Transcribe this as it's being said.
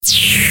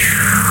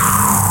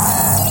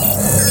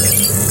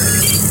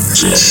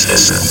This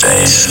is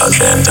today's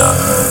agenda.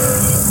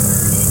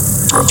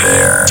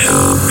 Prepare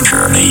to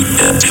journey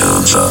into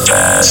the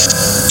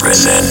past,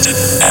 present,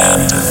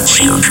 and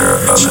future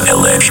of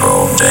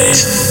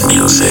electro-based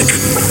music.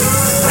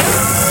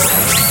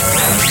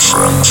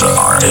 From the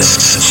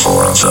artists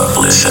for the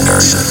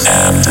listeners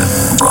and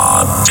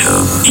brought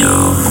to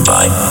you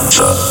by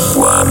the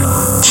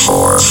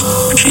 1/4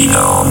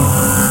 genome.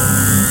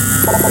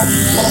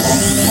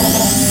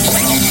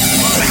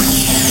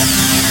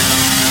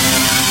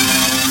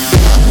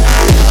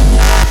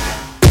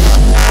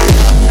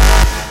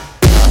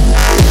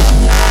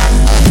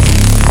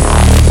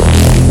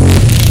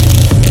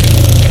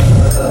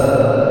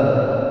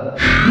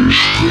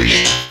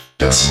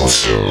 Das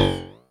Muster.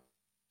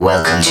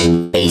 Welcome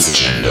to Bass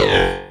Agenda.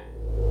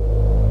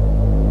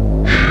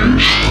 Hier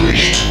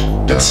spricht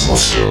das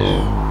Muster.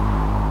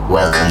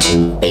 Welcome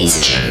to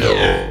Bass Agenda.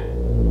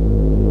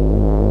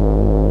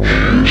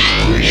 Hier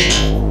spricht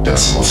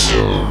das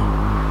Muster.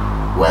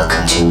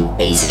 Welcome to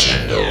Bass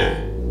Agenda.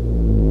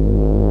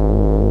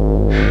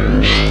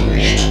 Hier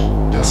spricht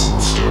das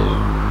Muster.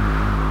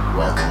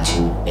 Welcome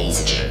to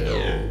Bass Agenda.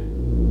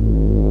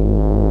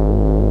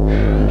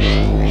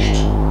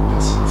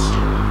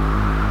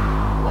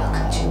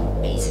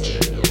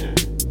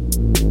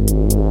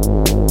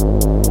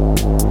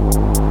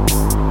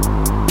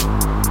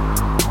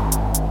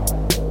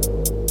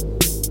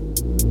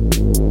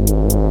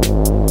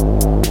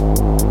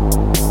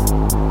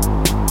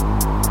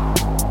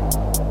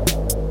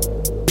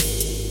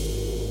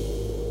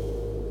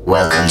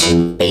 Welcome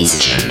to Bass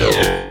Agenda.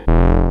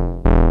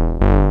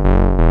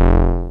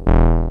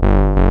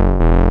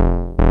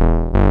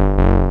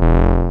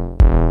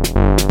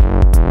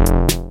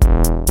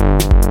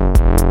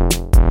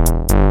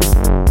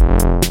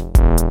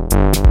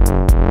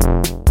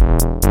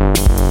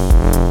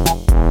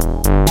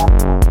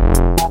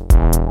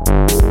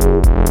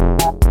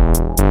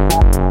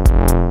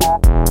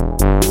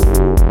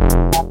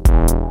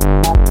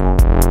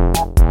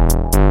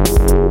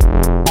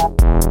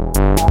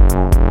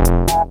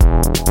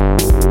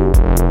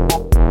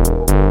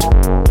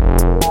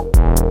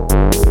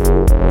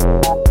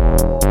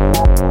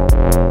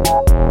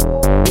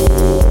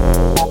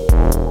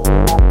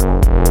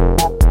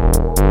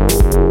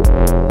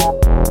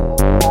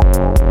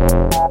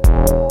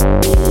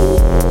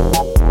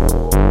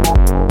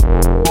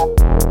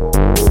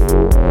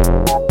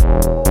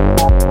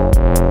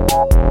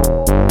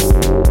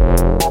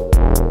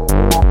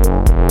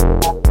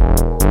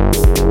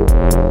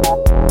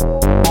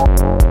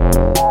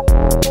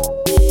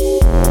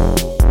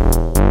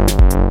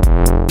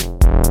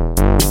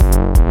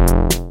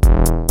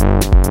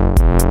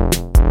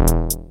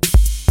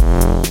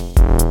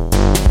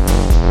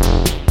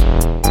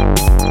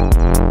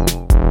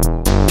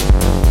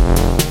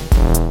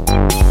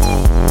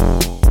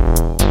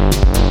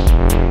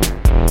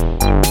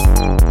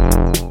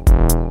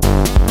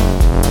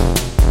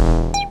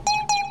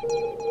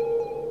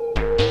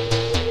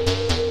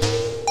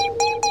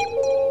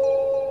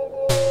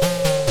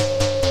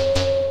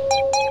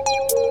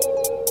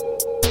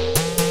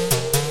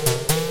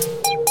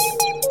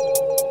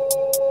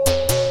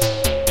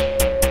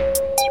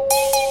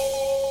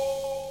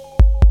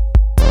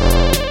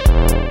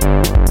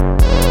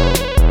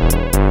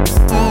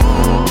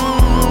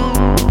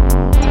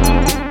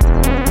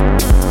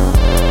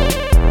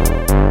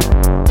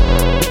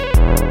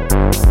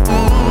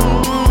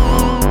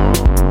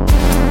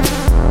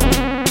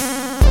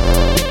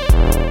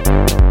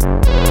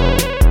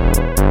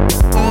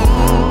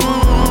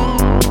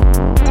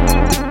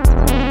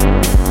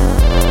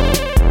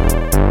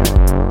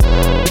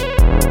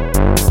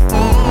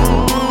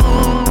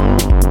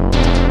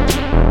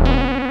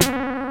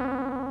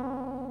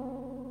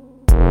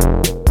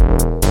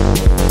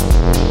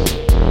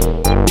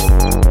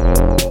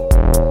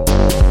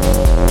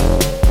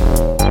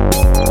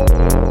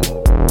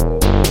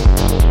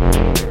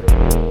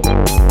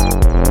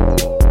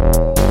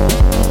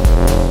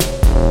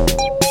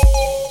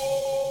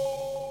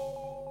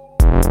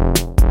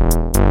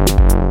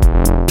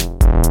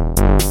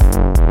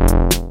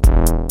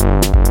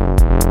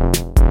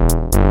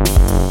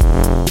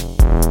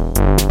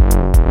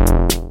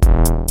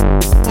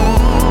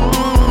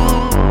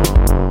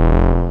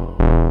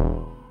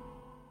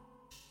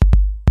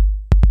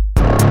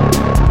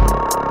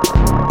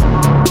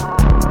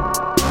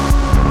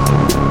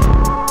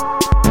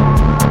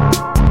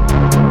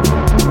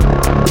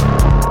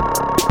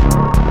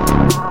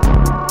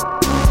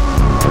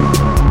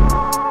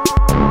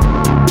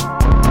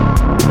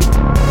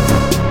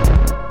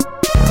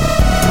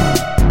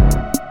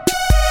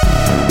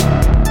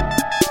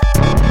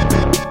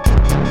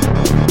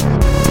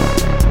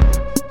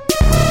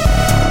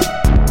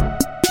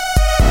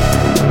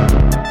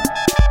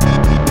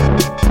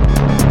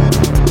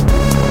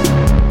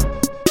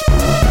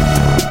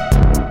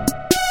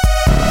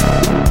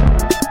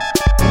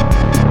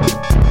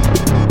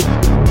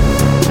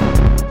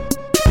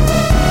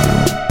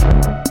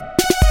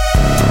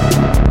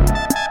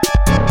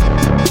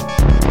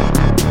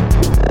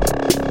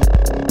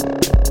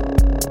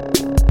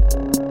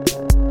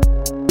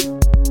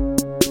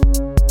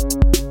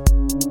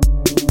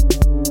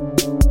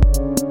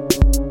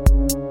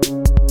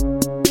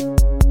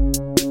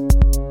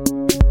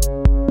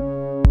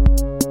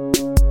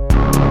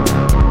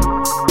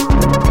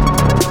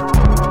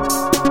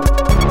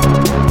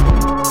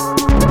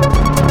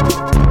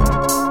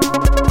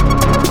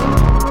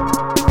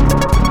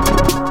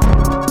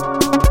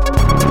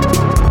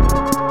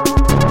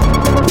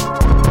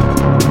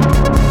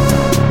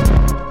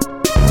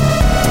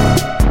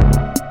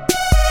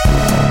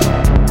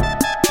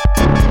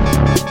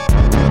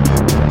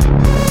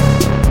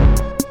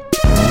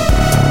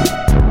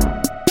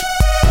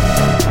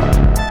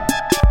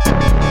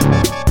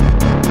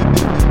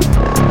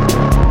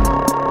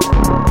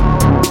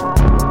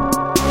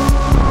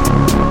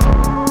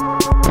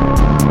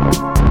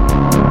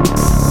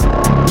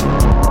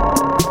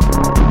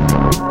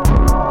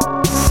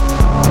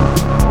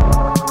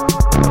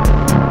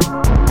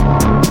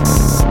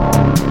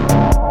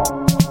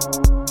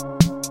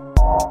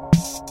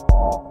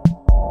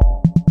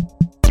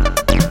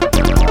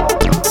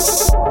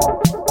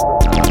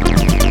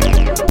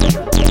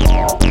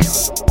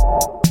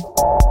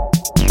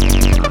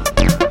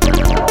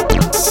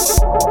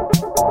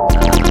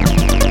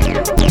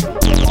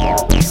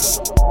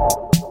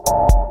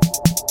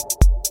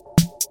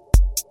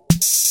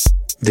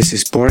 This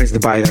is Boris the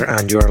Bider,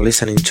 and you are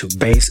listening to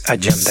Bass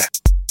Agenda.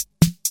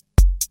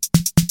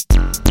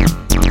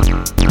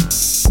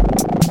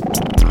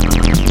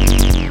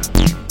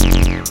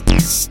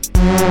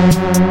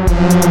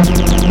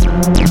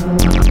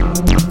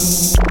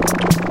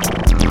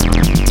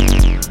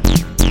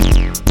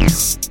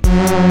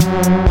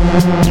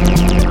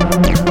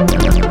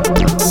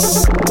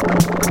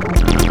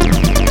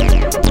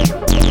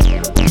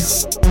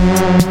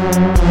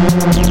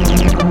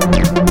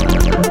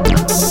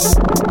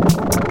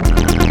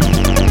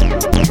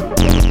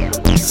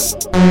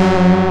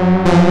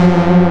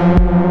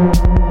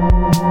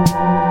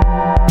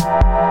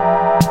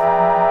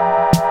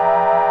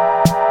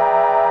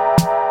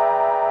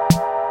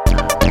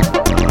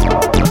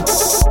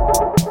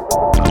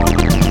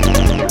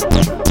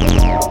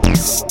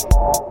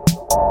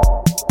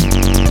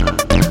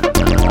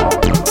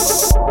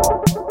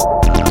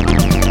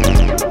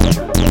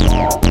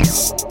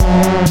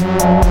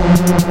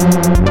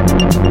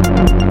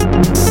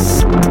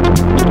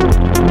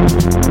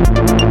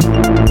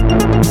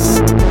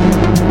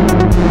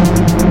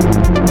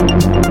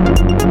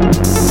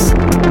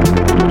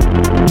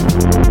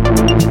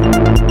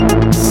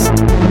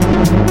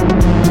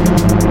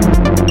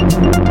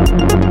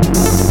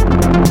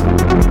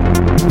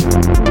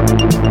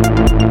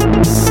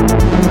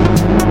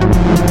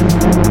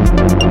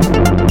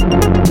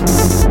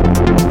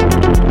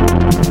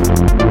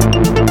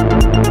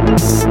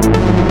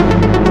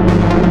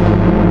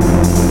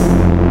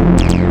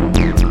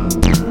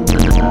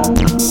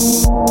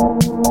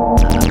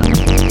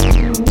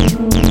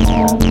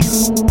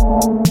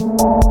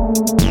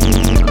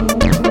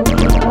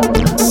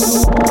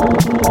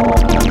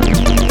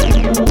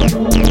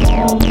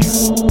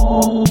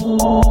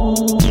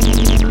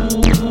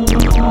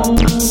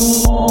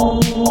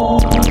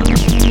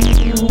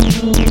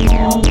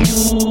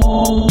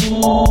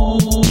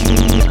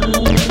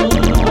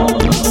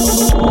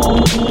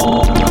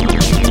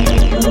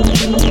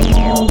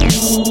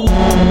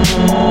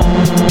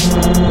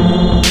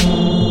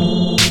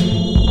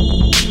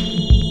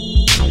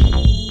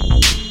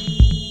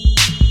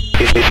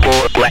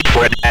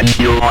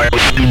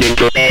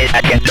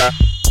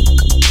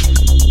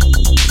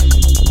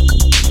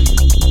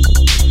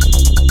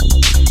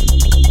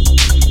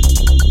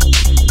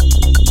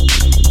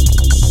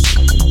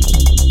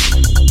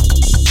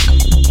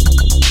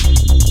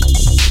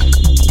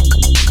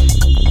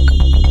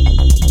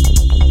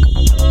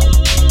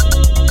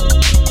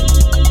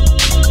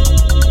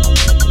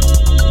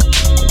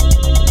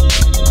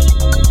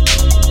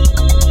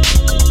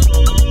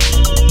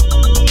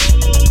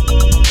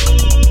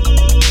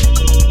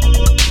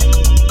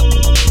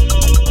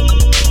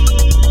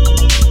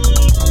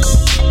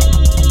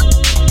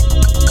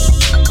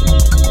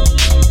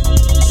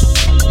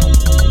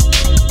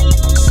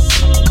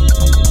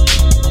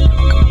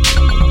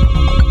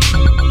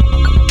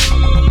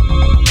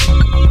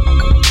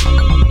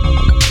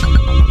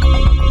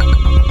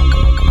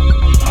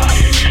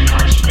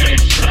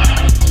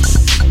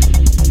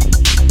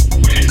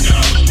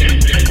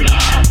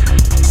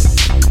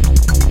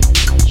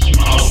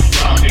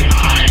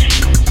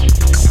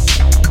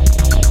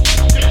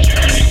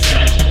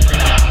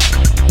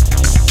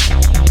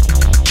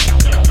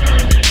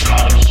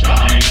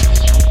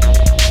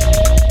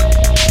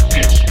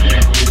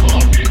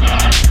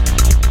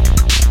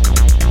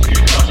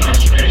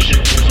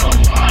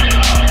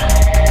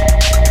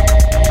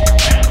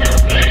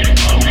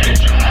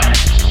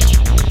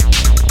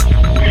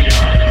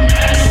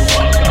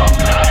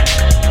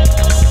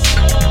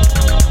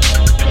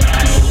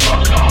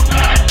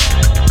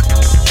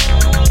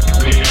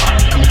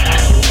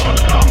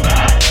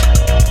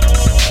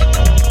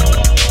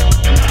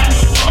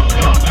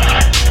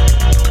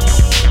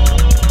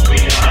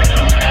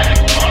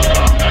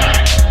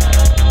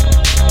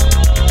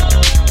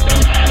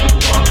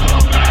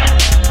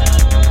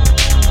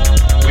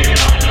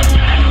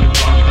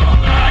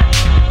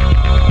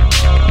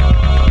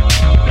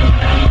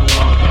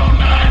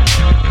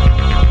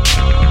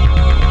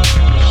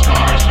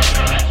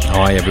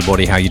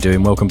 Everybody, how you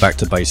doing? Welcome back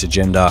to Bass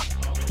Agenda.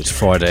 It's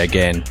Friday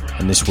again,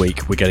 and this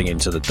week we're getting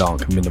into the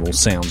dark minimal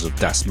sounds of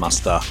Das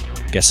Muster,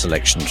 guest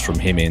selections from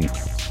him in,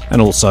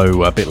 and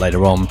also a bit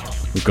later on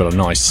we've got a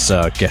nice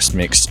guest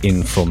mix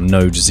in from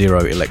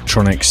NodeZero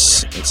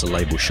Electronics. It's a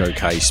label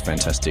showcase,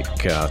 fantastic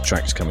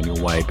tracks coming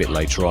your way a bit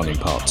later on in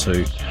part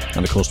 2,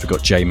 and of course we've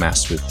got J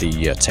Mass with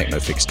the techno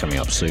fix coming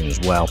up soon as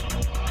well.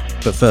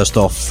 But first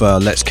off,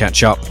 let's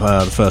catch up.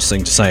 The first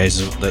thing to say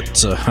is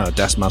that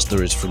Das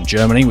Muster is from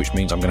Germany, which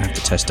means I'm going to have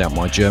to test out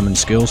my German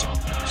skills.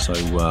 So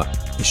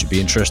it should be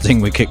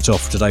interesting. We kicked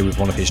off today with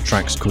one of his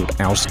tracks called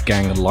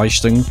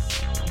Ausgangleistung.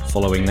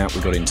 Following that,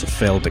 we got into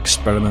Feld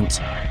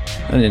Experiment.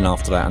 And then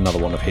after that, another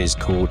one of his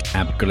called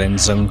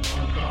Abgrenzung.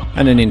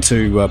 And then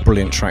into a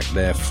brilliant track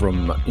there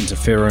from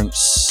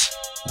Interference,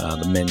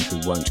 The Men Who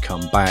Won't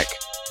Come Back.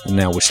 And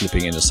now we're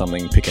slipping into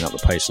something, picking up the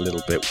pace a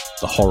little bit,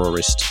 The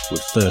Horrorist with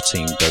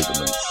 13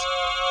 Dobermans.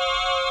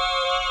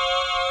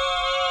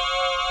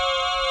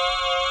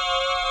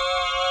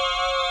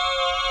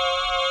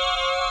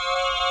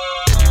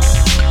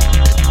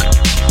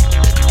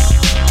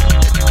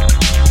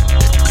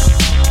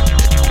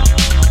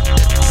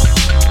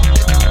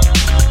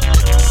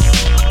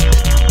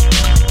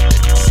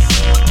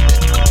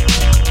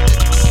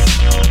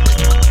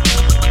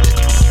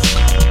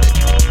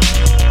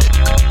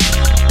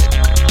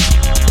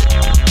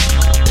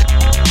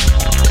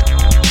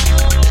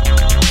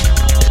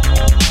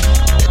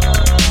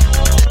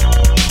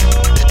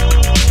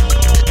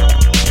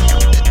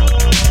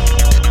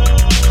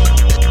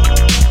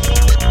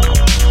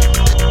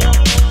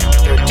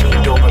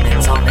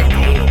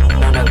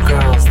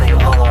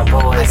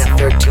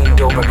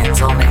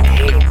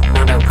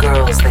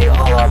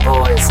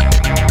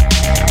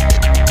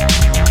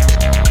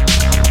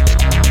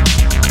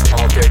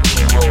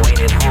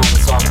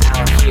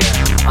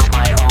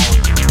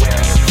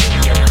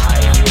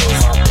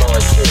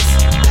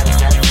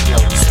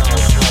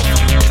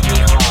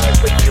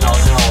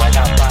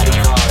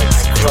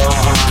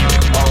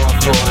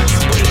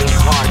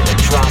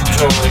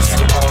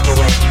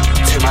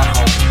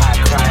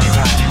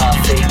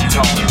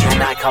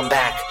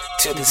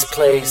 to this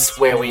place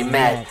where we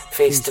met,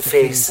 face to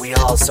face, we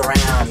all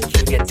surround.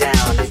 You get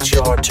down, it's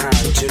your turn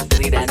to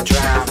bleed and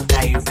drown.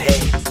 Now you pay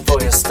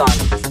for your stunt.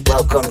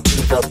 Welcome to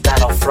the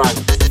battlefront.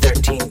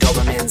 13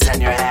 Dobermans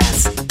and your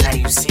ass. Now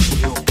you see,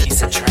 you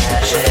piece of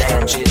trash.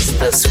 Revenge is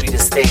the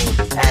sweetest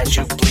thing. As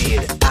you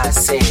bleed, I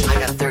sing. I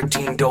got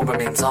 13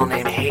 Dobermans, all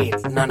named Hate.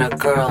 None are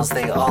girls,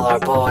 they all are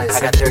boys.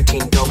 I got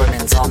 13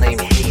 Dobermans, all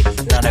named Hate.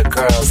 None are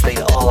girls, they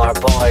all are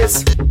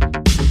boys.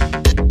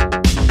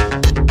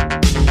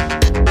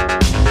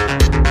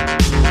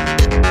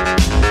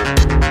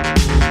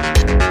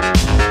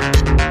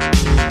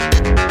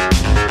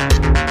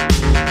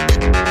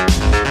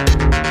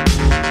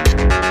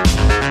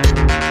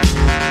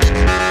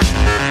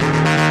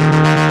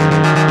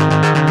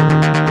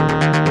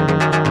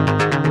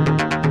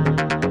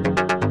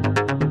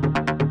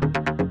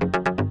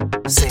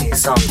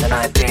 Something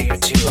I dare you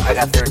to. I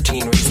got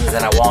 13 reasons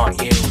and I want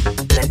you.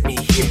 Let me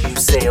hear you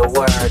say a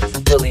word.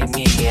 Bully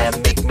me and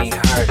make me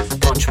hurt.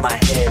 Punch my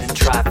head and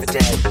try for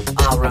dead.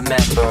 I'll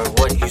remember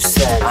what you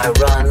said. I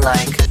run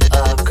like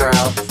a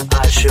girl.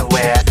 I should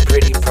wear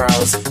pretty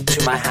pearls.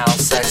 To my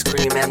house I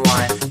scream and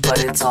whine,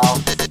 but it's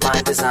all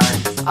my design.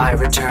 I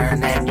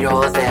return and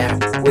you're there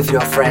with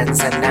your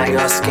friends and now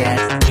you're scared.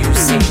 You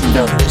see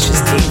the vicious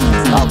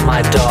teeth of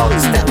my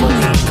dogs that will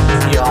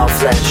eat your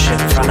flesh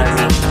in front of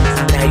me.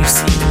 Now you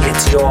see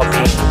it's your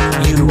pain.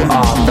 You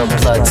are the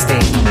blood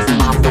stain.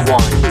 I'm the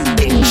one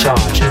in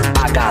charge.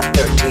 I got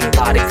 13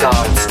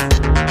 bodyguards.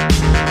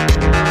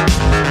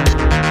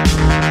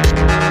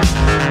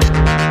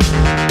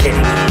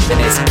 Getting even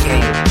is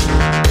king.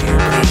 You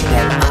bleed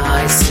and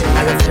I sing.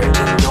 I got 13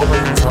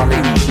 Dobermans all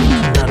named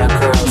Heat. None are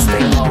girls,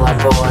 they all are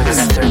boys.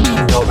 I got 13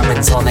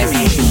 Dobermans all named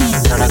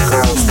Heat. None are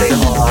girls, they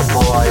all are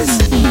boys.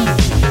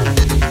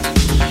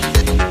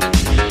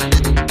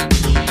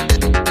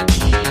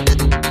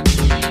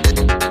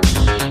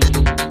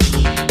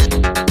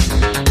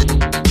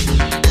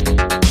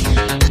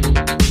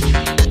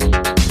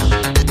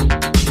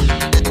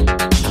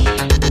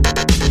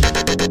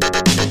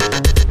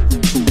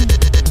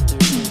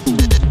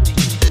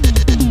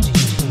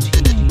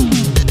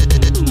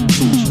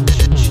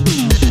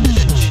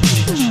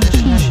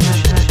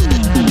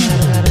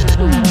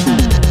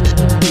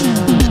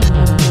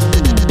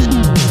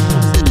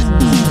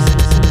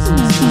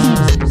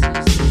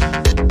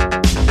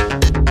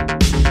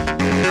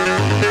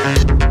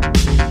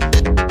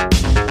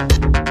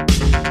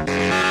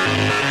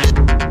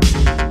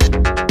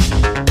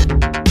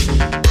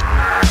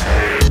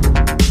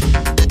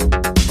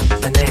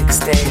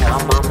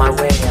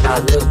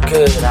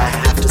 Good, I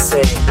have to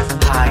say.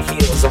 High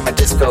heels on my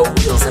disco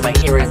wheels and my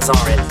earrings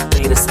aren't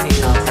made of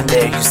steel. And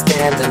there you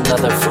stand,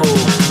 another fool,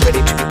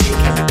 ready to be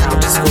taken out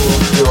to school.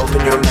 You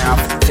open your mouth,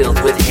 filled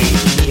with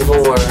hate,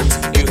 evil words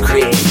you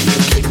create.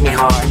 You kick me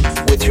hard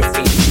with your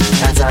feet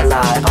as I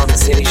lie on the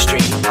city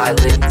street. I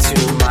limp to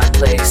my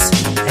place,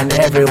 and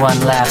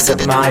everyone laughs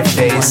at my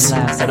face.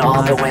 And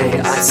all the way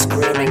I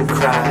scream and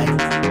cry,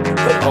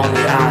 but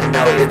only I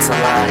know it's a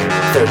lie.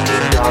 13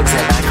 dogs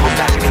and I come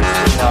back in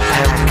a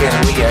pack and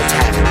we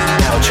attack.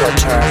 Now it's your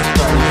turn.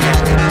 Burn in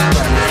hell,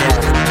 burn in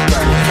hell,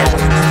 burn in hell.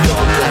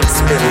 Your blood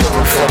spitting on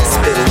the floor,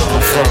 spitting on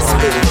the floor,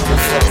 spitting on the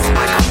floor.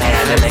 I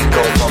command and they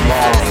go for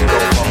more, they go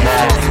for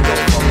more, they go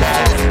for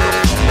more, they go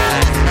for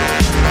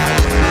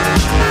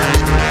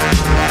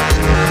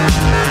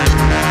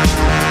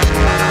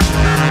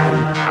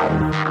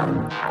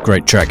more.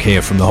 Great track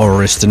here from the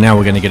Horrorist, and now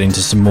we're going to get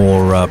into some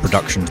more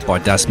productions by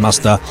Das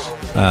Muster.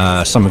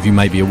 Some of you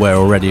may be aware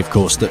already, of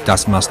course, that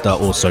Das Muster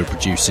also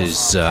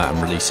produces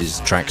and releases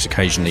tracks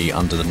occasionally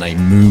under the name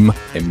Moom,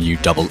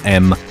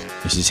 M-U-M-M.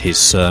 This is his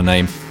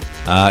surname.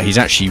 He's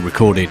actually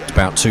recorded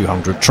about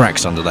 200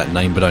 tracks under that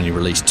name, but only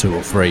released 2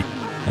 or 3.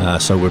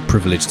 So we're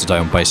privileged today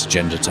on Bass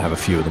Agenda to have a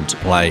few of them to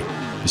play.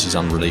 This is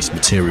unreleased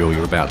material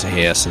you're about to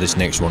hear, so this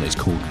next one is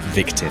called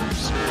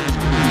Victims.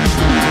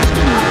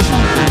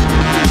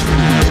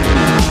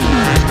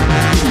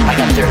 I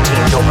got 13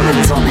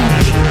 Dobermans on the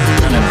Heat.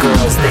 None are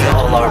girls, they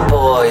all are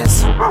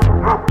boys.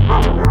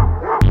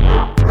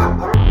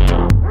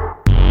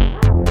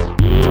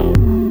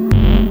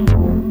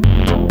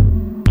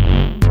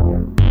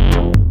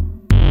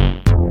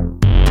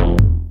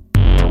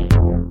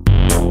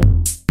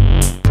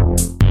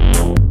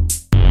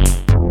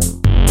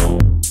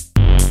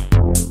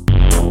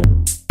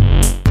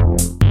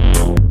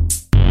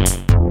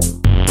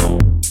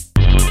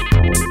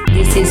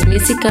 This is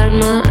Missy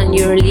Karma and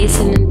you're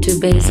listening to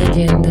Bass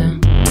Agenda.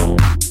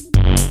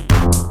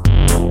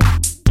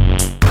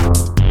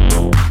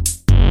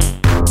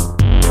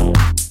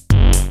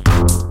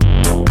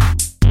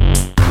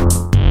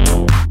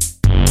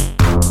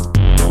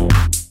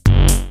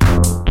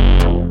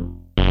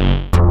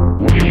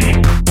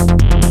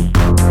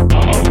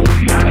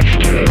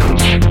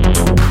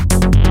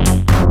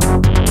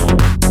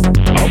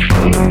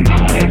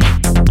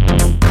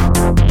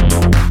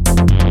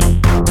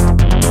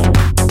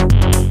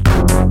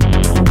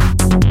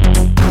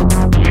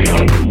 We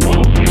are the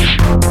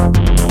ones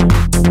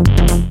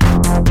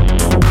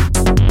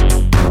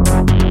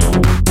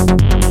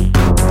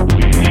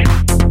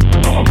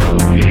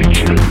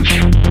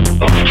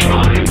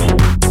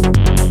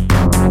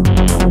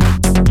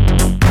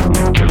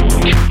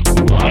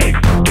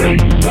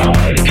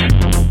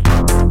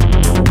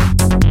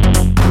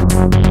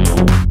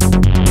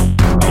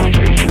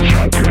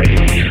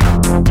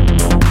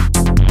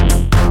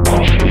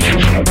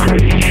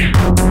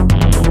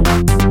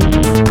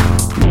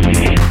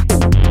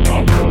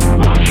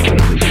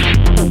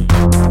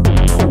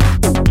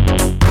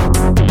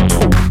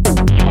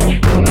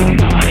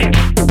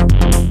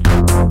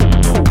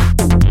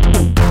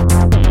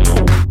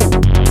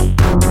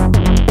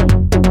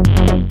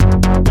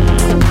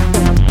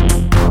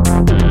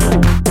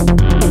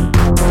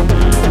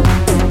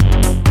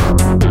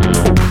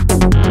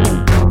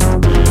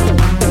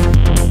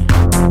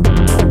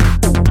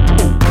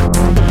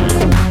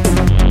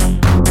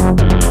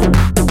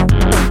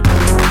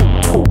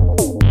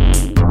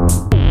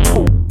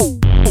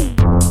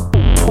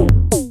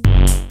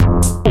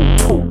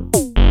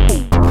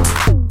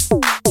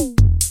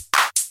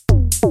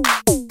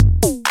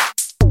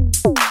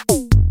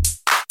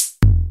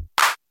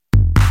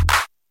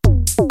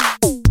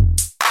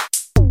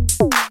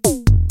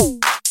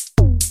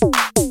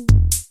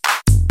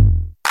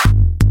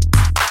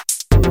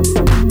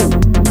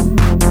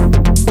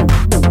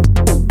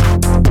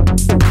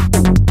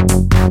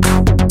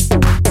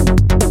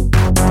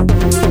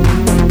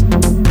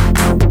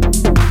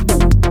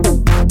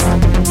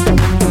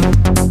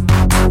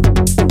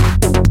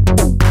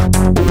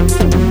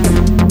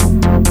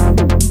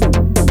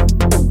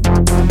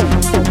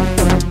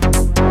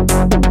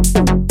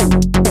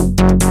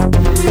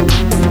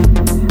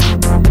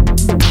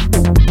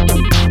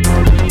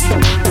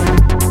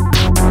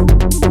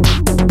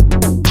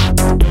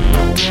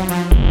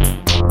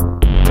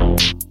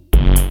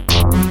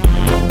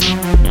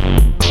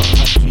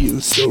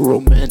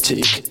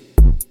romantic.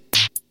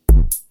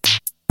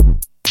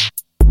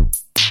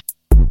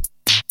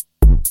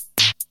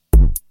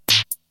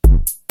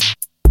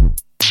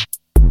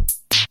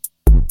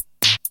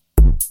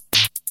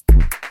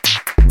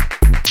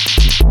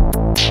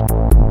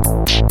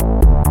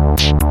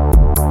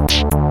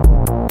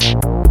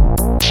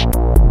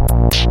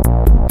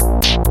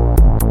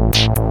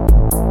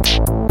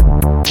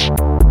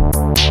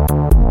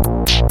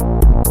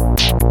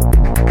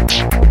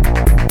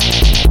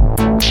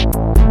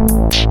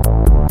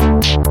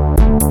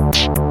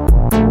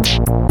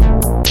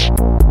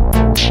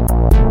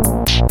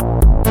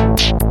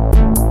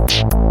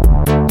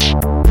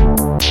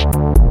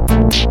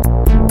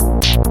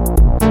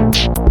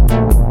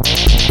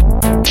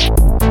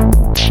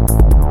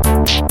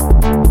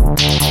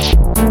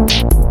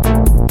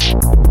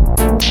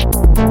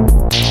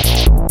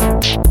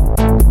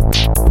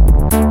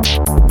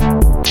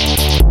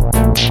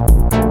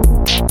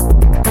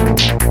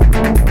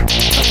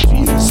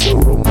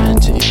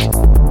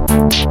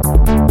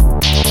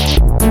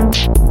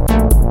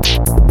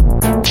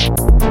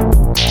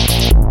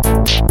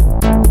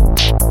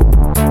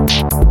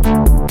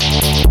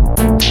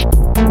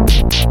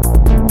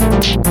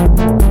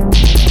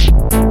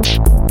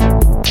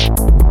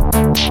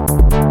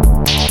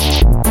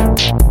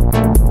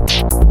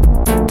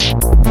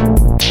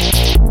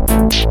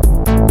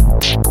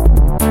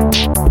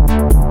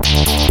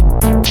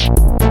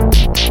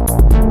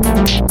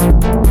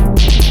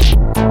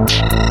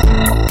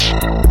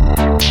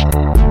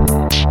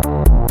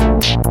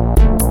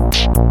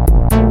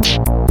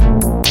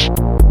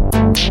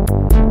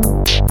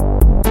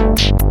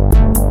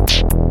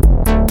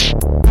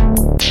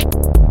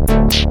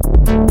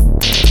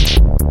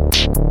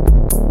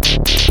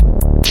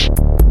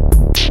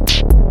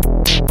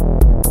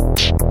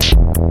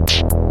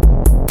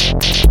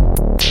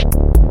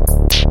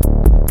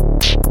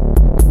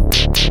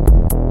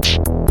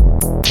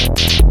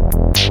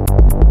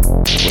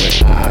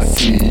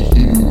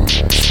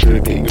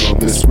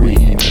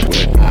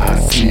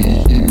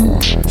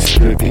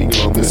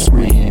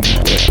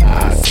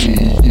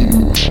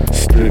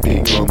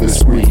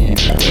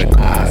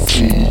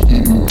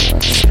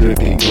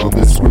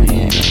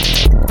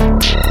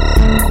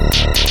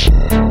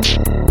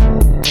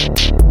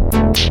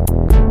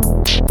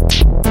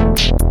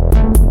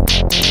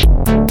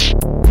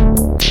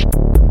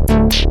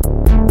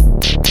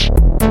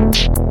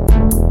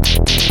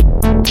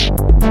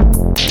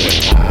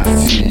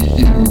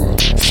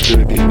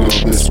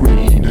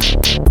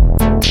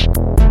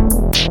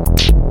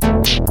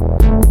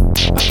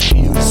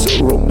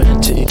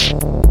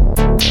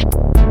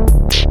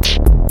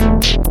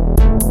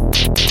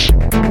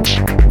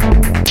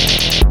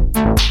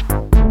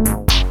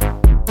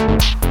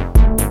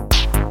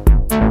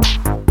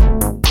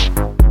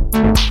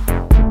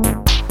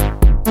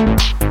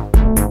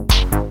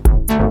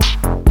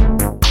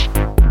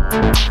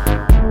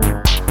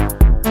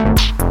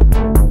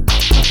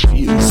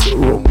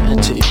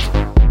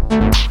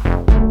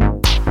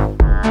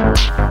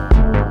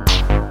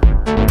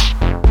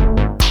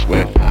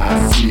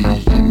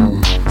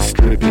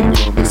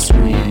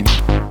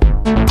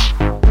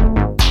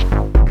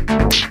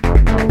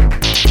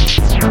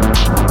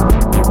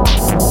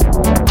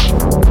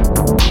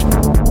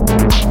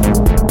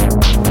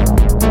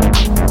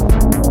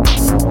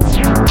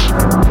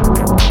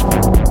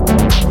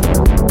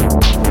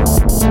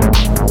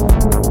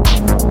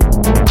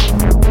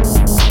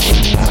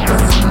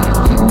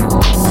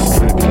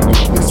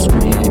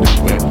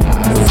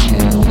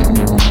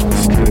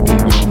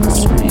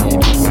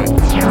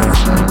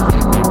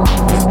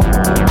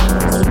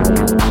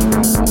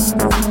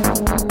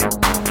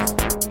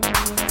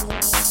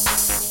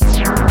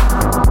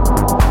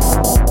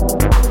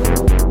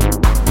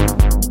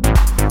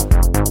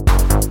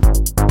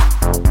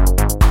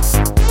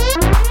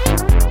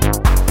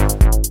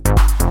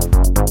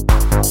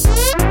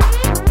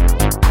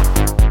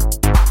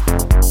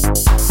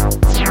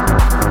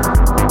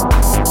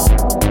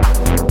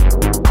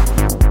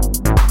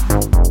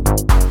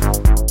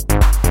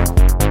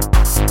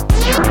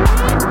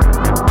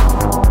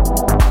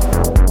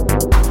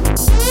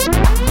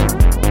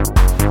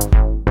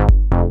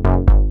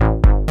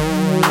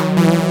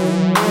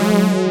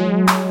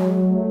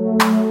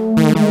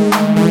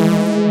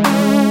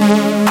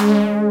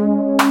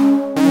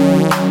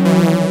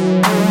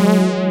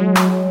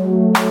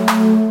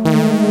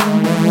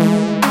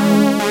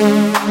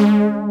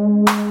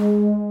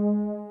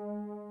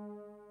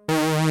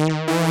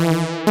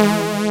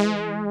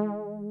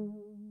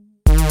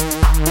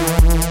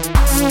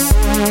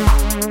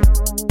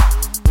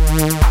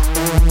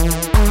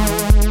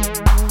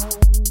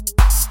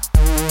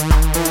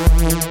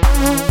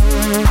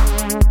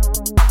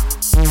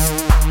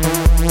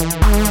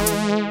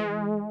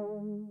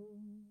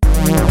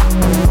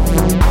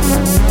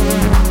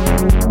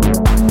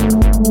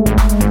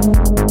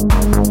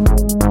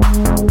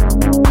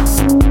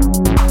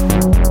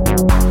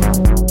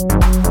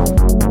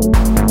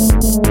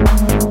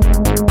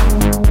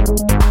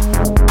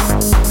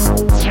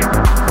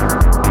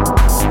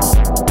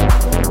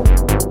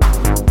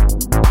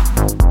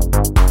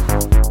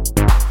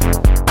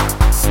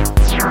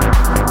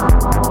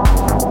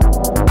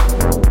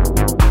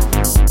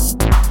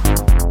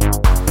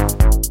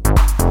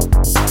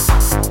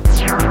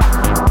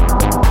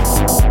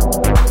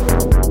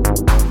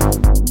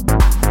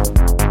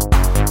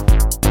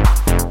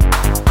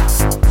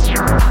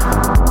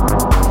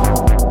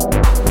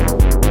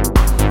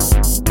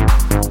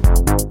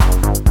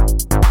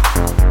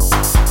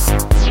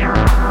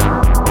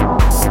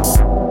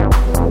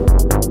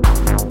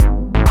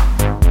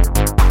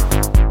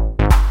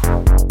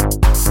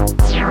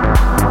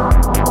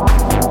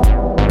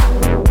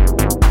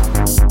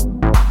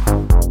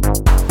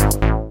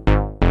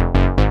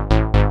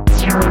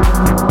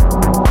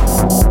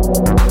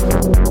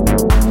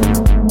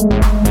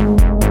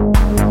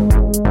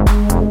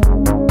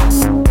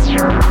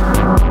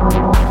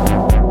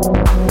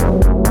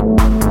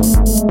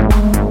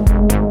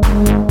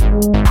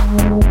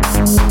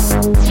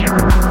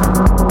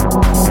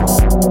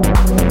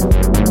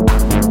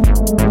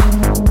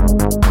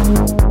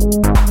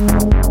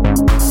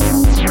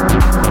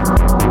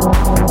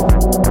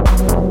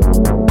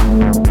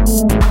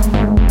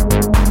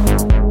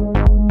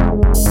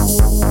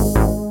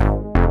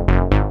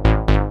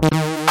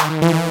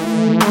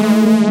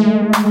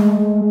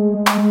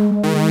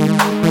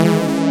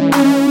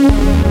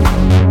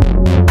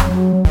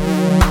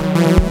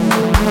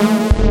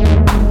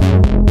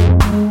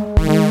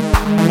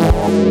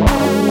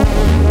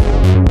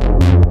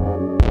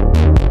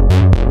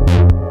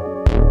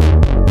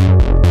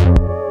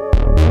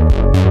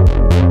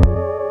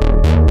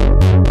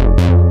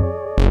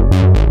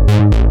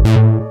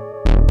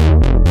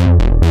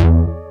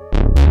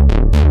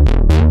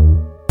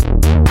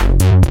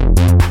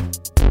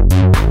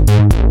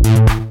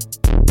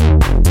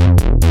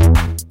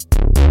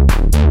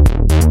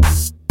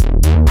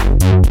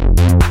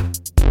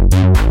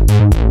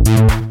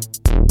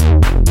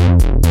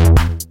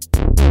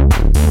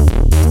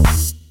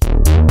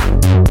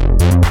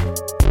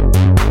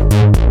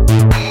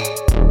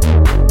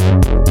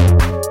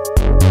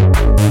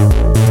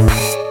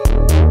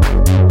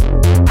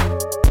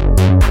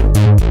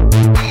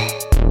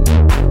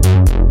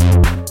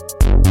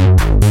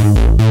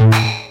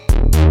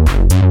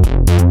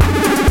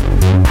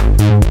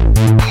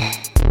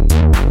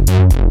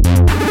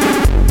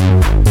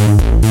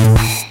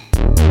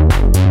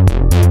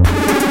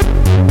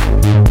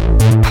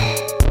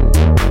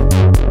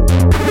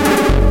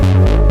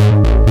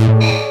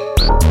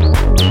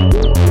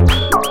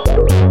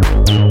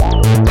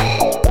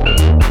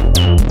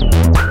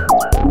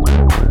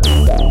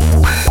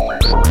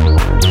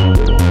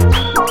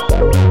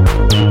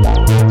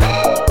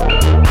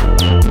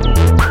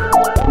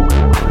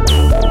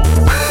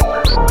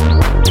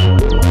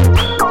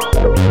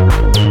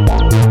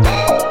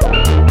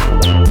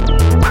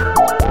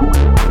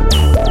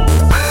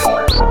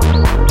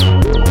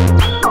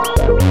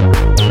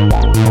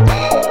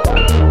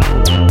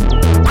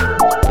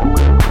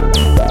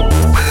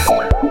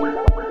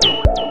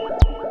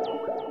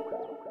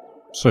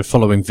 So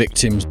following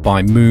Victims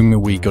by Moom,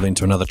 we got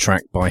into another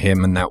track by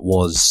him, and that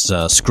was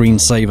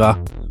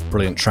Screensaver.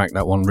 Brilliant track,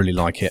 that one, really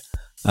like it.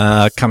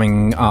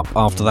 Coming up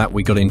after that,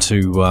 we got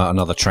into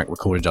another track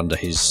recorded under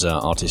his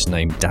artist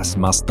name Das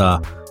Master,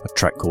 a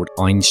track called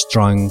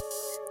Einstrang,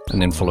 and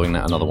then following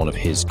that another one of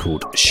his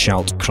called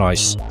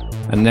Schaltkreis.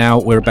 And now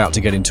we're about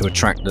to get into a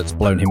track that's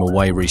blown him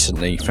away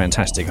recently.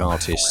 Fantastic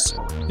artist.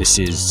 This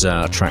is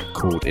a track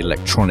called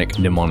Electronic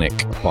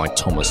Mnemonic by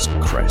Thomas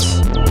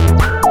Kress.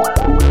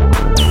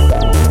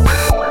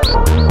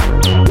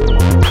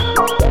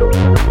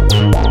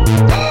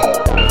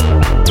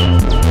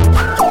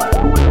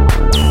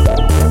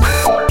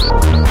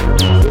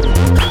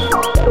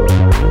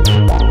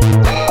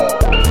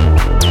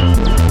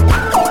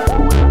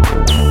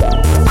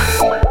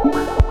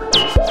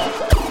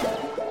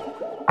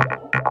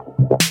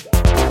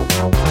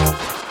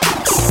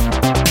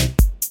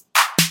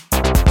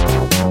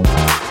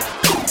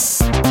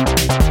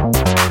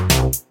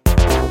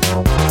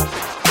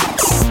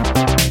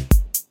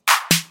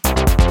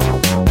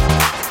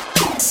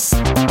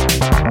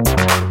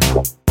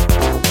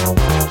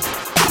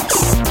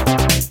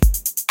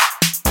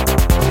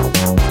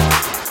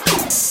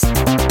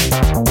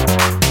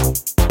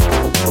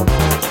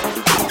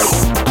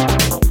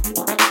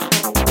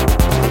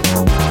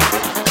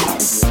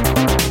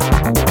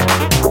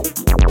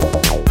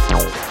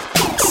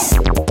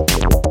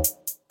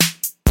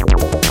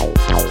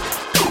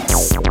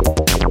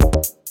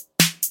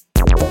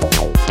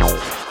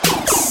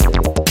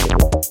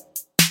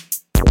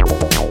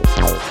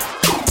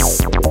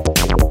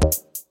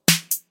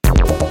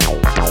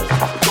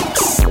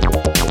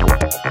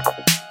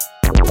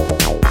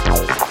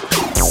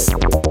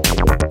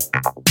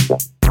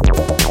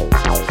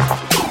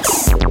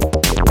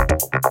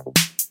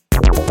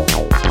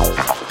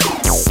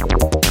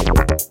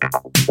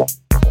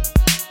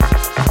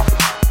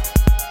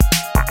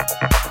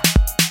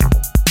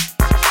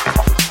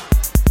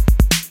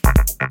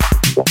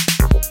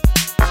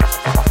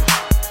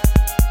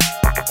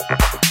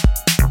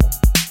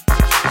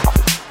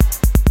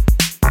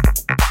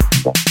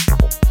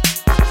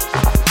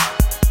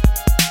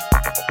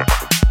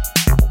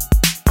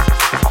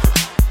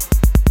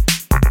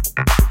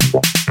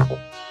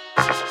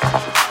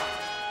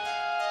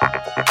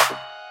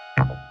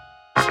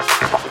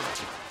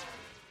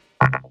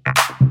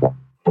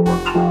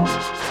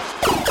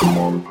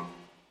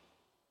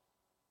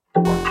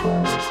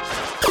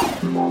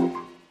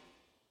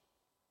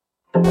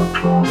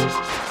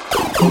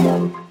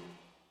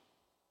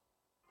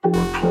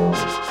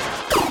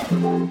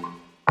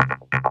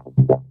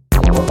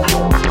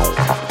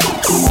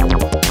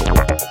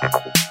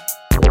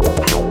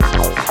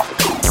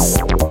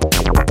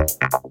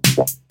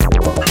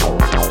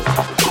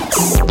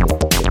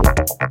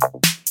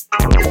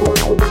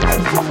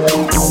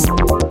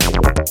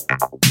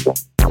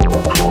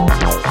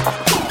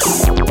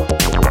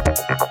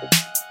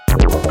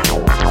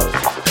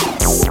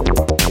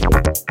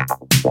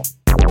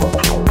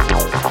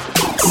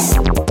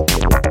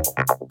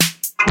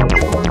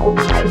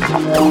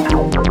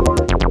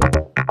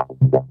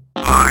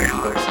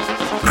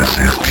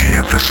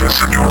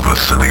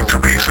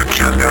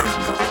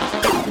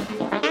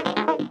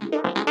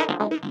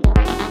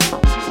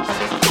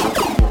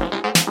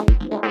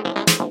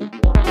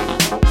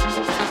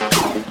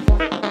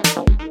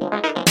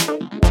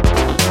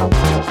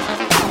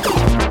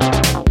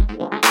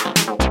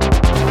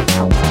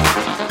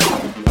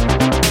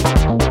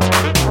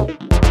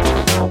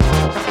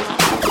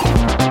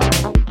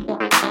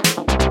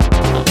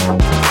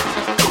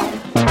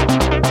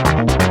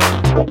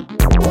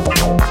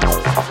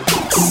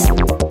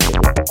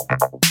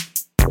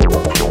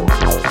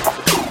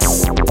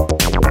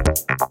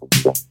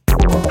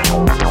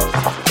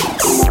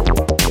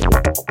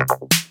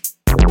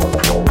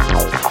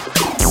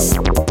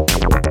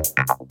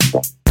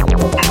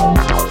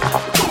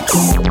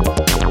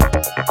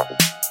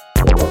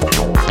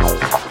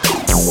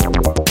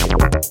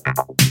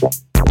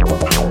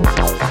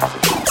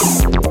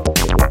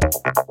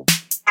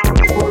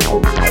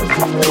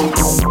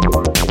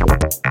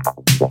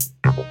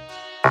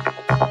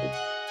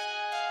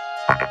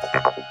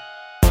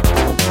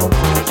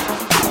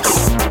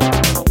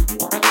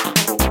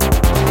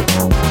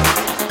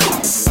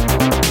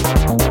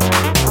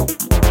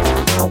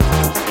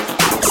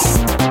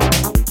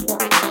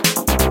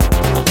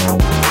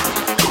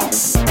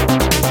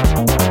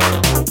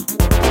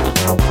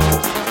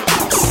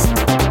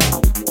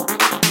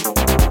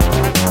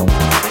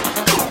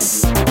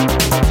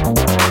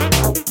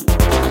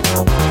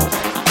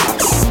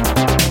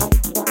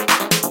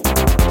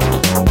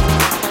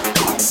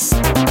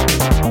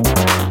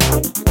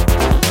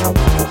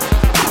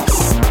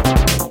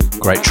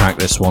 Great track,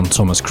 this one,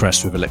 Thomas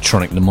Kress with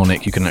Electronic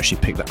Mnemonic. You can actually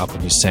pick that up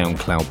on his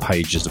SoundCloud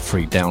page as a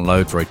free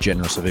download. Very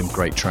generous of him,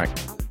 great track.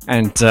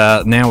 And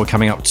now we're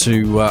coming up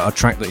to a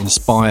track that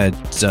inspired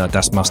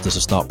Das Master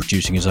to start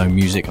producing his own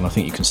music, and I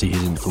think you can see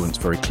his influence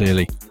very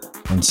clearly,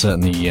 and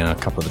certainly a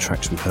couple of the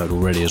tracks we've heard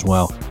already as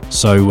well.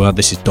 So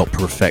this is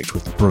Doppler Effect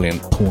with the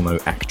brilliant Porno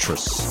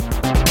Actress.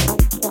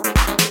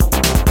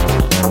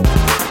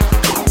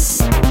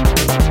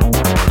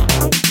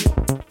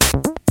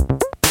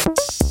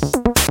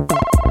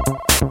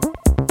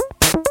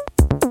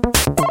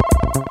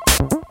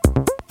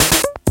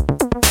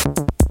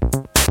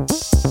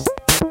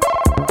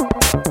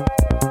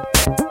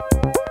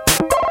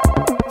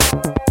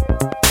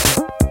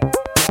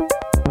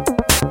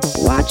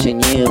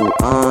 Watching you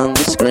on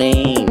the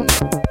screen.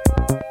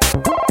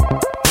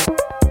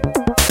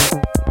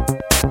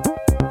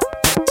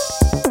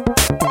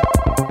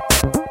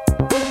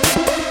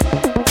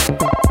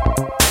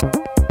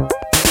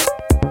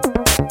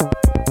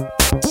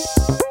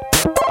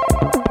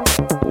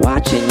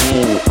 Watching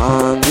you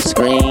on the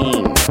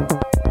screen.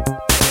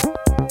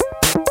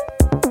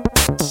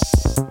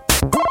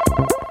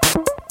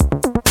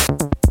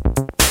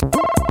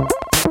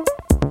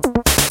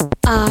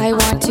 I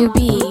want to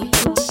be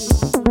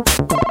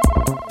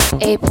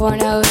a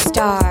porno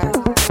star.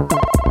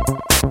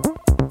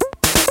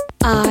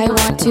 I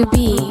want to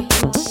be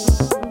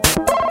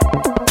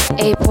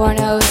a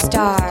porno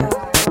star.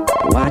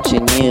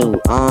 Watching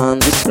you on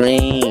the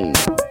screen.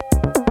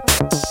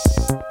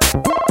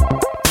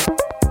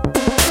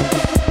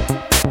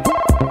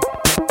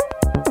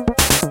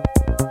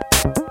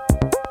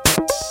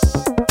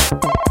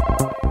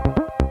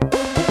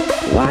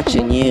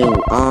 Watching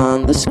you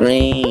on the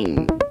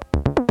screen.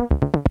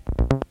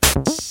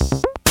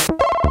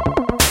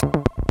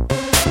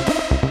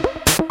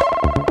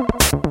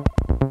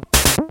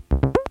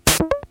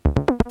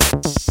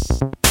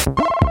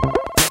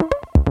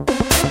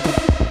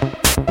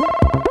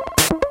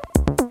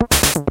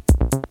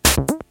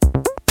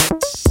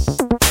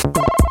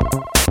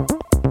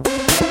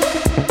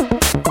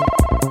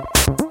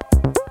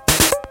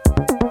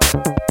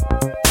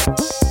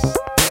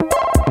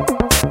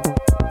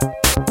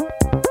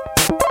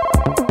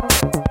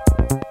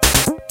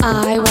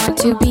 I want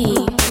to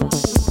be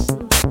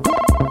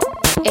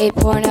a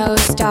porno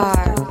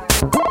star.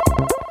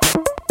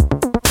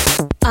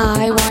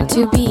 I want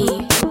to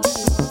be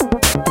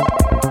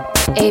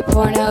a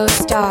porno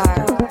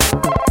star.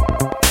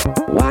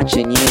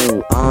 Watching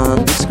you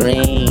on the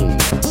screen.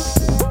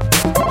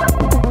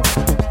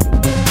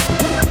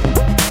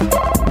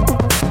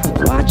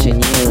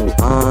 Watching you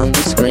on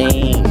the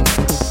screen.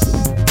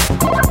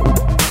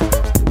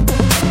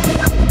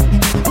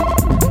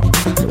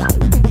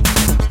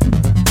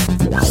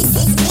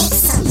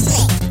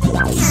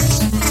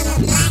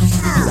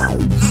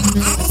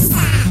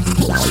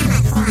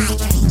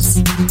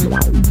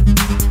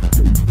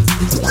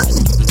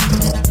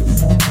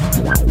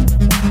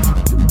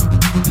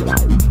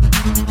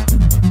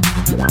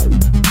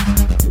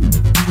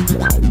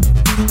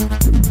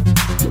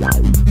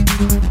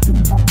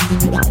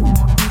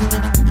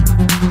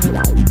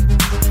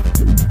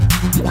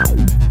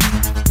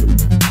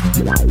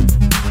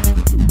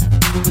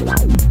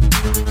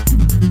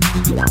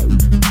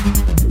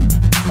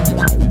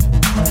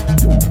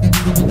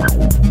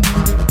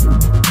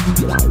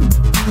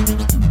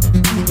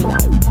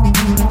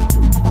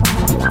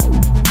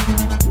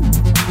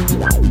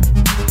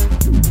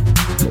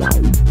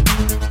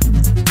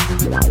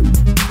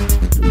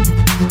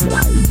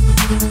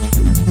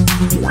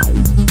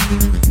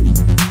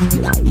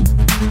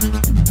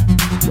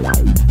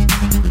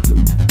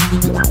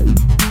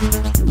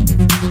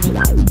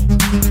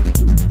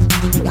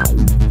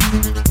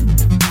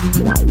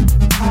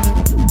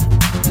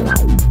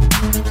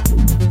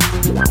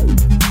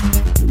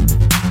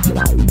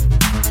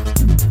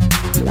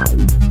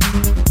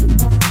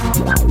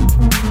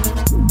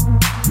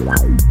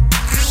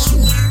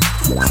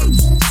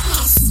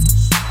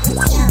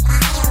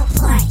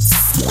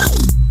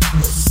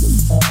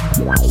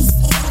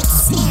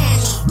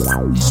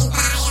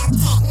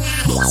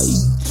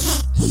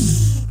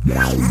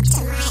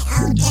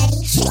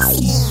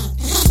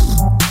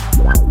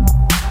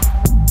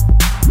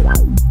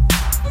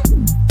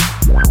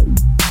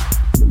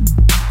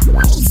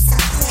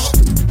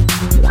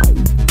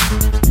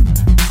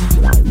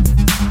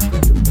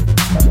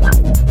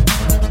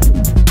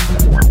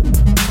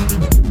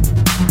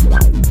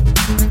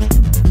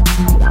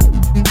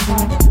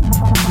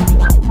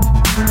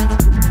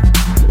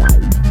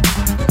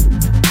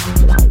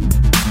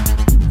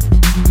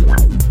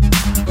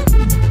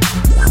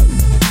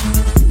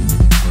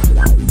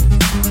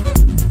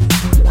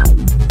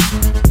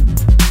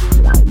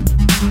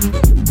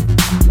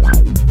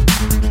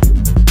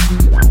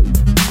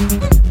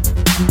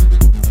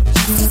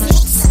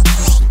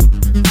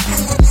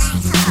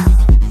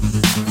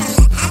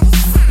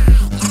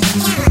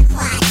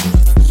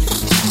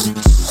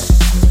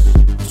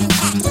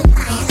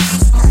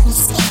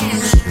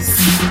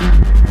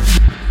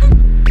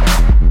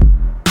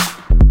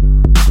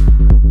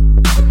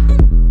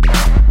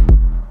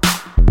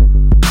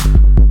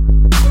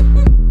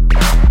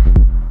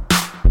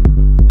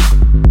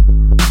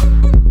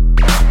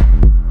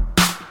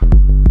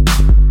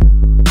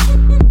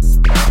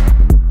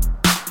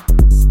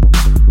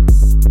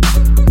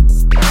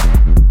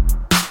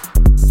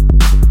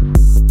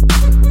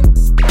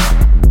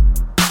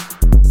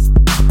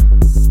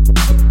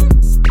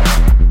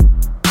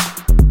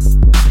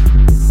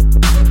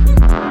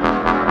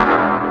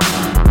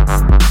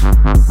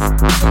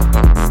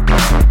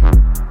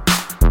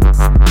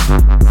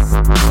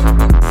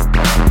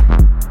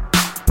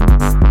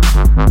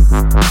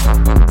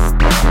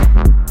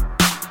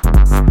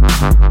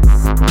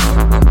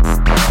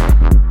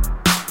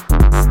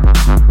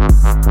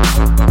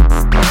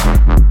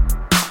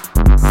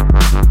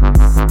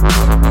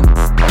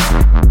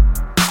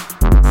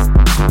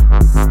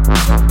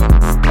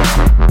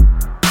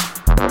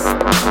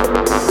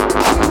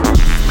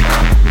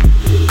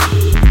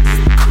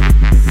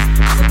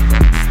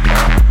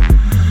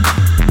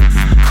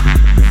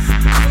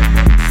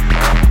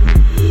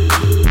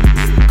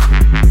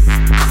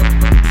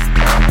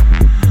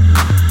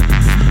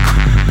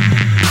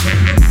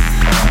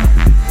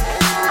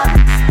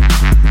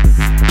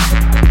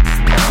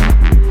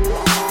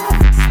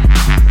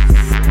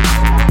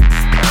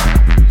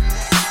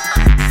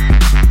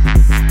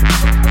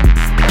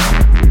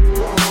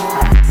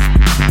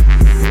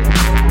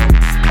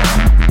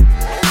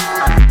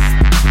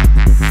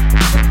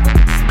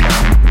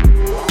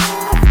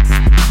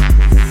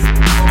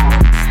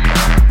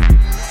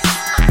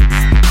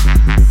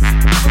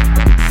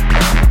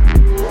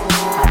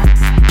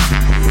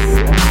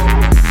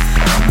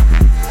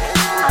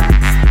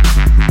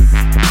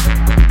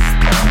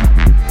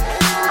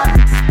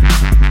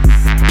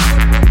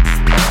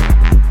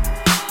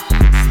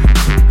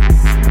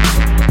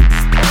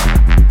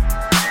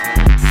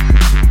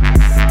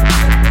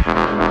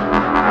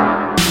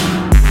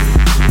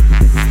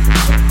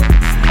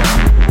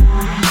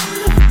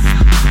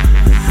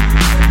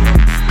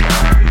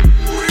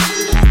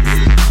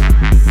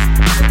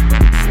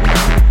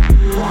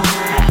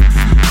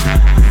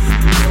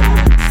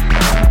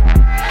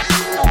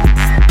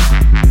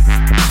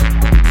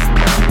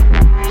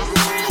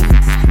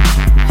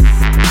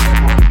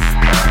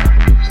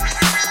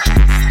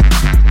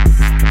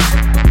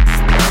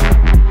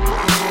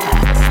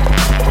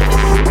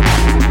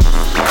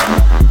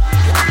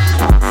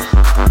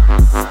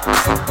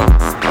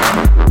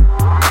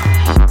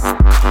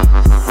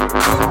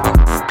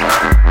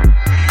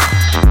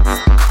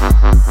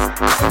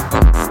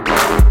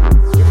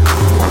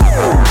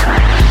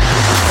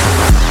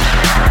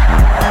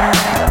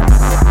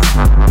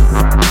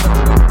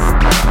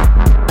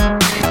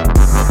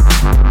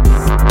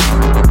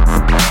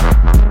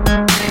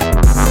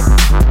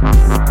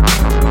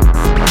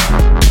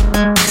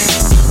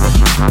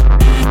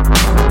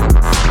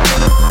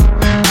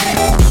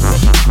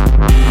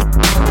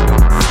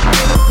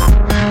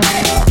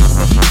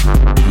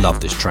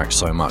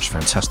 so much.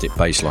 Fantastic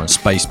bass line.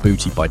 Space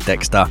Booty by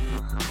Dexter.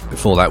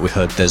 Before that we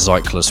heard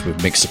Decyclus with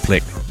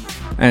Mixaplick.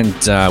 And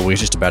we're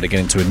just about to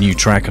get into a new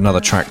track, another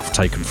track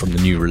taken from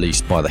the new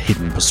release by The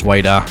Hidden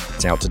Persuader.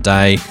 It's out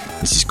today.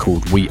 This is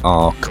called We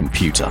Are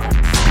Computer.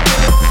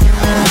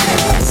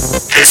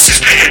 This is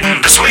The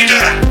Hidden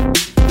Persuader.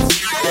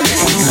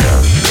 We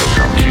love the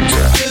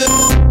computer.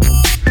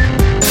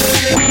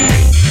 We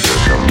hate the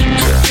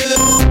computer.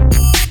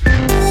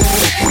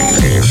 We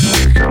live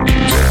with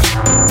computer.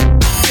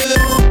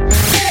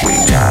 We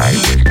die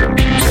with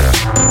computer.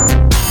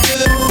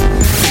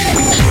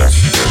 We trust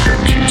the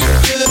computer.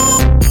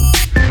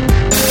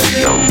 We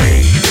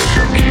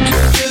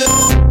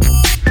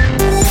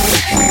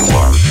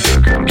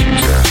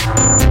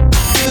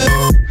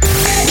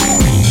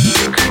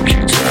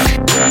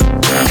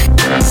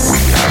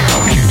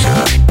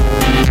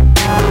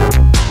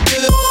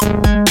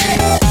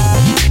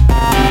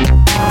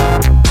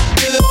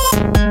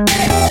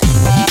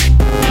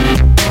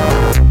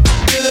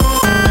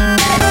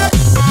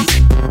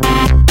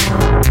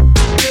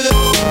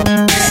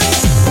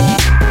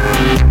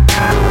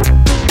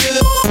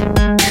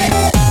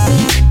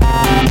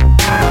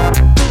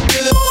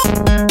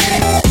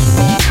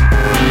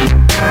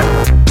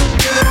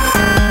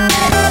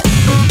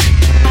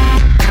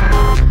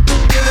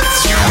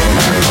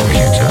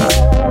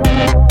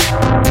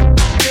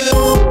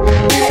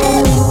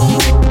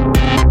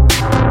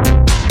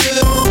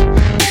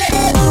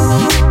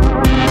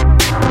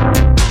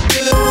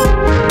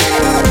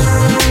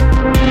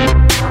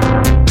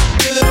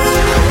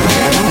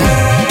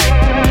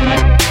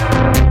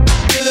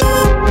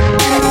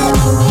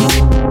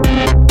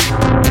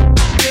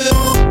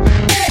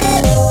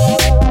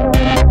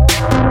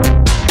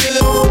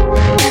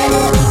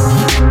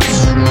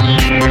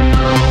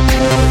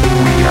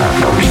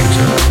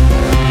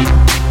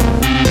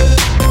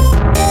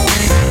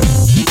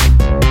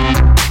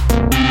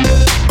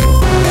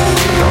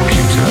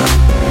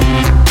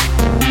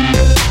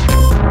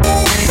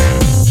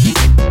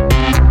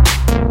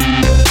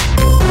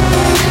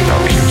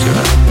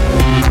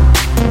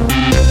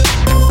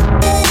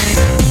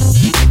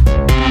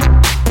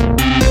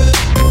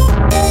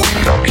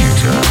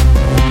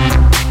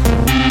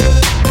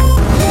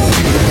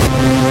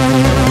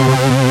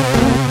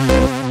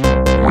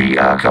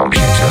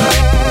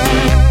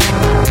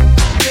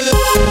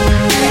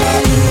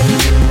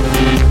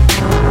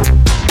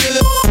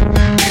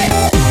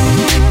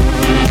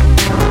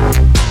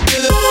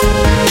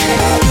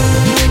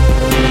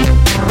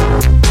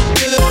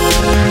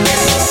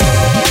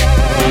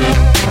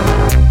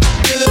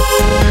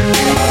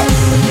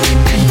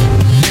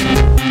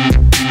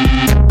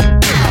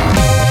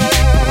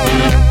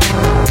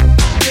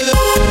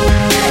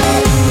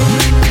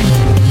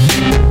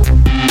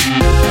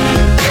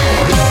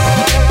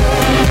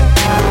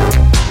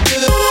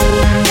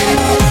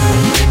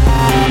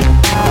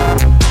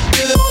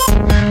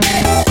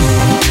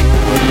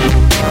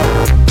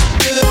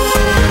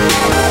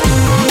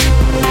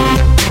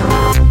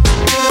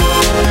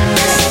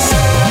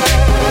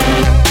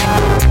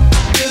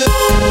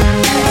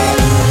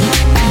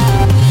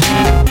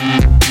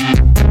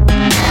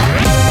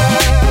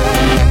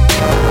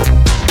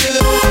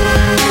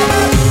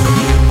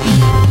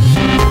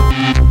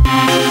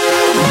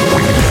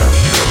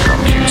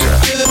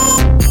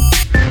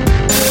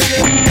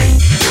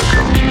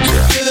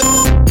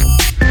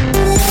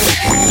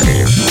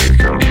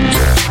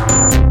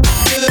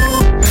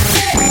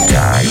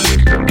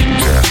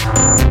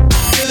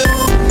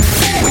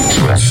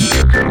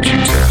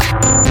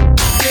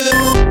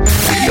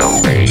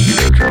obey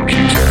the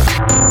computer.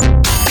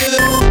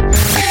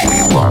 We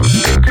want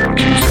the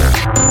computer.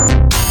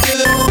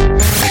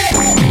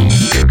 We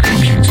need the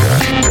computer.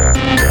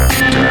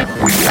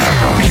 We are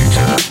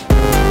computer.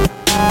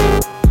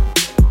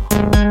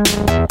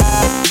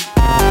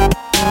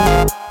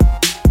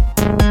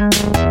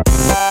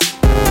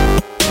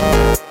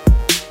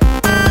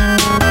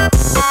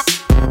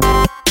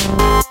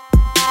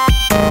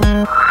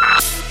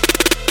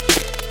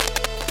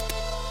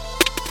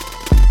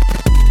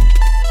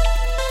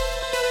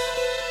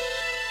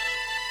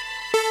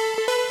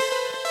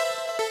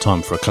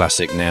 Time for a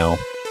classic now.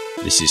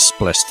 This is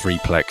Spless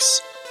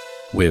 3plex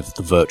with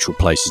The Virtual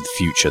Place is the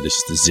Future. This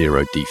is the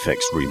Zero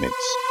Defects remix.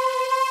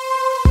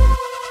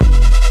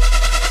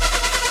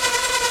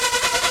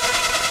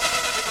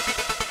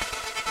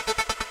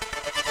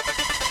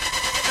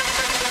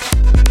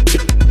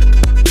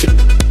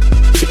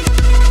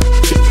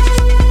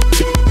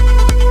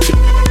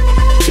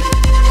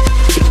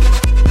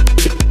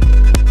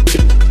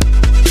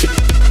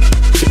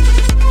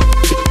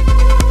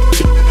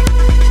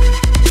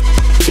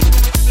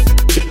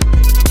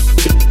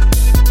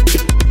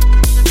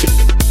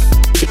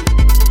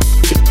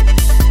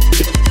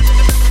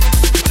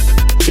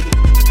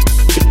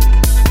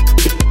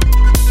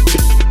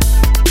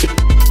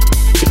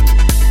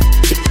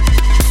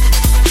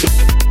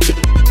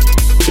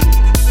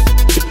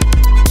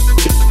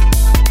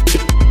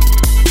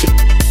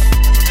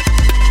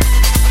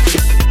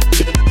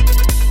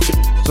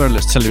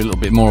 tell you a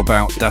little bit more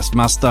about Das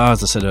Master.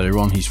 As I said earlier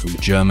on, he's from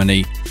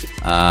Germany.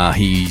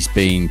 He's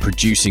been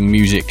producing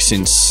music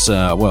since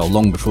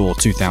long before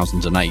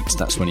 2008.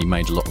 That's when he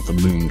made a lot of the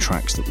Moon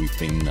tracks that we've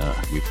been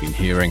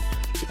hearing.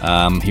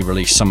 He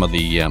released some of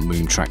the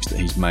Moon tracks that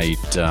he's made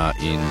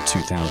in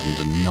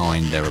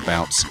 2009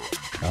 thereabouts.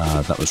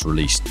 That was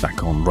released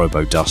back on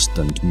Robodust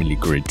and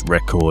Milligrid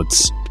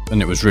Records.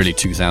 And it was really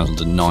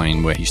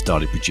 2009 where he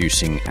started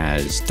producing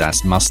as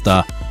Das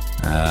Master.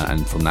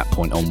 And from that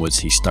point onwards,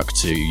 he stuck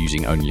to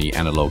using only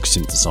analog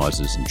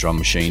synthesizers and drum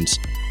machines.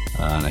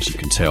 And as you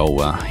can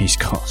tell, he's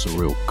got some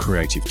real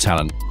creative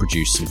talent,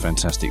 produced some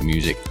fantastic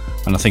music.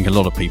 And I think a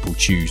lot of people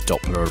choose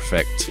Doppler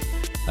effect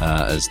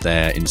as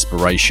their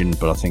inspiration,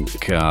 but I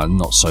think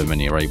not so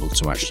many are able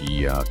to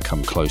actually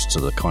come close to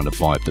the kind of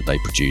vibe that they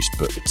produce,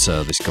 but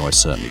this guy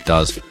certainly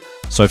does.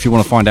 So if you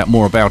want to find out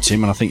more about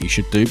him, and I think you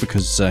should do,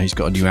 because he's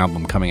got a new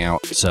album coming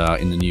out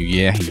in the new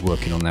year, he's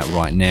working on that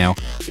right now,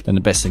 then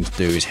the best thing to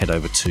do is head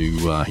over to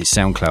his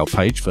SoundCloud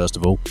page, first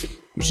of all,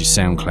 which is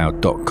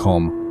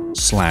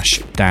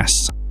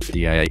soundcloud.com/das,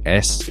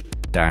 D-A-S,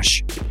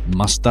 dash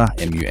muster,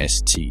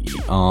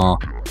 M-U-S-T-E-R.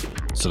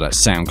 So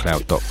that's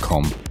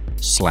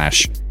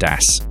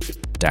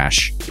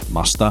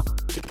soundcloud.com/das-muster.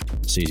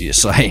 It's easy to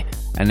say.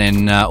 And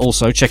then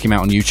also check him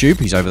out on YouTube.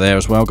 He's over there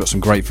as well. Got some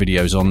great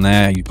videos on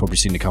there. You've probably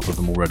seen a couple of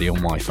them already on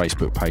my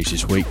Facebook page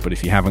this week, but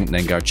if you haven't,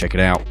 then go check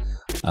it out.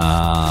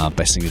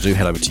 Best thing to do,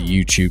 head over to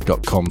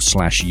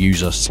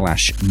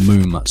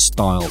youtube.com/user/moom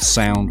style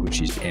sound,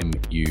 which is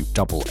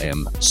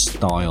M-U-M-M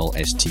style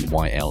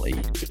S-T-Y-L-E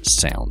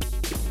sound.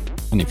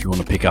 And if you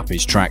want to pick up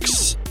his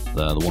tracks,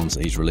 the ones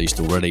that he's released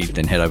already,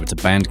 then head over to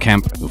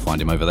Bandcamp. You'll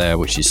find him over there,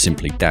 which is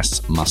simply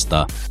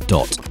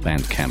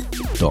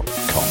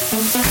dasmuster.bandcamp.com.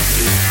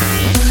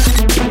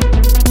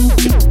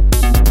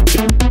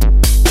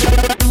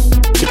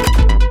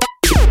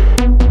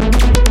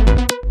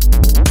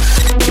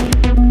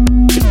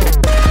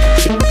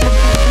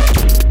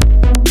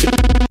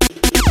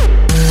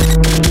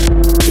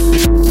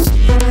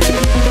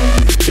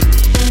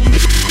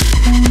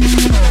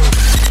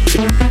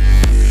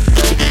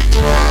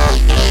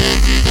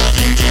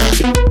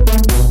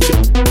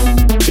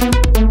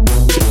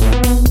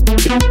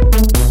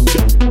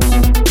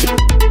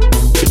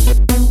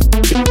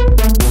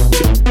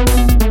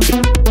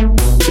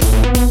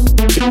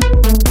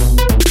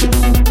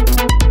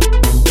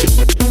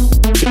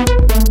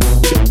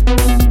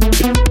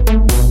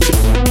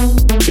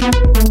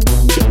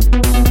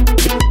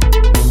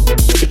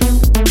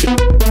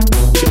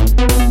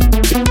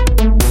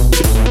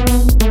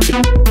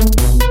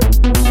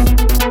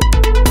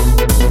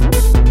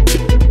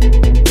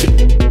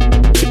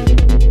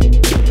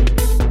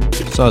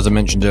 So as I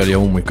mentioned earlier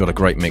on, we've got a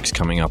great mix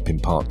coming up in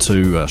part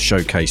 2, a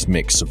showcase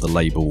mix of the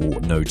label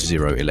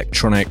NodeZero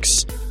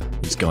Electronics.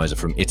 These guys are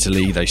from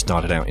Italy. They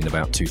started out in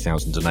about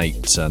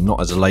 2008,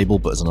 not as a label,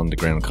 but as an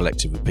underground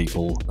collective of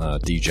people,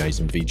 DJs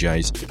and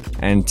VJs.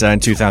 And in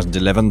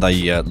 2011,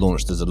 they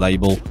launched as a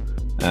label,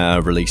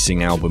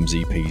 releasing albums,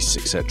 EPs,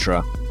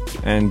 etc.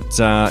 And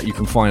you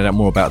can find out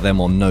more about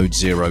them on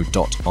nodezero.it,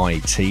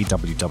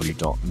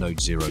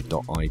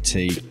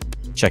 www.nodezero.it.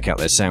 Check out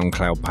their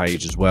SoundCloud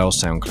page as well,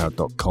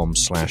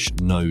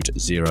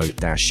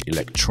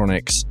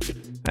 soundcloud.com/nodezero-electronics.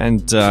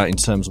 And in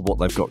terms of what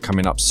they've got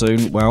coming up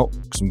soon, well,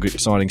 some good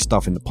exciting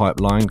stuff in the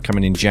pipeline.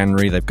 Coming in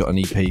January, they've got an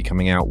EP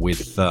coming out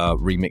with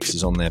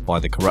remixes on there by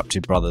the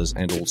Corrupted Brothers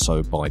and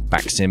also by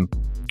Baxim.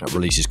 That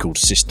release is called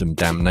System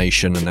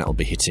Damnation, and that'll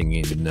be hitting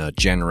in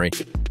January.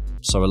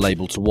 So a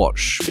label to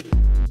watch.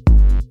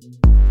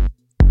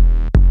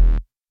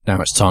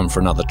 Now it's time for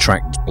another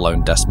track that's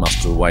blown Das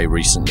Master away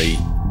recently.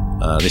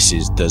 This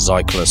is the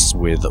Zyklus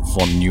with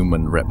Von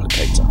Neumann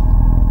Replicator.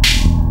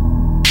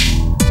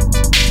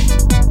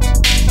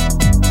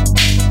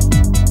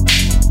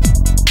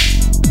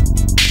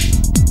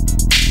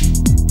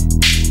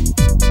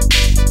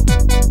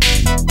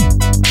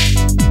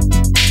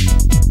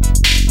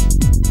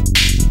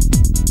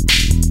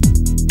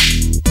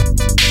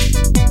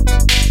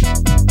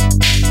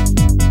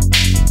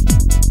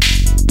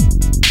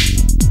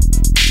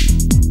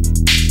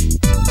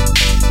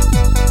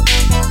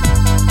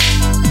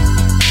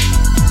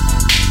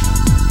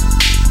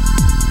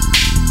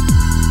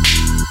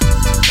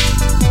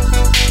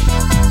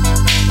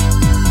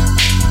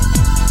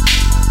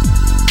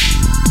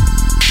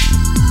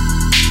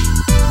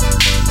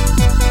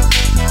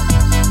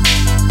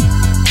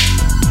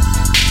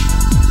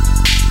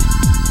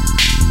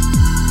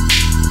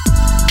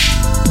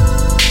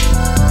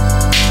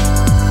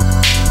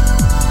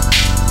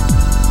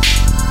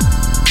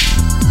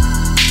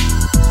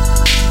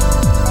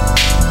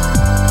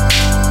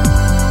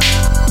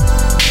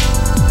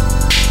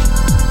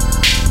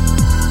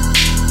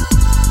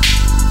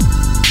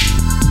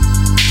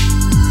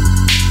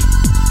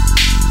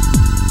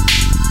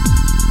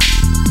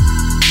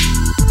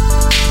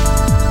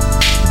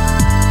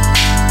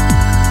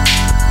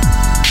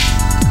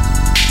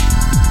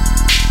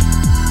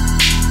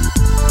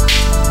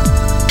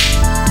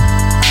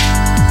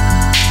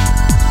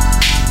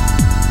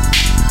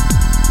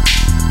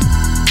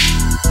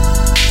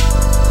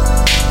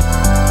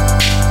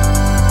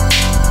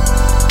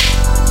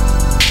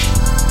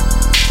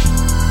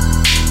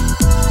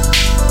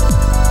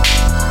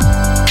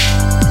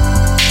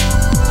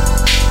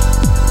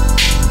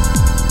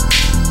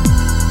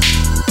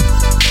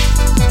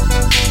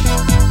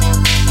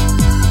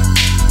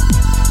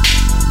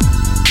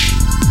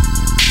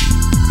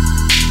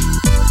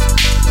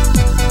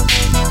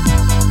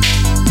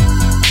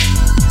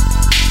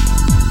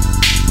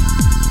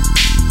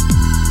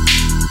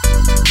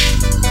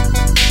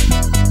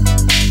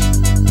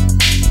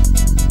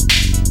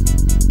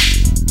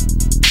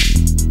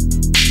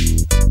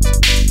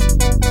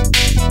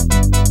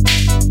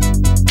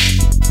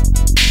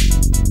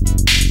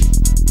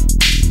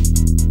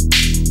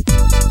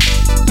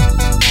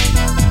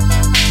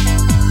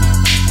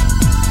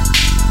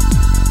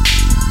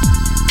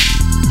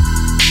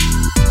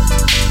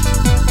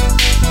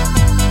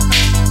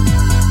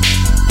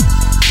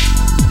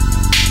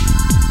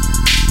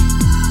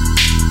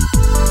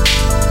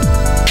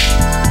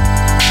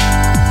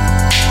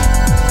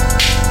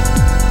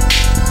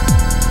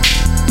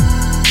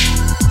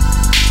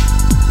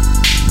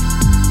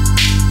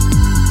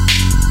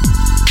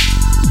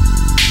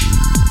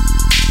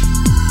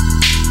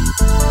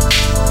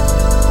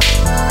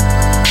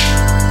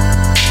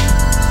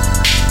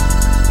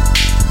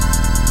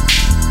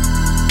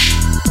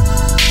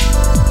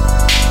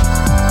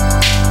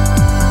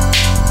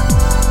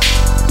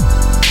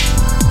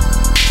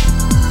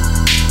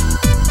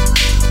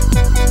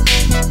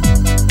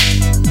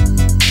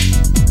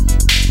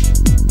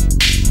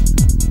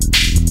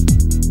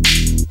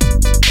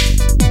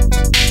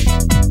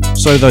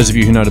 So those of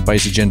you who know the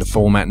Bass Agenda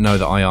format know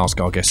that I ask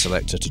our guest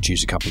selector to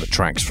choose a couple of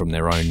tracks from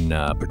their own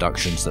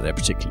productions that they're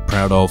particularly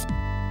proud of.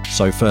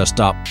 So first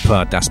up,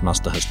 Das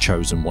Muster has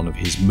chosen one of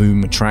his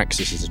Moom tracks.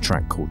 This is a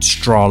track called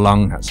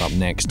Stralung, that's up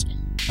next.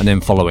 And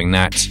then following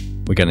that,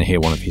 we're going to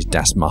hear one of his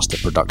Das Muster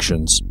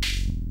productions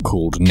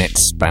called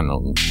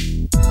Netzspannung.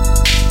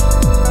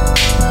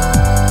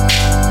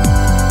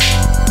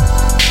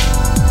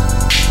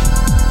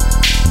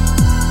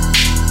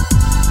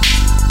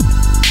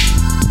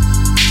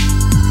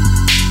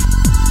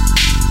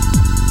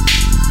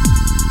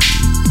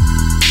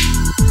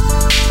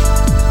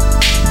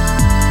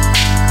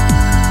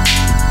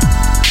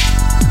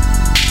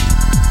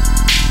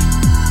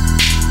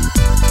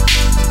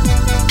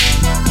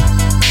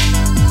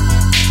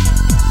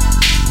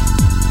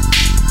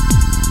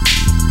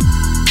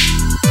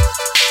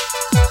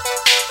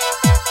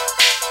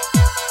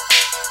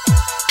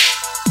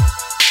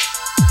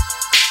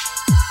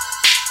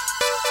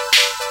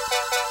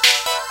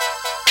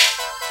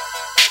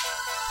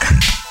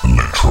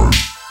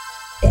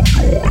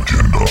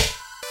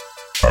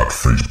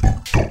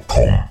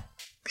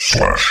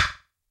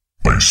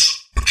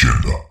 Facebook.com/Bass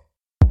Agenda.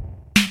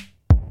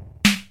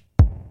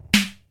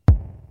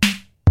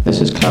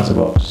 This is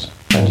Clatterbox,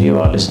 and you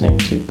are listening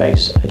to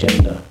Bass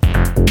Agenda.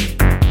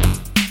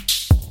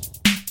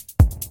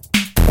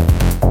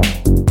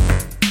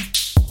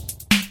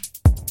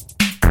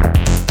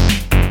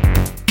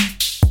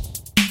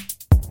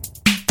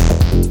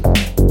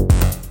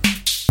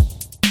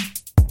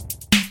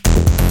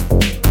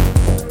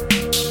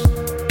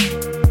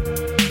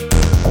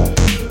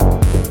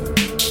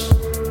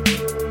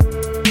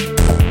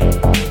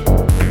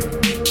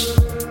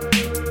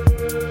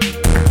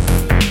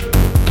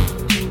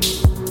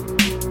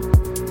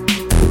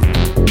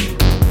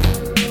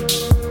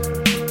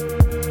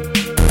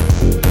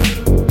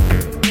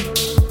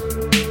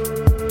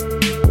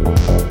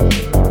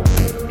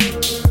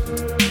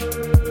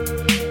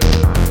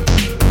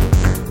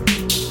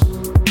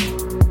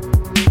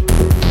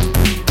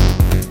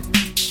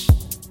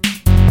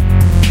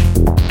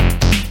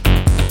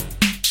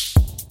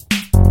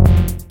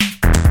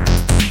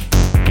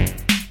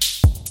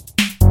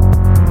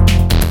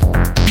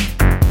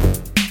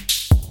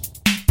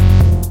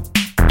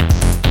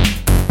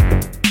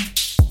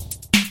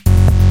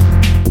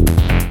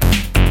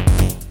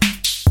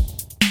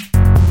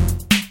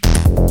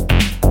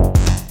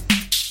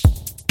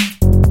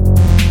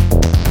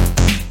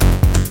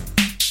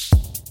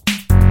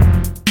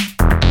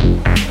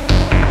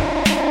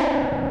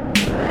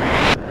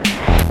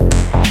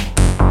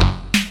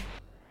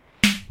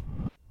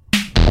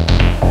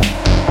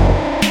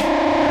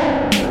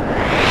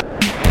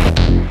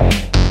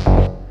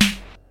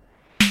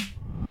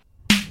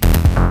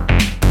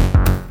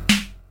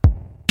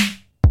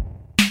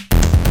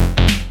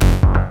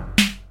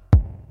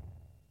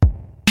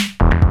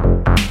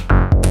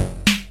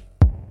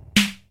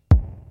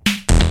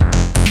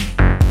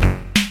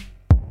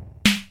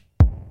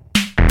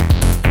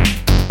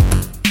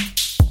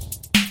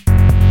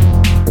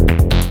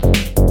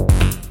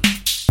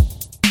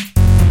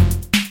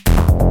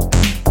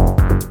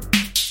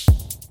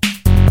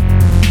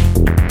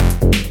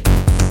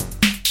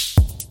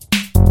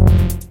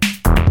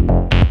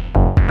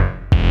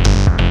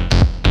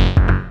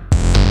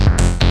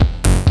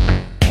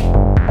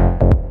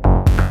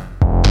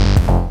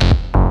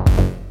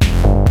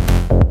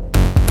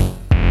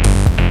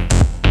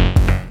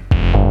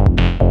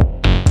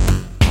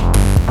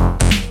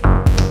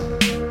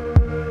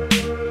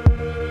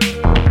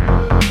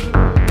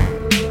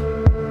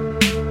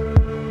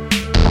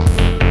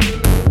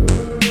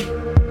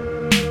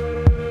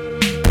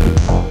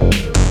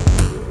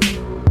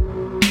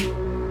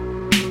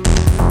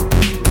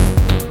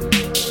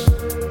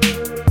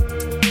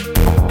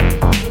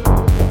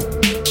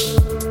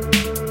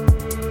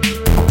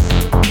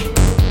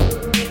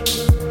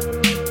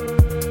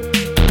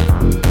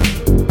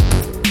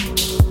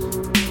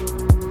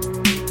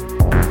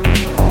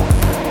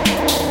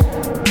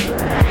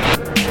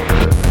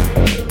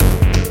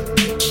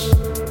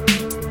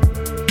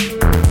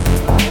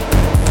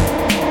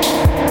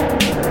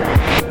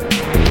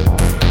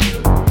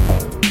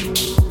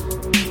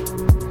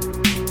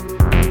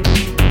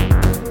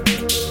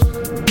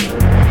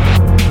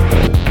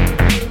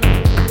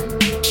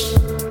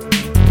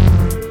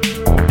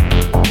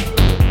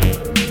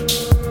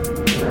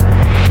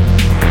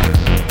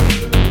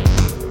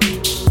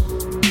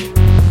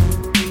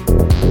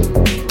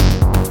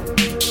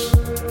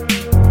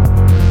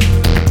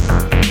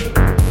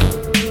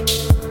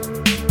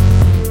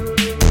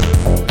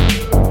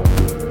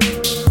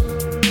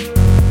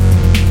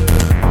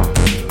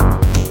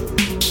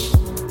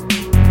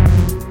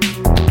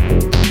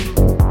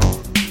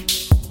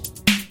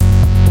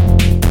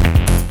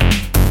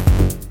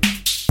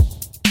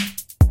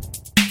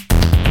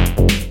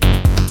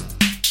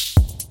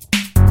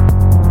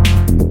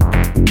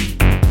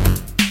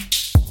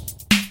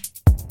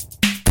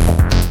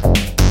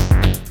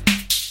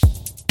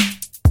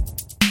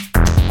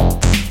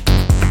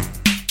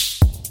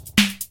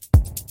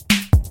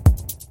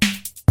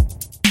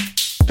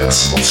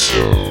 That's not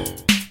so.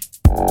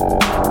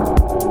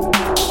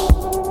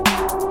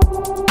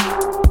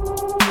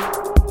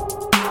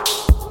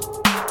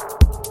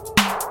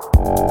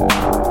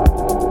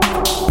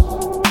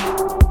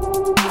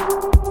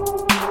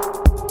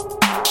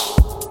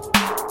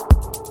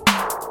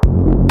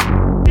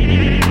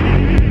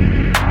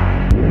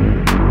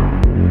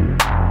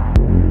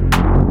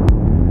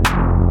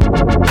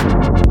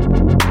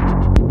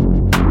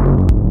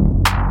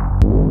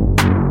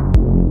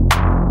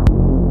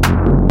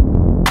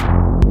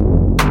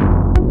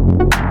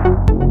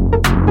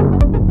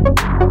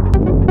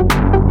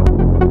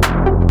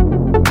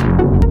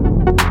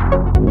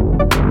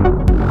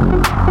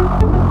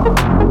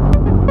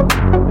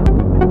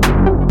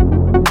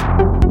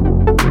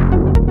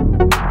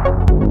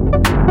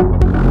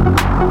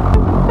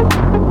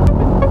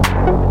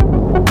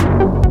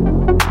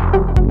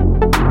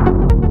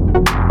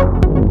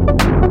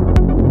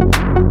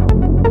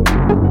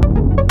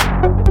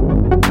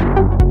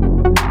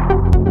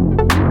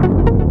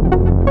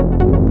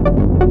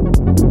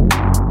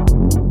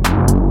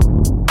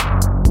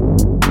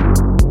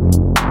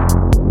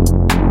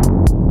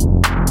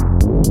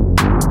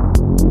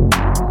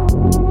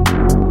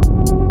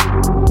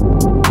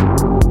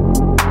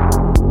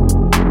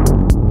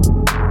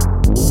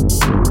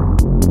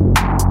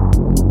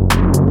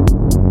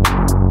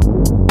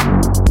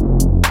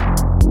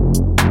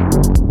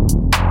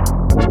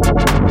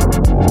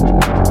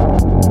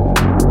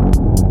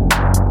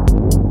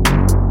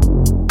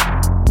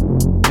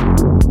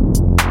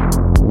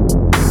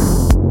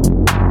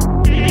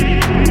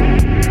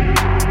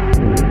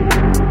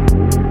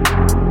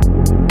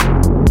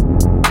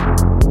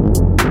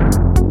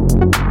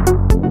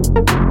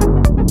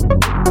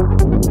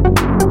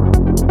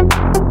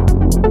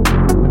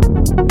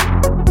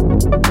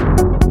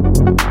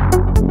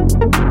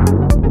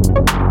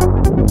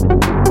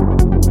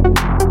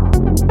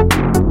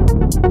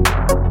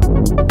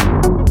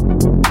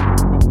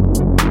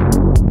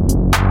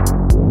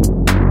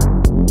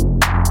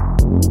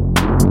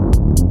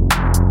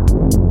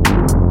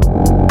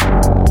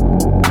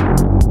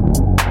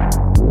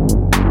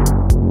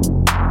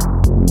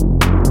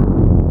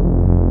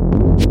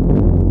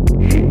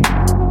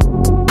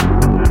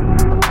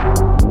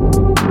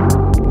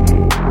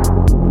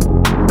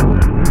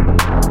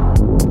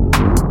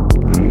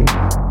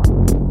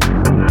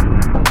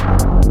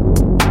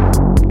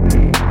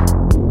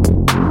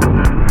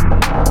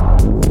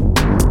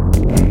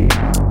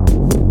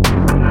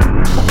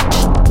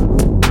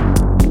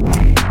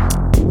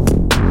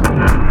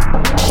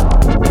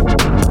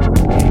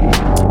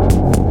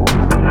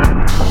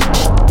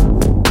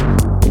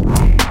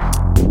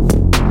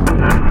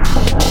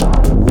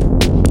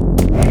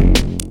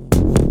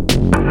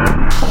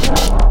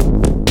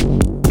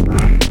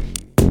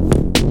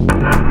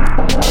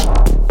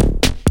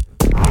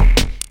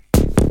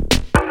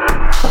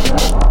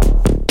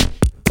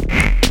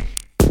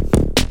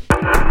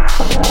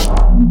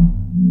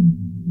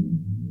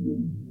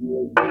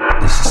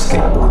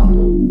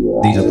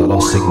 These are the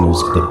lost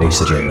signals of the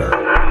base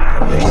agenda.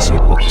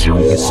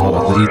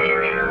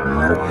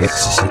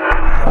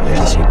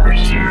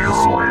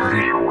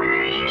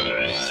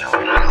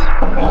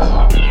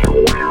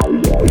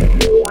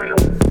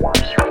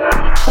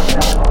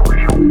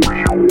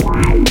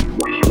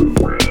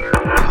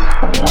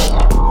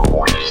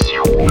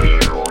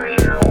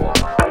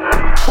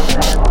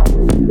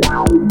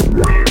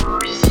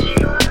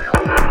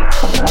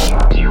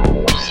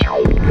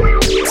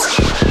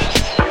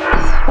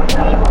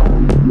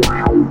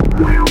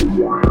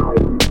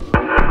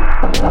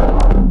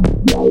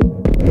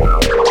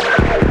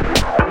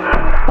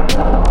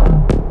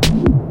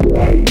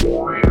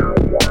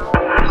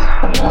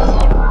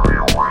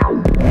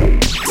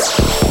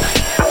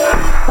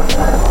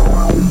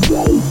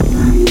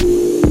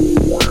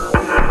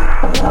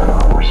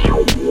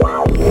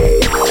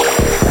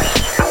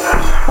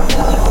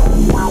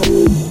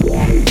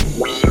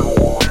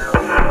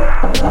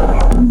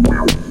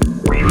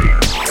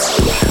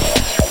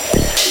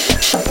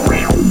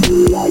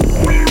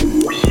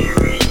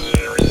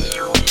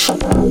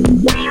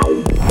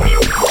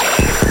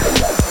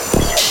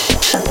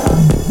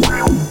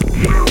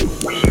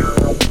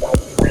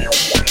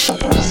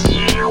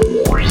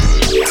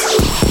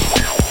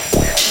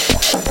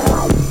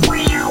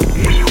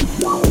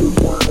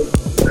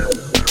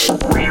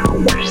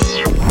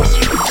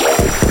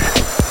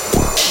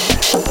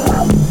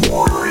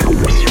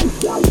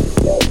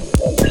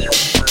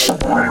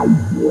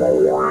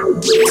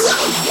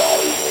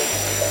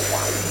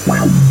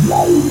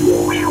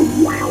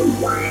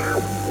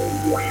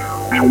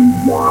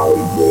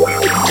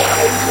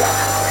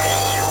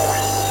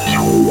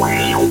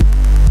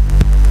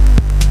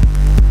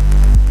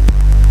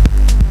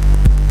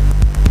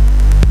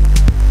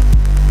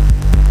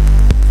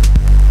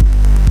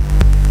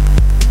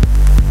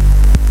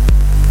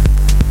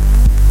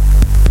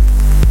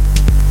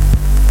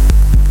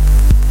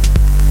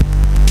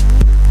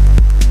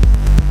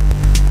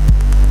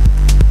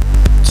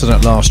 So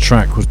that last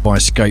track was by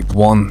Scape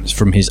One. It's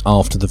from his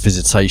After the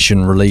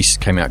Visitation release.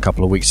 Came out a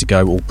couple of weeks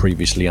ago, all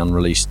previously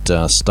unreleased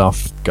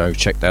stuff. Go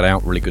check that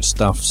out, really good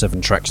stuff.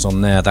 7 tracks on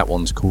there. That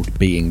one's called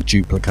Being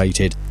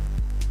Duplicated.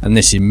 And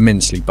this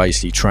immensely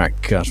bassy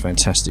track,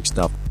 fantastic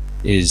stuff,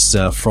 is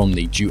from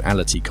the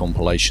Duality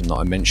compilation that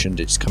I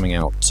mentioned. It's coming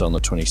out on the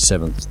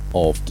 27th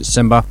of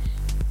December.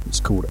 It's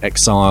called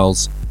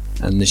Exiles,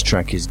 and this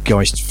track is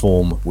Geist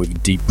Form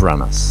with Deep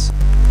Runners.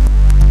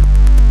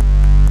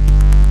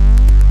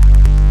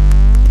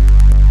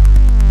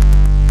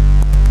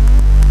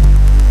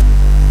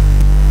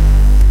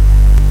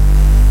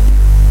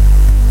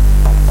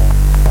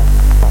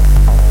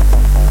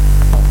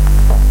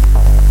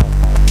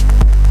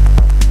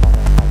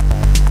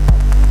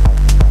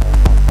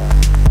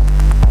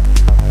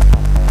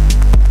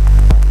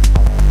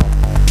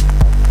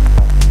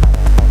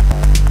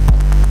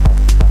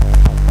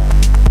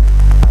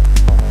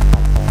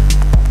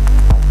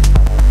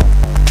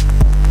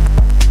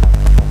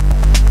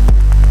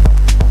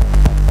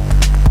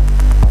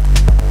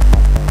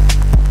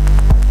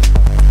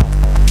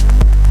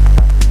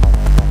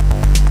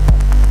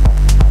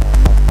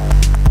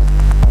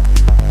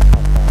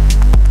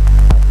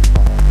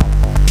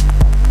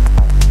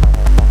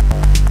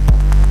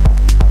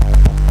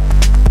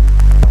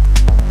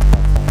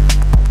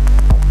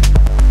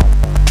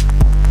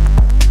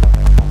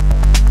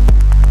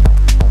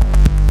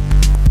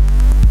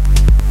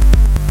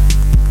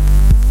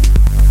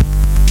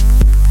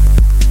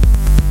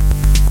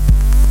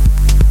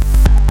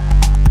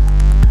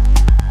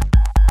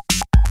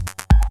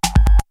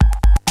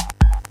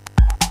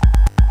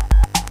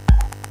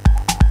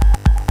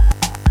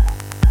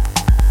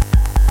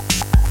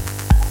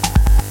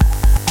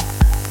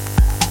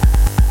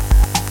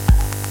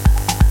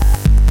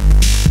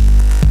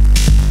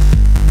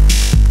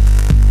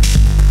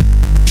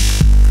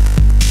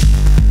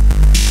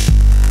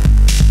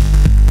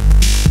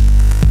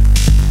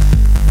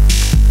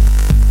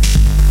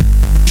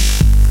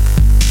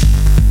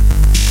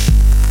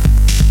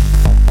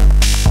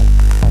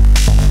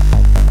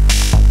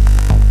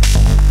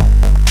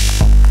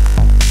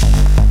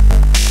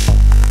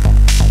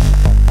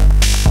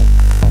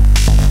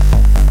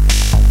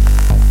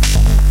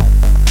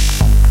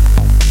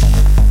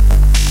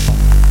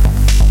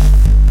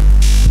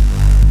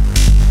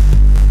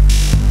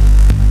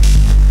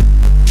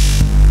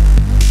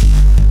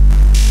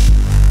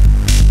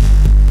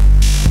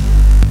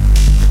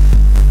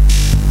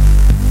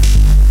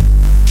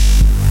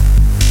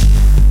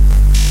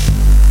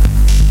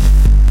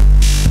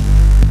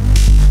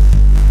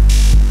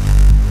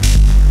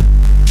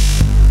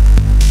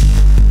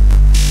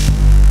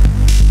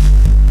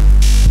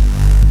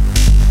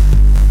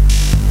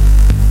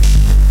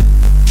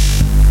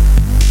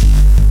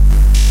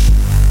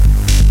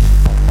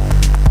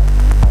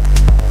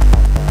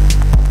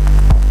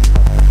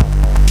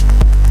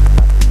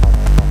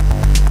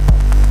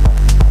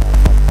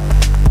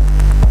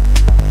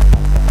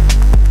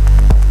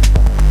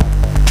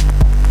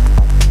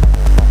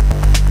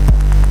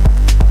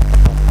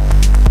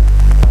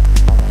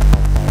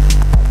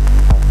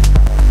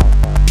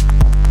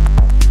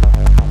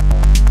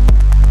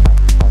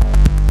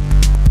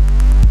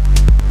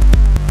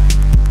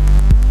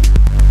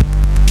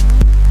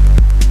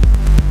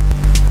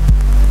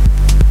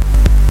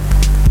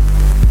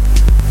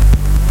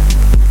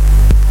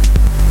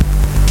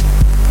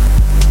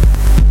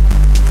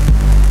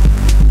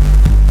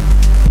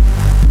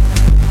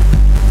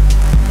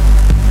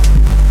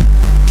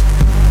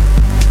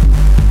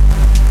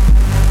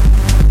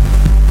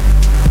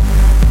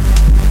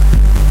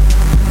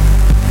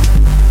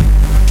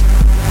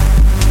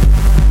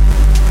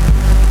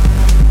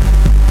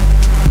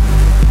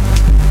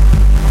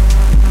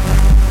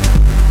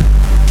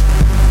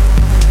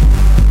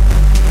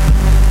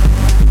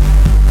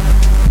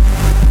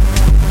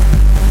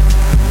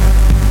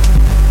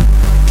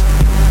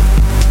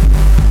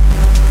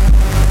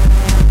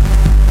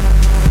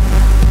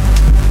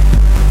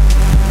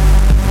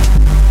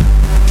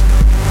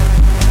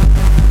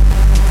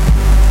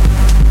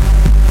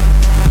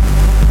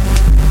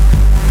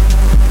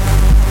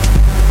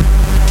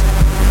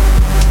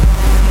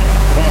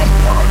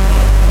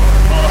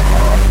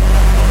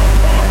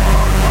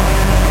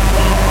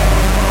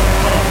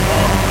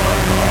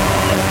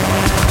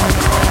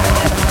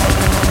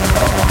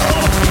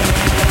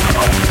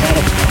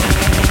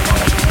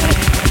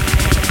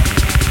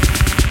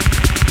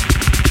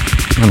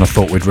 And I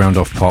thought we'd round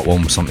off part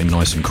one with something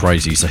nice and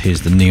crazy, so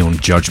here's the Neon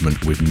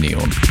Judgment with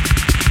Neon.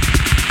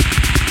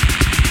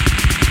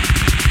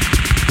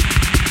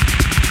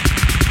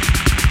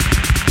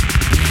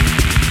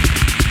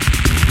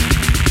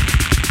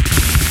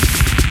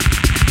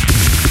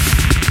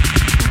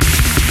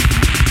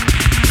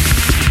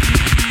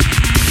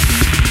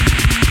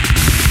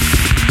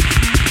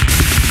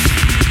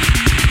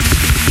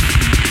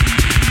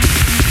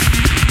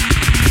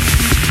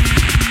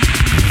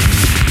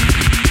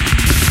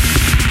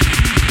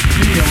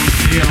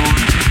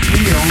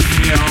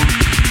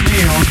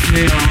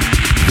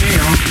 Neon.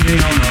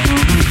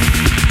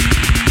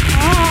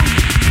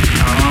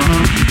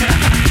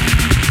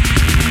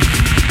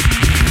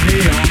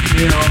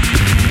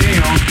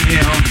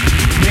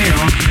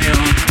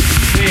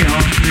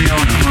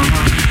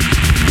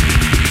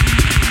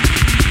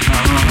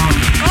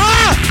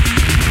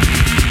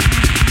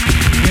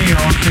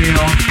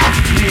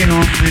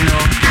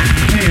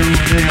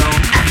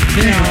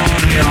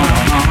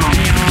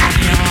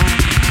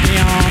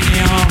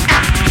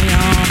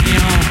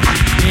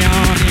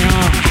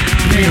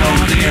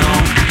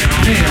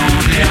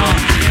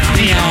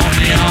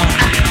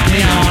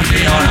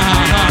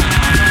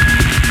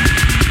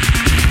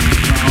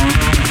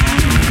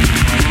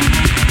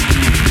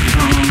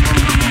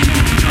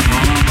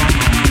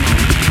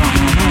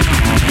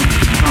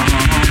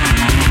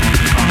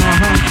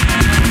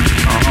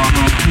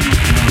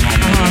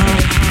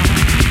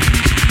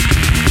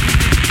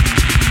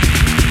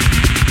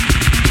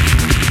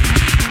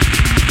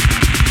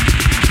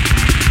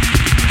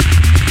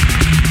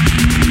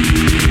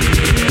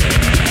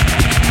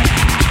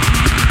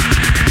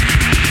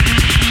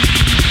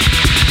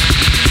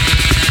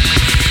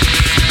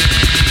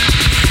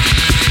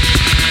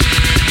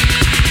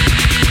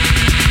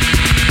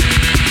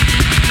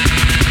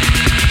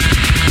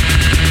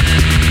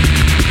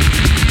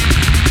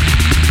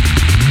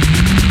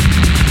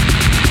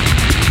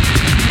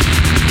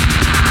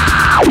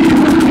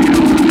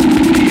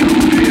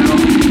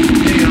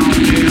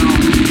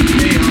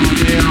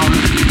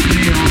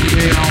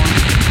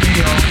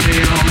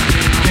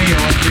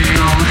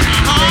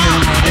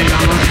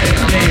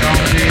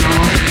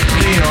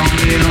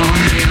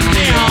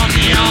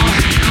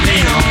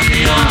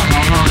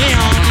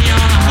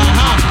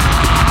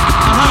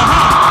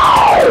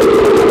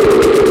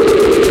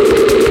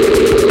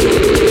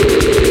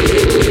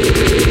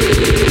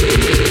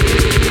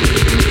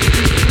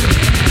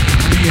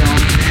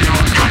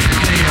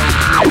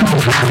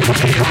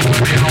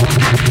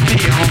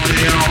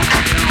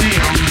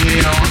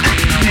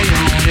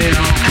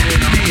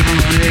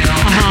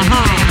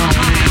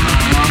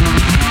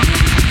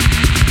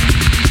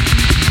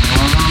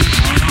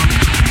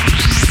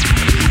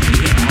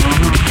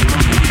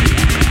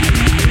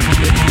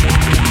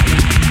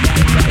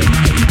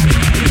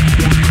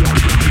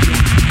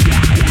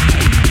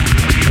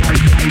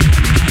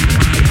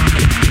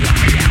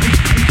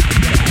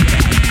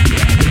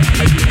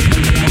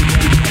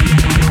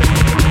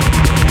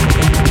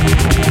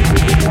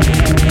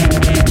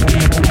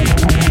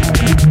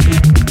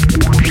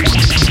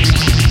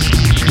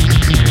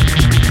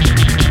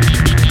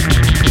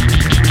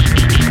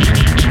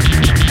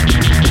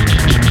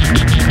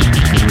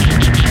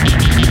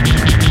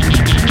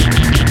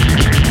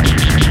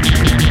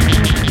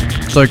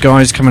 So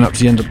guys, coming up to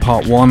the end of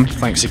part one,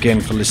 thanks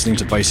again for listening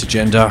to Bass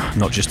Agenda,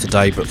 not just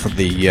today but for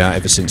the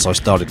ever since I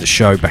started the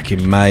show back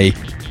in May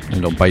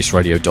and on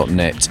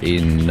bassradio.net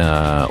in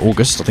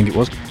August, I think it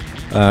was.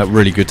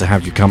 Really good to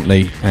have your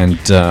company, and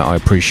I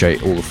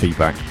appreciate all the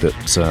feedback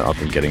that I've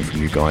been getting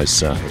from you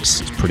guys.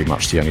 It's pretty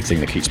much the only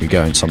thing that keeps me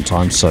going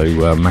sometimes,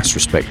 so mass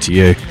respect to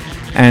you.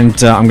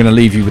 And I'm going to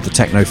leave you with the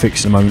techno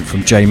fix in a moment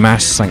from J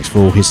Mass. Thanks for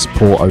all his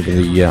support over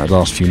the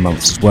last few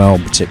months as well,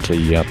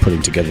 particularly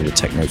putting together the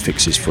techno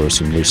fixes for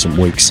us in recent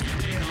weeks.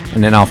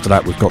 And then after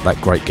that, we've got that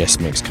great guest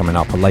mix coming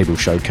up, a label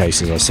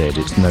showcase, as I said.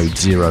 It's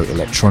NodeZero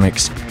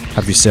Electronics.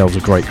 Have yourselves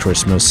a great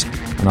Christmas,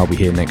 and I'll be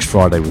here next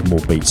Friday with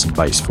more beats and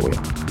bass for you.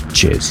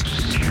 Cheers.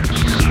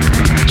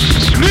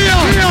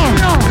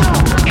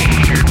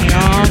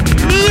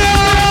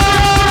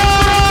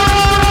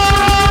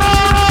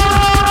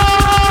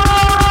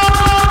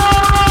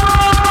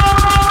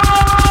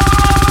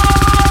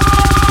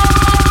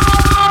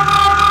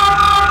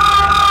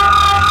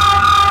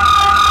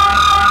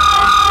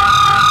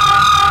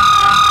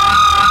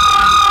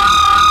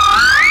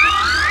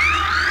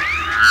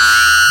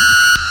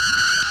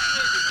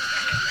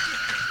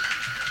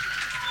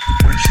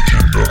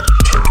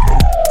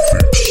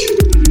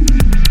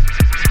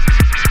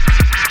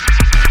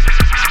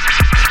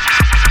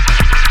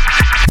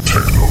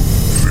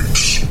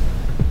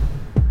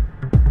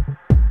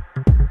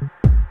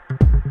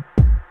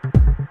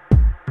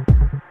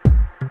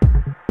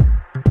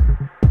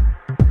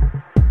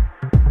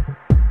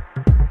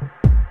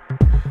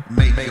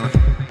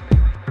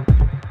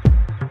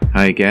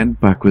 Hi again,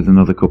 back with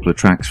another couple of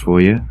tracks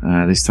for you.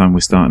 This time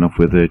we're starting off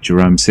with a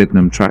Jerome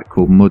Sydenham track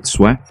called Mud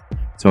Sweat.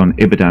 It's on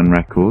Ibadan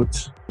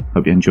Records.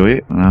 Hope you enjoy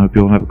it, and I hope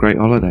you all have a great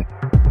holiday.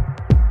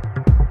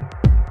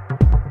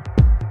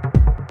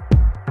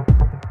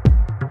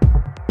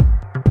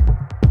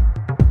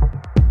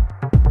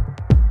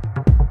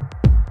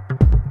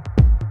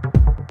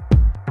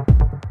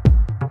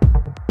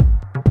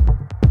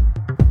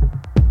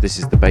 This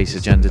is the Bass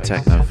Agenda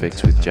Techno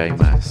Fix with J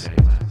Mass.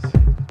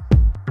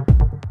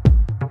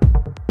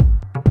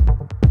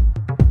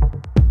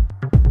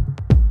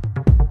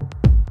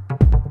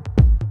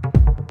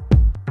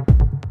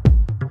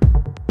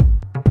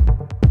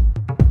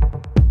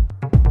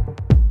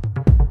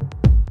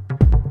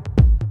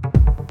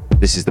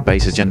 This is the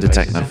Bass Agenda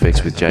Techno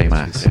Fix with J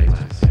Mass.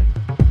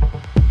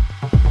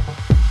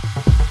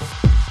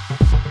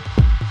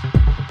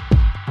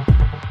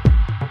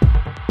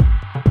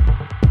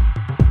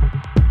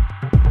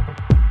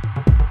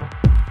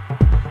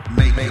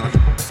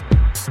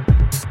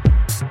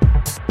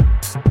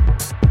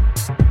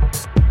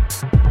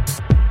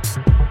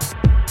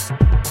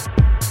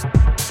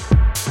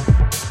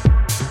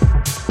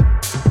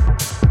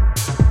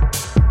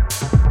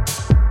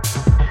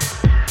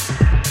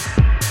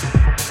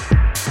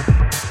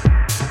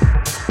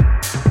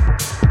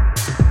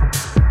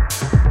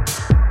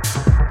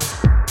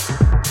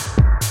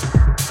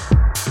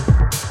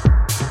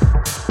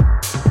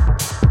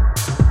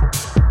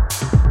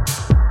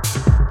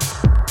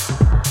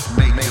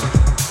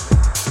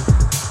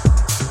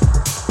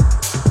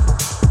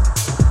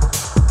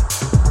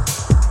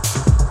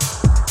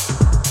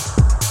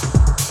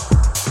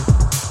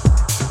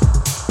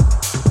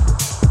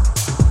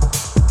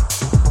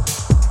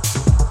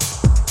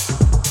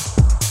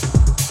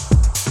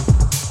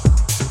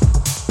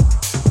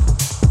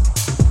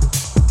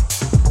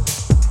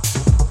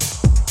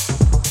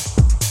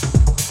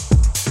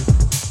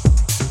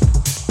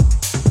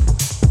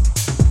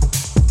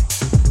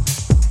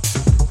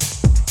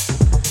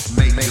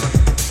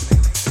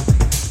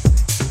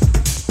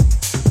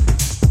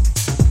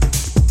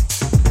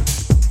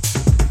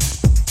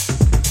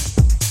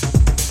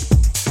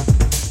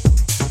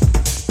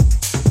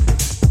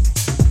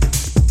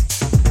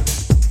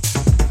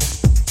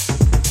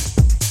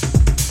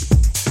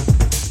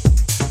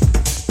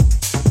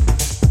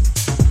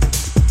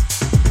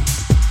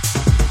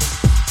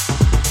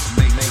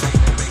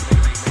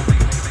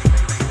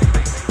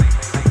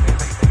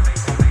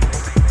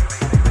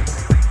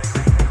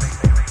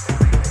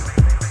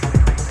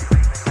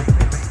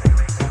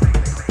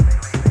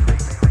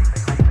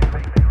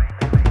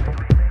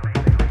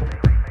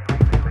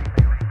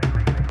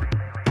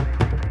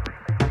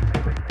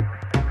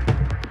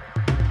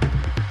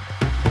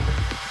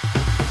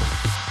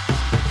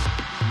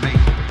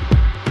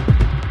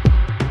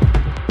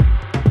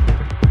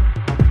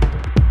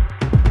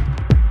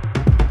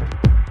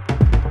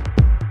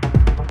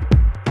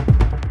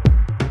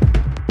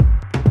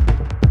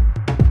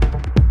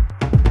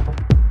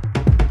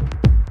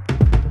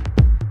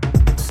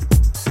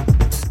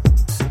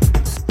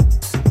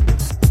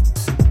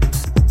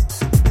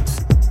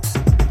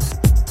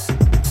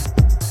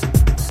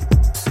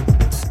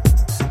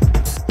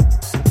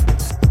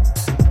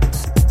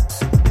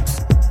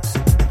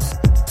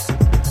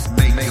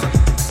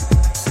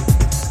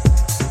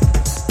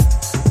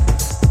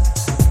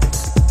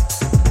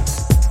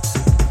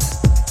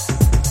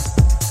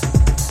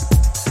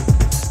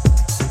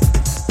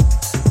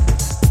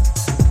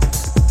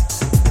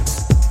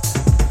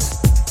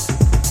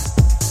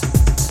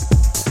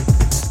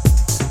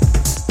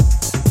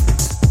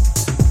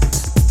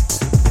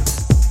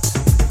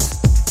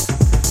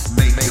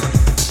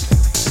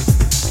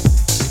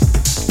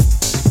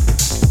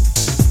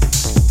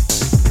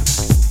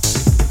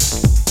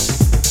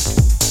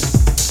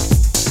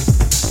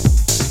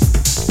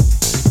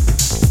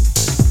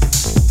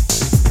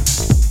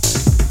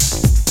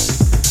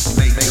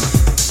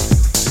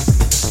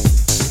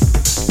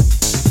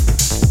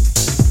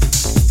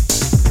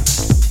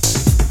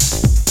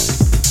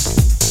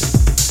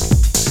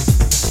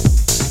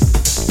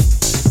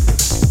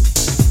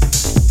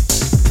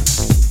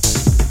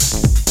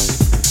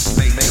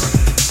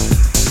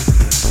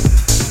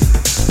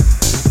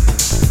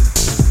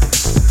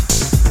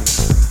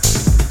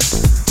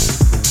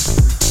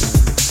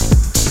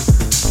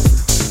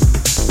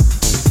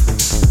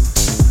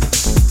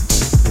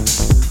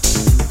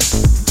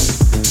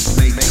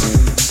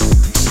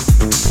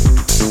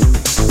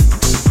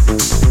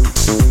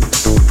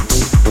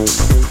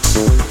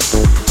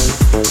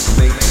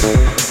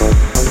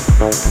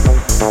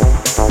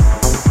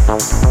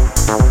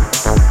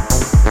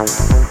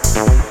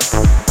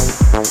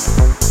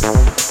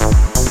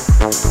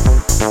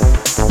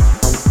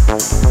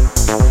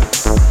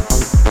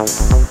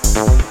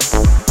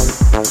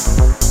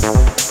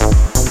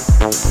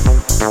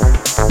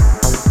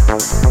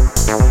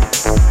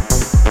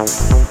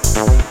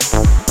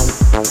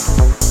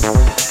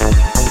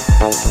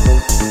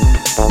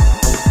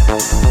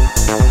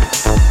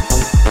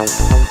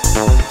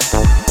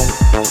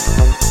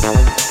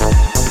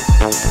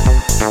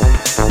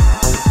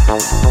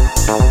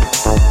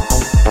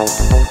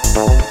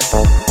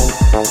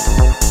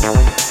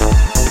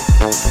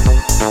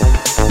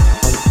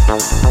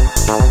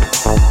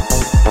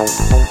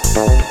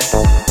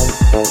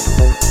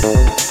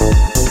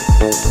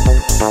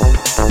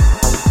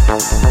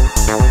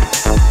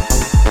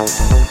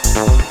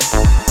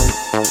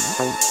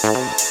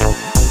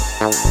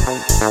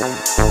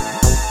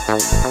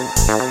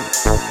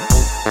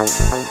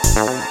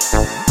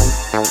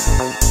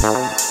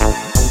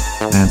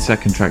 And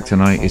second track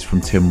tonight is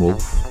from Tim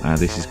Wolf.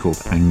 This is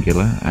called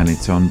Angular and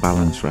it's on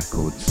Balance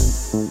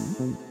Records.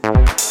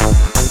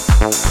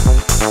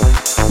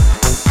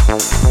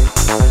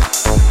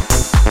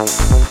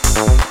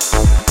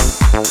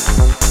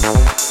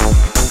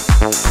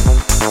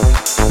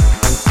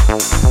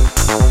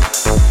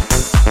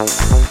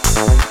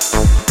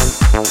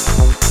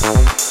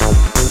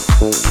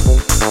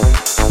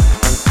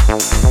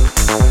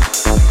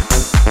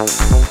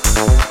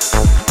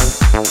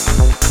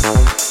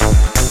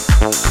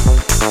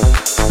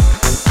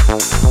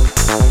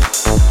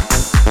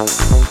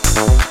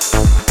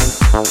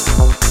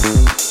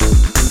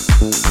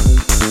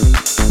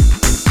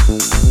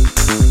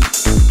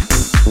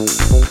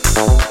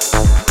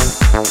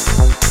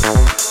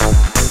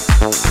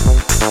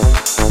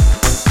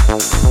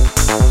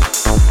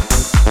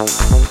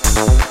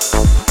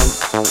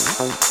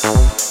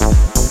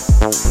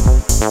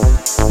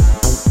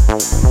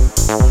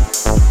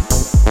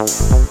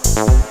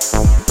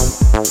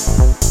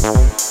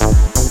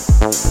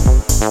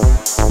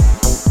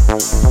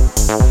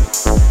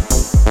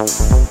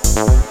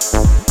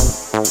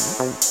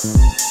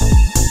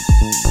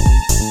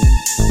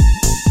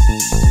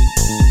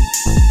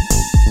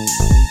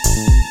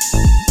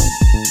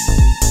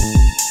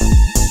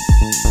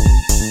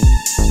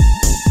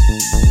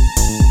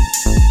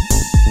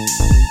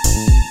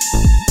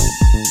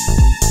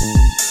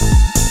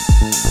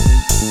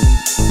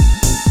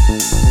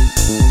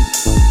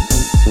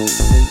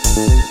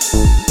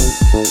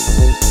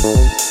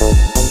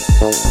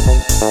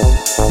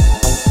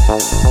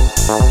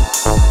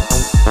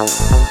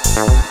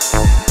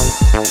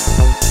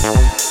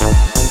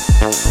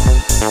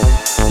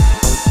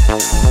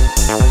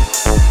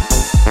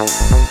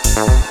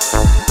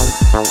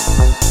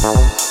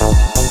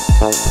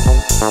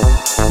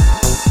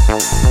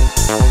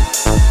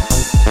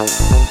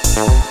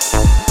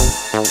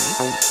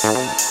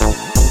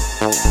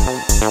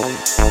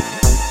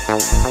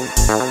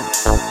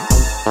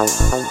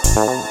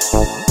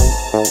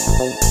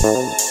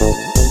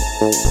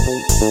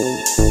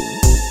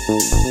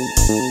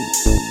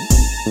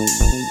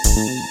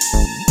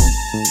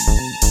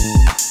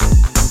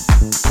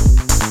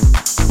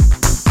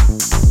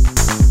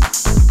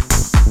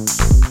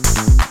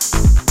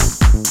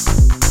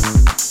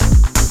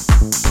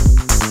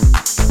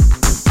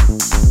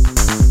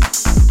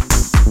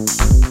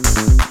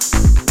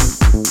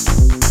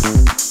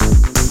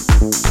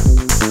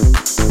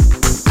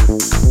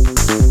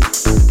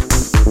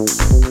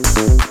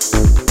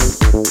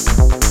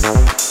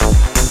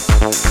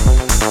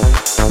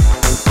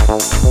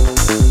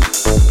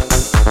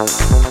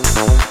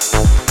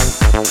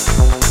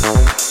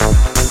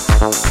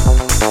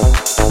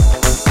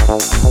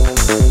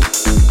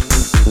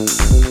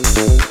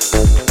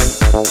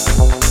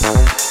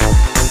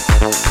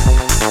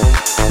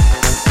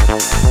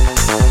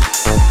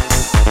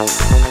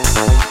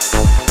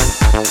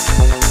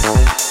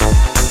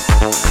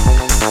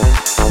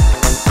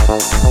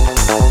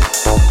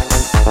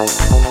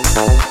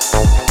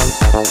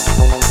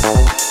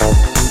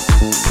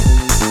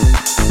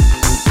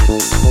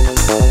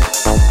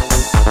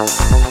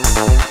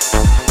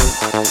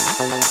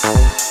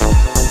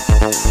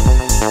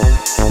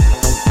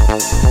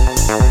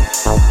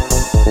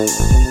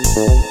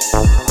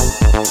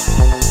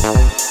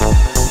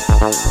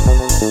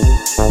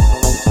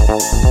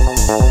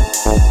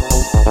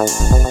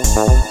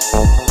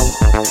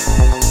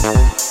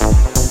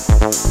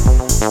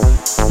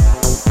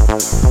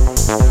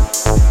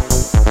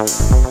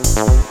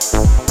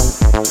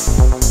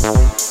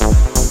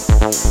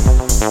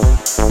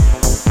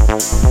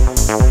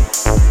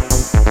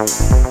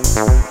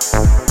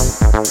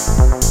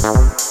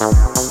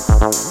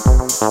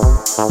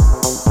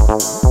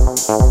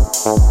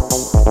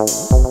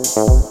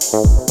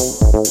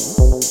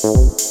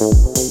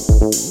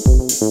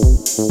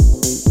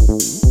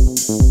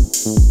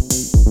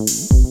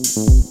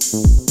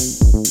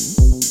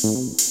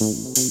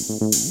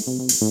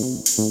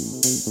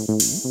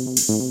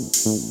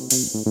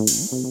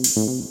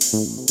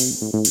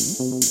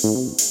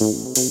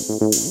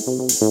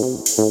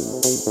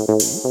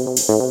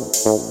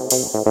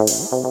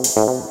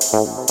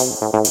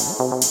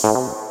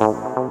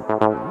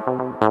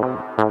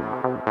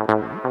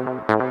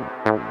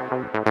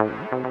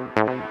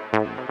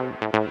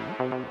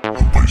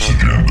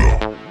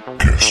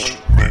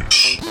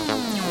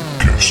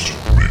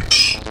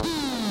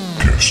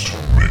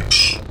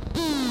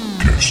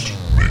 Guest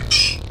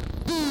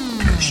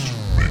mix.